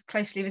hedge most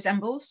closely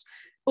resembles,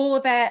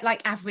 or they're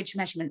like average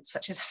measurements,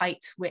 such as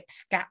height,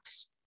 width,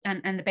 gaps,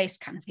 and the base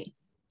canopy.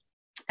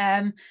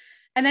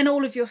 And then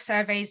all of your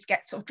surveys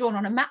get sort of drawn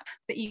on a map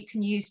that you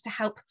can use to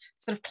help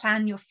sort of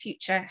plan your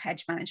future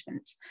hedge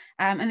management.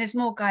 And there's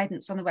more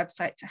guidance on the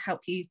website to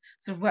help you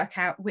sort of work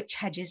out which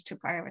hedges to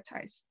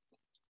prioritise.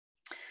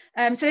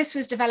 So this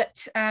was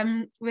developed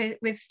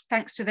with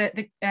thanks to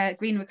the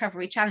Green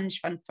Recovery Challenge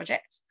Fund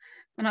project.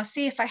 And I'll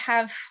see if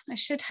I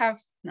should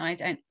have, no, I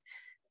don't.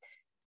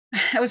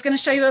 I was going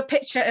to show you a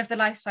picture of the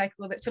life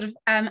cycle that sort of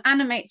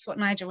animates what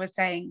Nigel was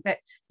saying, that,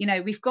 you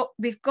know, we've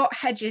got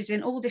hedges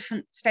in all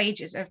different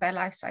stages of their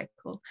life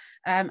cycle.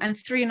 And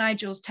through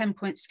Nigel's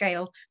 10-point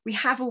scale, we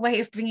have a way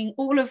of bringing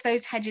all of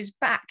those hedges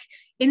back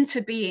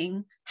into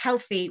being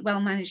healthy,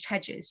 well-managed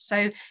hedges.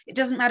 So it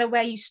doesn't matter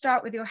where you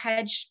start with your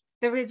hedge,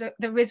 there is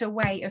a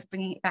way of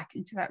bringing it back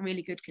into that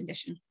really good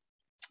condition.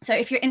 So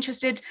if you're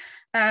interested,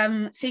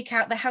 seek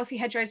out the Healthy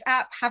Hedgerows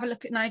app, have a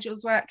look at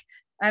Nigel's work,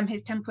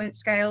 his 10-point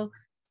scale,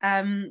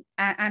 and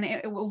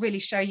it will really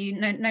show you,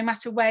 no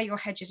matter where your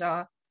hedges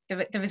are,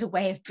 there is a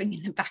way of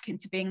bringing them back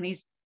into being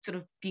these sort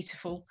of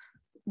beautiful,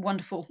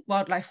 wonderful,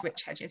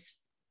 wildlife-rich hedges.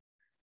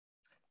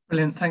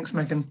 Brilliant, thanks,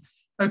 Megan.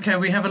 Okay,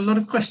 we have a lot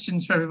of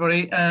questions for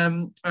everybody,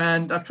 and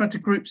I've tried to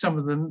group some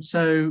of them.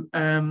 So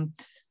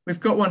we've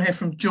got one here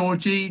from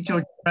Georgie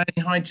Ray.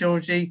 Hi,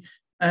 Georgie.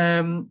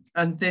 And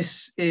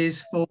this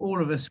is for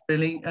all of us,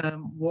 really,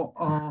 what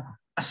our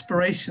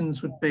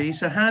aspirations would be.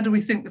 So how do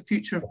we think the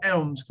future of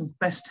elms can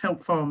best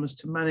help farmers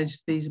to manage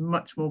these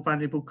much more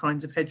valuable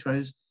kinds of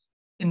hedgerows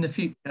in the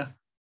future?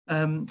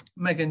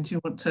 Megan, do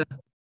you want to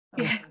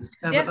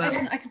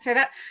I can say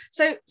that.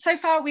 So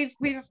far we've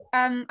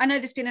I know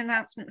there's been an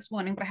announcement this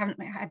morning, but I haven't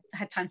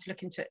had time to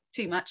look into it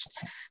too much.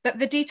 But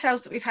the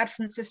details that we've had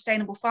from the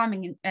Sustainable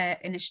Farming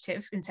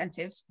Initiative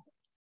incentives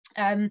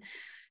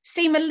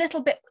seem a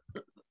little bit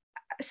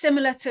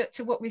similar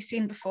to what we've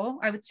seen before,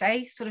 I would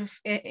say, sort of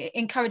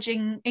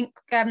encouraging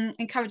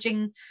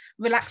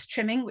relaxed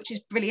trimming, which is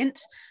brilliant.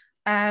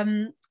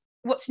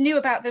 What's new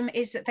about them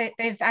is that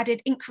they've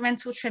added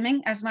incremental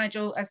trimming, as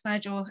Nigel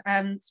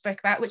spoke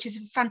about, which is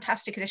a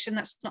fantastic addition.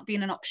 That's not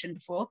been an option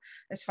before,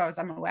 as far as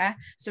I'm aware.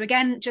 So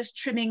again, just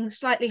trimming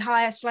slightly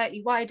higher,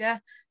 slightly wider,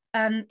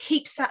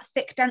 keeps that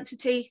thick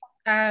density,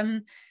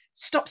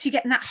 stops you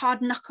getting that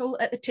hard knuckle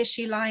at the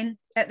tissue line,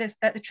 at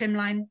the trim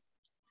line.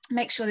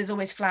 Make sure there's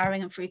always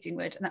flowering and fruiting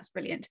wood, and that's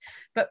brilliant.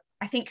 But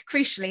I think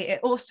crucially, it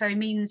also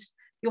means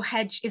your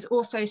hedge is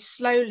also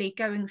slowly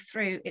going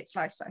through its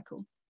life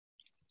cycle.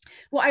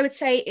 What I would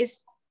say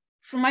is,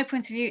 from my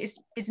point of view,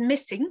 is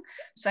missing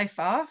so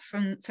far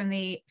from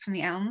the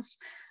elms,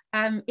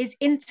 is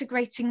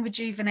integrating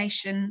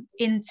rejuvenation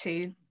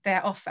into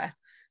their offer,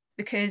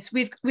 because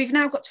we've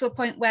now got to a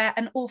point where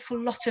an awful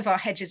lot of our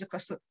hedges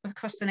across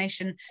the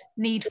nation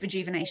need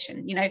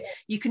rejuvenation. You know,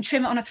 you can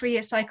trim it on a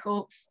 3-year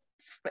cycle,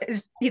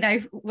 you know,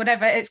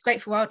 whatever, it's great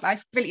for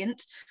wildlife,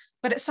 brilliant,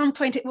 but at some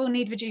point it will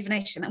need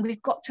rejuvenation, and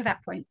we've got to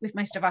that point with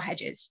most of our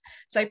hedges.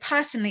 So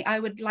personally, I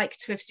would like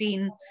to have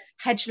seen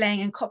hedge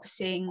laying and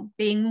coppicing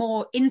being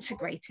more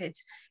integrated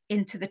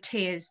into the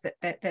tiers that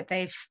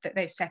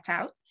they've set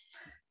out,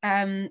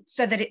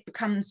 so that it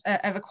becomes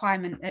a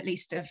requirement, at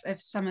least, of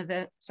some of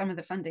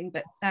the funding.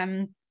 But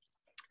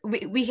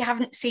we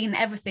haven't seen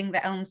everything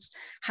that elms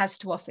has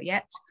to offer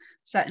yet.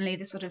 Certainly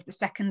the sort of the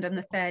second and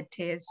the third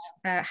tiers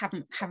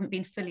haven't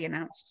been fully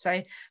announced.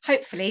 So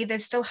hopefully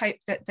there's still hope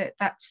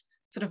that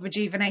sort of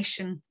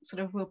rejuvenation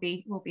sort of will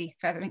be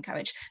further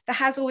encouraged. There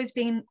has always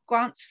been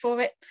grants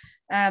for it.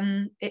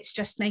 It's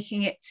just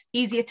making it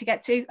easier to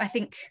get to. I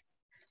think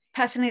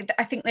personally,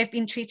 I think they've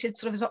been treated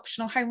sort of as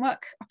optional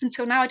homework up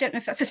until now. I don't know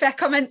if that's a fair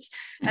comment.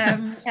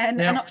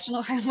 And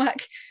optional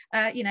homework,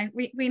 you know,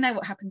 we know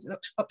what happens with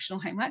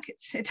optional homework.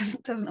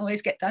 It doesn't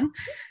always get done.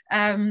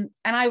 And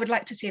I would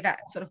like to see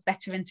that sort of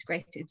better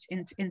integrated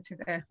into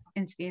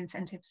the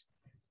incentives.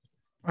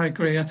 I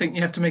agree. I think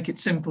you have to make it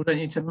simple, don't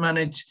you, to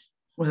manage,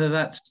 whether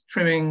that's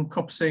trimming,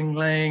 coppicing,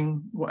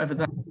 laying, whatever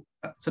that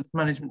sort of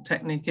management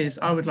technique is.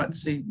 I would like to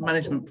see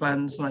management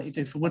plans like you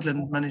do for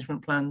woodland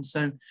management plans.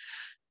 So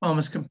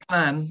farmers can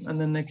plan, and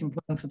then they can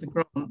plan for the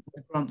grant.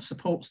 The grant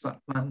supports that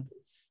plan.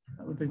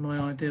 That would be my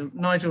ideal.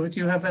 Nigel, do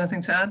you have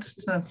anything to add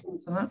to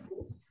that?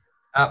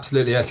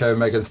 Absolutely echo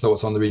Megan's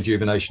thoughts on the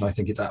rejuvenation. I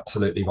think it's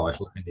absolutely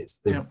vital. I mean,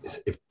 if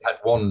you had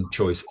one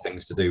choice of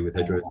things to do with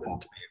hedgerows, then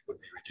to me it would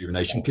be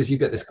rejuvenation, because you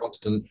get this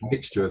constant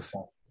mixture of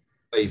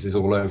phases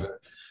all over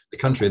the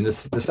country. And the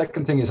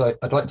second thing is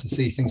I'd like to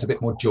see things a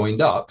bit more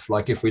joined up.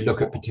 Like if we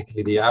look at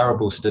particularly the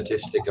arable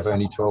statistic of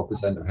only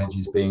 12% of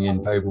hedges being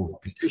in favourable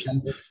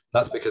condition,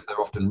 that's because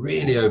they're often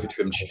really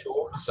over-trimmed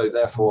short. So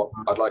therefore,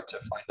 I'd like to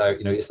find out,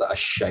 you know, is that a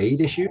shade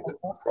issue?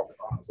 Crop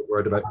farmers are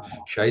worried about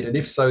shade. And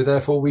if so,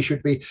 therefore, we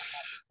should be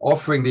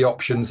offering the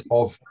options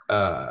of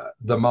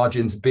the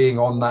margins being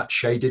on that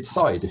shaded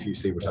side, if you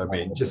see what I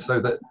mean, just so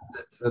that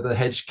the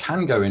hedge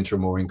can go into a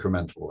more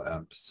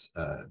incremental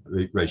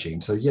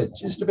regime. So yeah,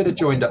 just a bit of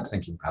joined up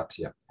thinking perhaps,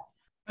 yeah.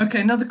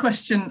 Okay, another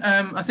question.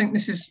 I think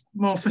this is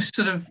more for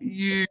sort of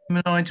you,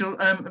 Nigel,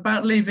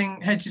 about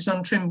leaving hedges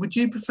untrimmed. Would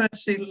you prefer to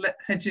see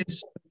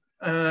hedges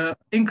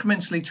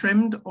incrementally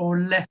trimmed or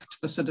left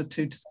for sort of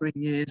 2 to 3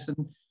 years?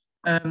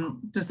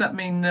 And does that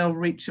mean they'll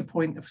reach a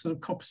point of sort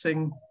of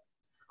coppicing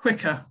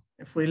quicker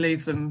if we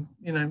leave them,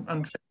 you know,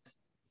 untrimmed?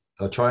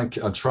 I'll try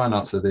and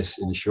answer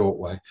this in a short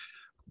way.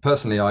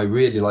 Personally, I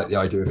really like the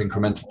idea of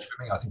incremental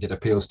trimming. I think it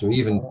appeals to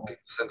even people's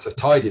sense of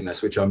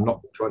tidiness, which I'm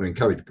not trying to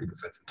encourage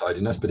people's sense of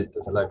tidiness, but it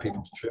does allow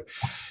people to trim.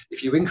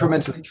 If you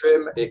incrementally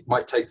trim, it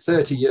might take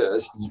 30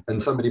 years,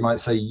 and somebody might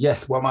say,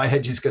 yes, well, my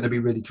hedge is going to be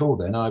really tall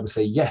then. I would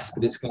say, yes,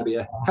 but it's going to be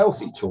a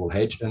healthy tall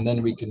hedge, and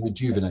then we can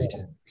rejuvenate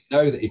it. We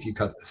know that if you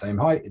cut at the same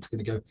height, it's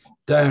going to go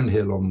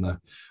downhill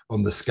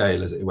on the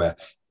scale, as it were.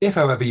 If,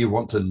 however, you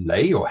want to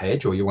lay your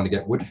hedge or you want to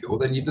get wood fuel,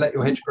 then you'd let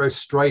your hedge grow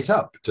straight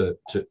up to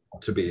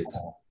be its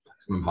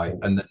maximum height,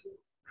 and then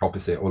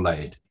coppice it or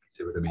lay it.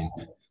 See what I mean?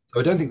 So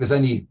I don't think there's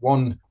any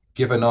one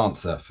given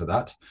answer for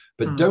that,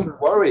 but don't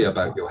worry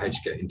about your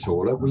hedge getting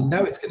taller. We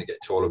know it's going to get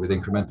taller with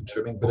incremental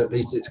trimming, but at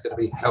least it's going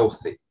to be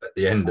healthy at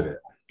the end of it.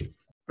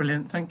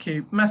 Brilliant, thank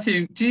you.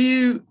 Mathew, do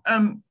you,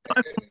 I'm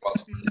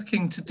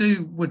looking to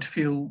do wood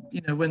fuel,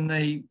 you know, when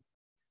they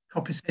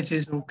coppice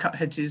hedges or cut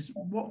hedges,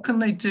 what can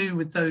they do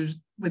with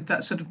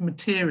that sort of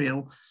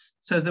material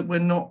so that we're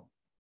not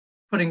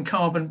putting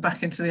carbon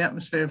back into the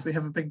atmosphere if we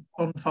have a big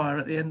bonfire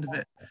at the end of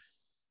it?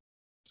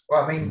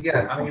 Well, I mean,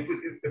 yeah, I mean,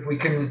 if we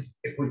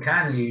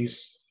can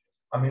use,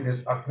 I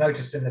mean, I've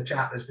noticed in the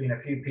chat there's been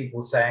a few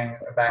people saying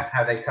about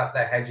how they cut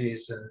their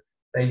hedges and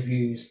they've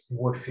used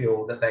wood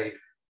fuel that they've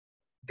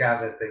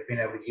gathered, they've been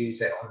able to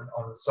use it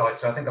on the site.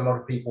 So I think a lot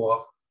of people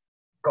have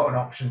got an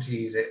option to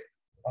use it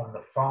on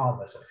the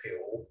farm as a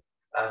fuel,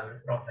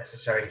 not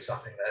necessarily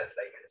something that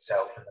they can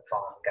sell from the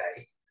farm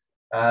gate.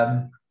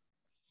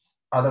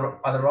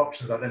 Other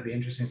options, I think it'd be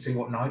interesting to see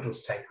what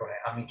Nigel's take on it.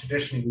 I mean,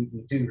 traditionally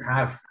we do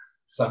have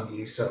some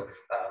use of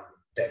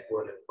dead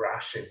wood and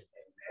brash in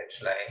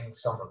hedge laying,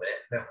 some of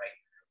it, don't we?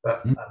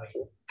 But I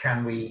mean,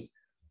 can we,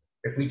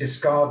 if we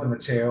discard the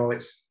material,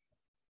 it's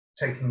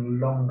taking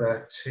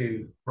longer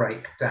to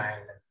break down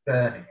than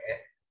burning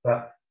it,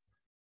 but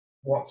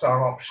what's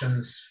our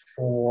options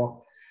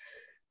for,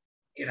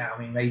 you know, I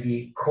mean,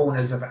 maybe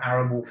corners of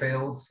arable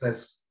fields,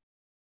 there's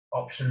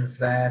options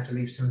there to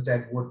leave some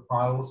dead wood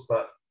piles,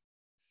 but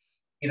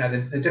you know,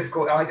 the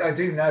difficult, I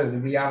do know the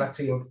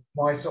reality of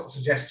my sort of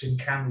suggestion,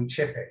 can we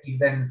chip it? You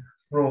then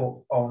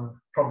brought on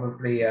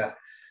probably a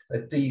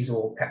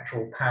diesel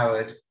petrol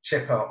powered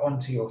chipper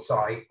onto your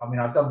site. I mean,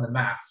 I've done the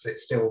maths,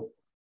 it's still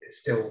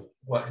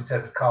what in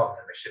terms of carbon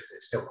emissions,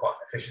 it's still quite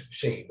an efficient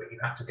machine, but you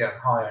have to go and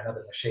hire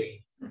another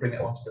machine, bring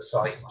it onto the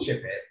site and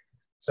chip it.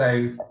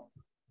 So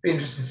be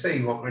interested to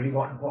see what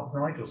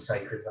Nigel's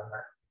take is on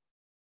that.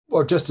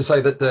 Well, just to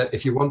say that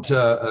if you want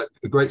a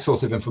great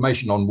source of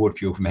information on wood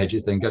fuel from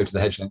hedges, then go to the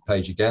HedgeLink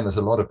page again. There's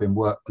a lot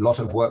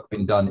of work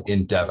been done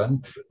in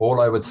Devon.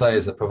 All I would say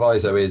as a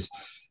proviso is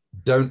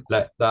don't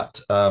let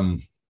that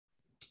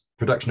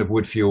production of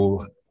wood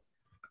fuel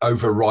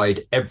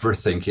override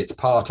everything. It's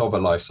part of a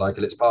life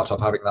cycle. It's part of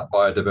having that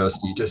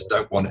biodiversity. You just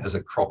don't want it as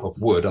a crop of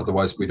wood.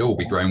 Otherwise, we'd all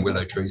be growing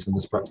willow trees and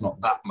there's perhaps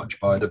not that much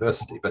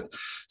biodiversity. But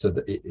so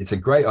it's a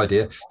great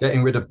idea.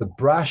 Getting rid of the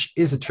brash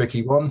is a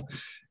tricky one.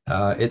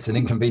 It's an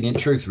inconvenient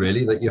truth,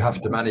 really, that you have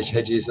to manage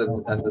hedges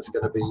and there's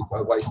going to be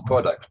a waste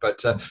product.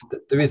 But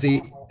there is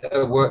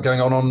work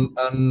going on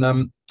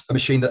a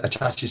machine that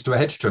attaches to a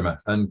hedge trimmer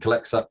and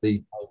collects up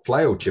the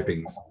flail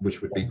chippings,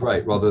 which would be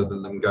great, rather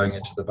than them going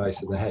into the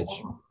base of the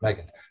hedge.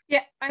 Megan?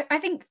 Yeah, I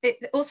think it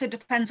also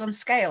depends on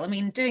scale. I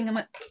mean, doing them,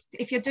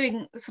 if you're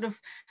doing sort of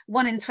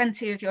 1 in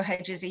 20 of your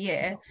hedges a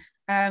year,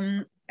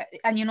 and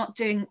you're not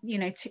doing, you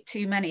know,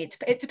 too many,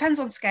 it depends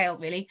on scale,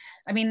 really.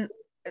 I mean,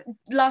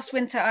 last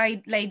winter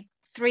I laid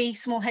 3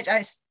 small hedges.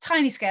 It's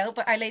tiny scale,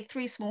 but I laid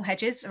 3 small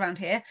hedges around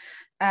here.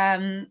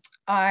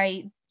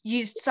 I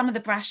used some of the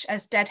brash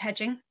as dead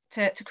hedging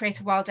to create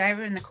a wild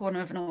area in the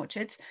corner of an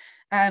orchard.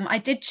 I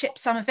did chip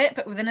some of it,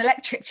 but with an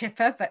electric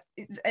chipper, but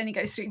it only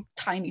goes through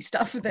tiny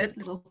stuff with a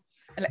little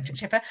electric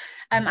chipper.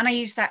 And I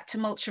used that to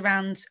mulch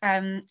around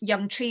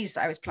young trees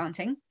that I was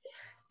planting.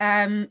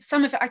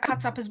 Some of it I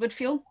cut up as wood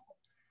fuel,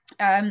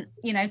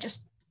 you know,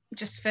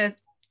 just for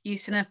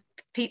use in a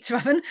pizza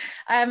oven.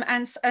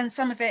 And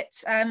some of it,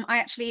 I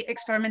actually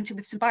experimented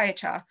with some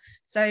biochar.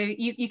 So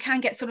you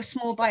can get sort of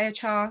small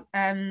biochar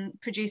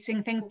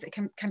producing things that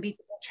can be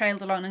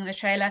trailed along in a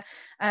trailer,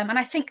 and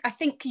I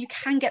think you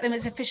can get them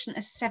as efficient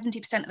as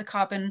 70% of the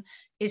carbon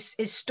is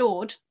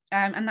stored,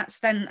 and that's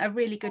then a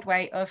really good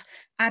way of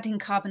adding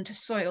carbon to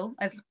soil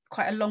as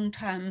quite a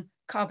long-term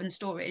carbon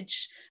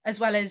storage, as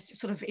well as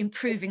sort of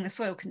improving the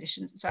soil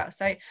conditions as well.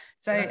 So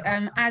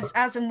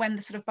as and when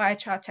the sort of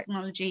biochar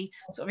technology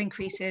sort of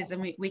increases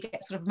and we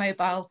get sort of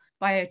mobile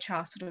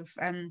biochar sort of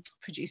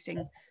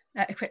producing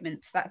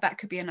equipment, that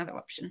could be another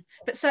option.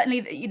 But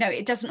certainly, you know,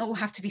 it doesn't all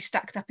have to be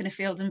stacked up in a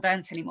field and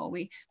burnt anymore.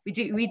 We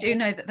do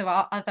know that there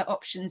are other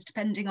options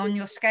depending on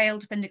your scale,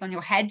 depending on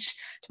your hedge,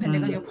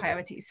 depending on your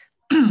priorities.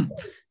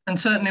 And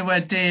certainly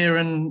where deer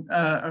and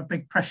are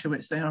big pressure,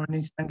 which they are in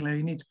East Anglia,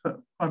 you need to put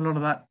quite a lot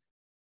of that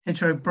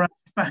hedgerow brush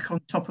back on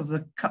top of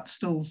the cut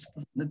stalls to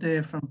prevent the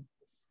deer from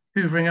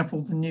hoovering up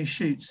all the new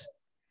shoots.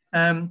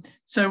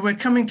 So we're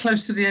coming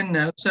close to the end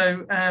now.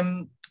 So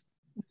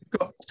we've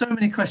got so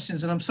many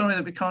questions, and I'm sorry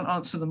that we can't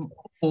answer them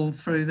all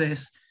through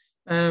this.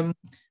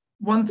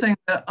 One thing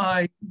that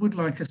I would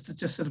like us to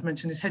just sort of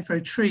mention is hedgerow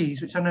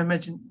trees, which I know,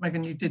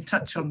 Megan, you did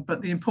touch on,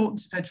 but the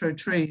importance of hedgerow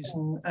trees.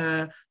 And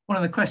one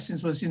of the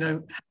questions was, you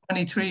know, how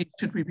many trees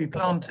should we be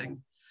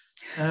planting?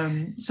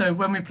 So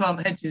when we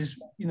plant hedges,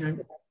 you know,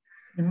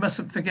 we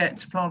mustn't forget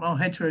to plant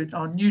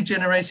our new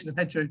generation of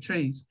hedgerow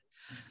trees.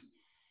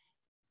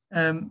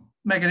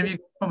 Megan, have you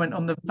comment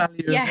on the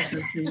value of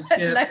hedgerow trees?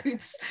 Yeah,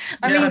 loads.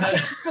 I mean,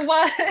 for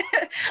one,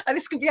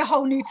 this could be a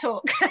whole new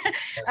talk.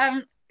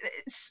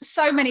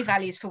 So many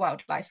values for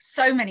wildlife,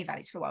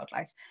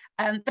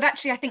 but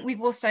actually I think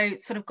we've also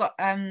sort of got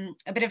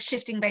a bit of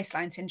shifting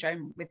baseline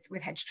syndrome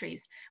with hedge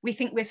trees. We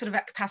think we're sort of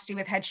at capacity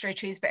with hedgerow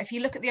trees, but if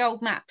you look at the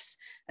old maps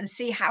and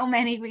see how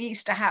many we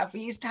used to have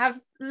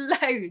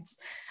loads.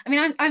 I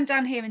mean, I'm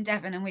down here in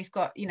Devon, and we've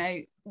got,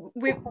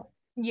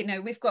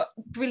 we've got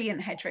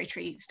brilliant hedgerow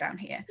trees down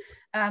here,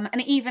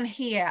 and even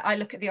here I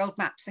look at the old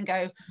maps and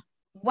go,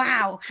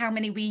 wow, how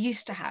many we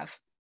used to have.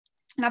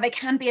 Now, they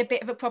can be a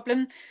bit of a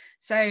problem.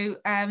 So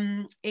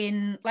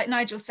in, like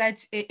Nigel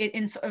said,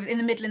 in sort of in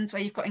the Midlands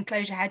where you've got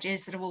enclosure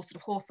hedges that are all sort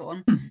of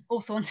hawthorn,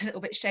 hawthorn's a little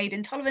bit shade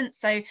intolerant.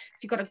 So if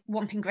you've got a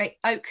whomping great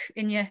oak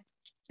in your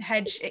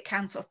hedge, it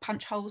can sort of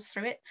punch holes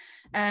through it.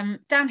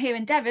 Down here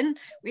in Devon,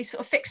 we sort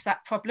of fixed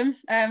that problem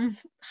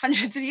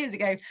hundreds of years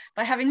ago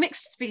by having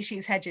mixed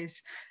species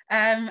hedges.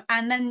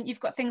 And then you've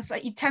got things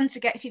like, you tend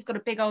to get, if you've got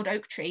a big old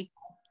oak tree,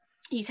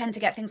 you tend to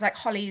get things like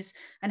hollies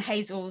and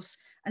hazels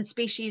and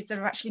species that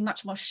are actually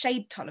much more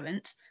shade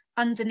tolerant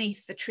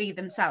underneath the tree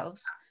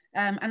themselves.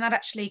 And that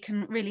actually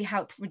can really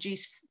help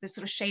reduce the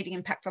sort of shading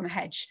impact on the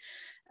hedge.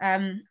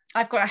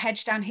 I've got a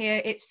hedge down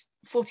here, it's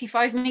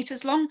 45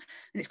 meters long, and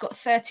it's got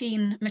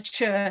 13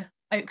 mature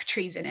oak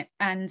trees in it.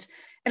 And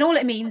all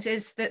it means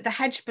is that the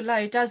hedge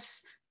below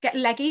does get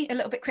leggy a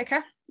little bit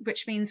quicker,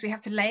 which means we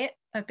have to lay it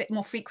a bit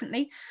more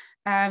frequently.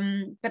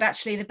 But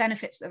actually the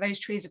benefits that those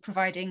trees are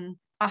providing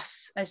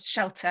us as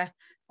shelter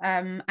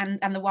and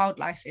the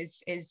wildlife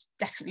is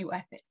definitely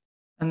worth it.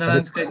 And the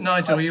landscape,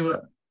 Nigel, you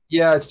were...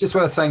 Yeah, it's just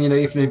worth saying, you know,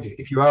 even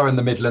if you are in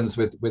the Midlands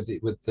with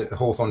the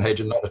hawthorn hedge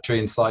and not a tree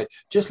in sight,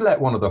 just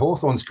let one of the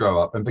hawthorns grow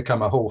up and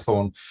become a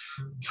hawthorn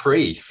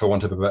tree, for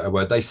want of a better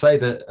word. They say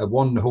that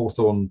one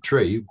hawthorn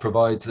tree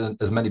provides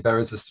as many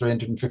berries as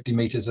 350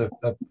 meters of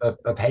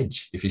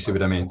hedge, if you see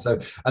what I mean. So,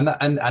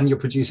 and you're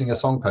producing a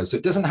songpost. So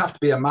it doesn't have to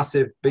be a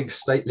massive, big,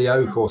 stately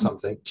oak or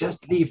something.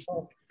 Just leave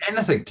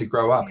anything to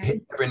grow up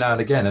every now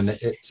and again, and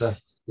it's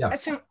yeah.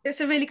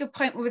 It's a really good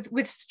point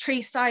with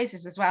tree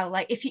sizes as well.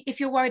 Like if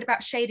you're worried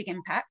about shading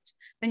impact,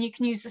 then you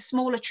can use the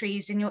smaller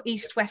trees in your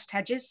east-west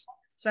hedges.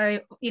 So,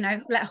 you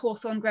know, let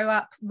hawthorn grow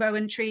up,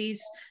 rowan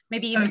trees,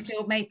 maybe even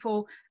field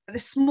maple, but the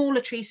smaller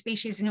tree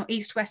species in your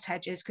east-west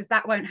hedges, because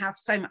that won't have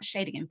so much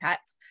shading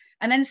impact.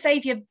 And then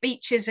save your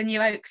beeches and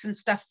your oaks and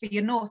stuff for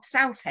your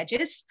north-south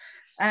hedges.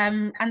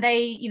 And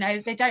they, you know,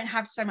 they don't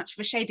have so much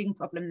of a shading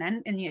problem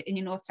then in your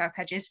north-south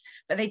hedges,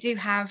 but they do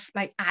have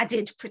like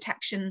added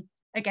protection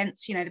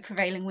against, you know, the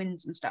prevailing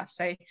winds and stuff.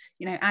 So,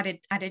 you know, added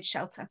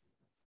shelter.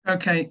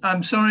 Okay,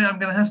 I'm sorry, I'm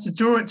going to have to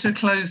draw it to a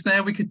close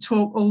there. We could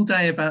talk all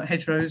day about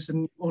hedgerows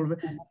and all of it.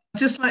 I'd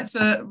just like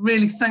to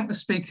really thank the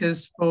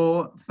speakers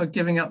for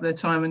giving up their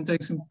time and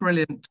doing some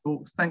brilliant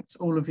talks. Thanks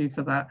all of you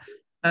for that.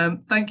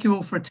 Thank you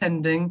all for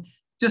attending.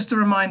 Just a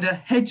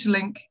reminder,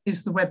 HedgeLink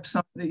is the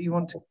website that you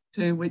want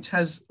to, which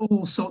has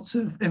all sorts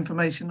of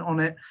information on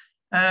it.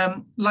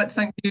 I'd like to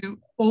thank you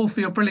all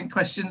for your brilliant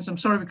questions. I'm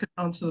sorry we couldn't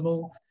answer them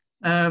all.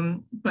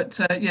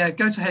 Yeah,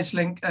 go to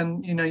HedgeLink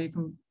and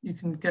you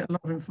can get a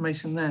lot of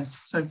information there.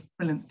 So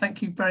brilliant.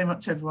 Thank you very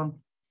much, everyone.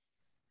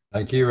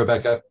 Thank you,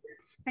 Rebecca.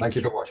 Thank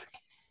you for watching.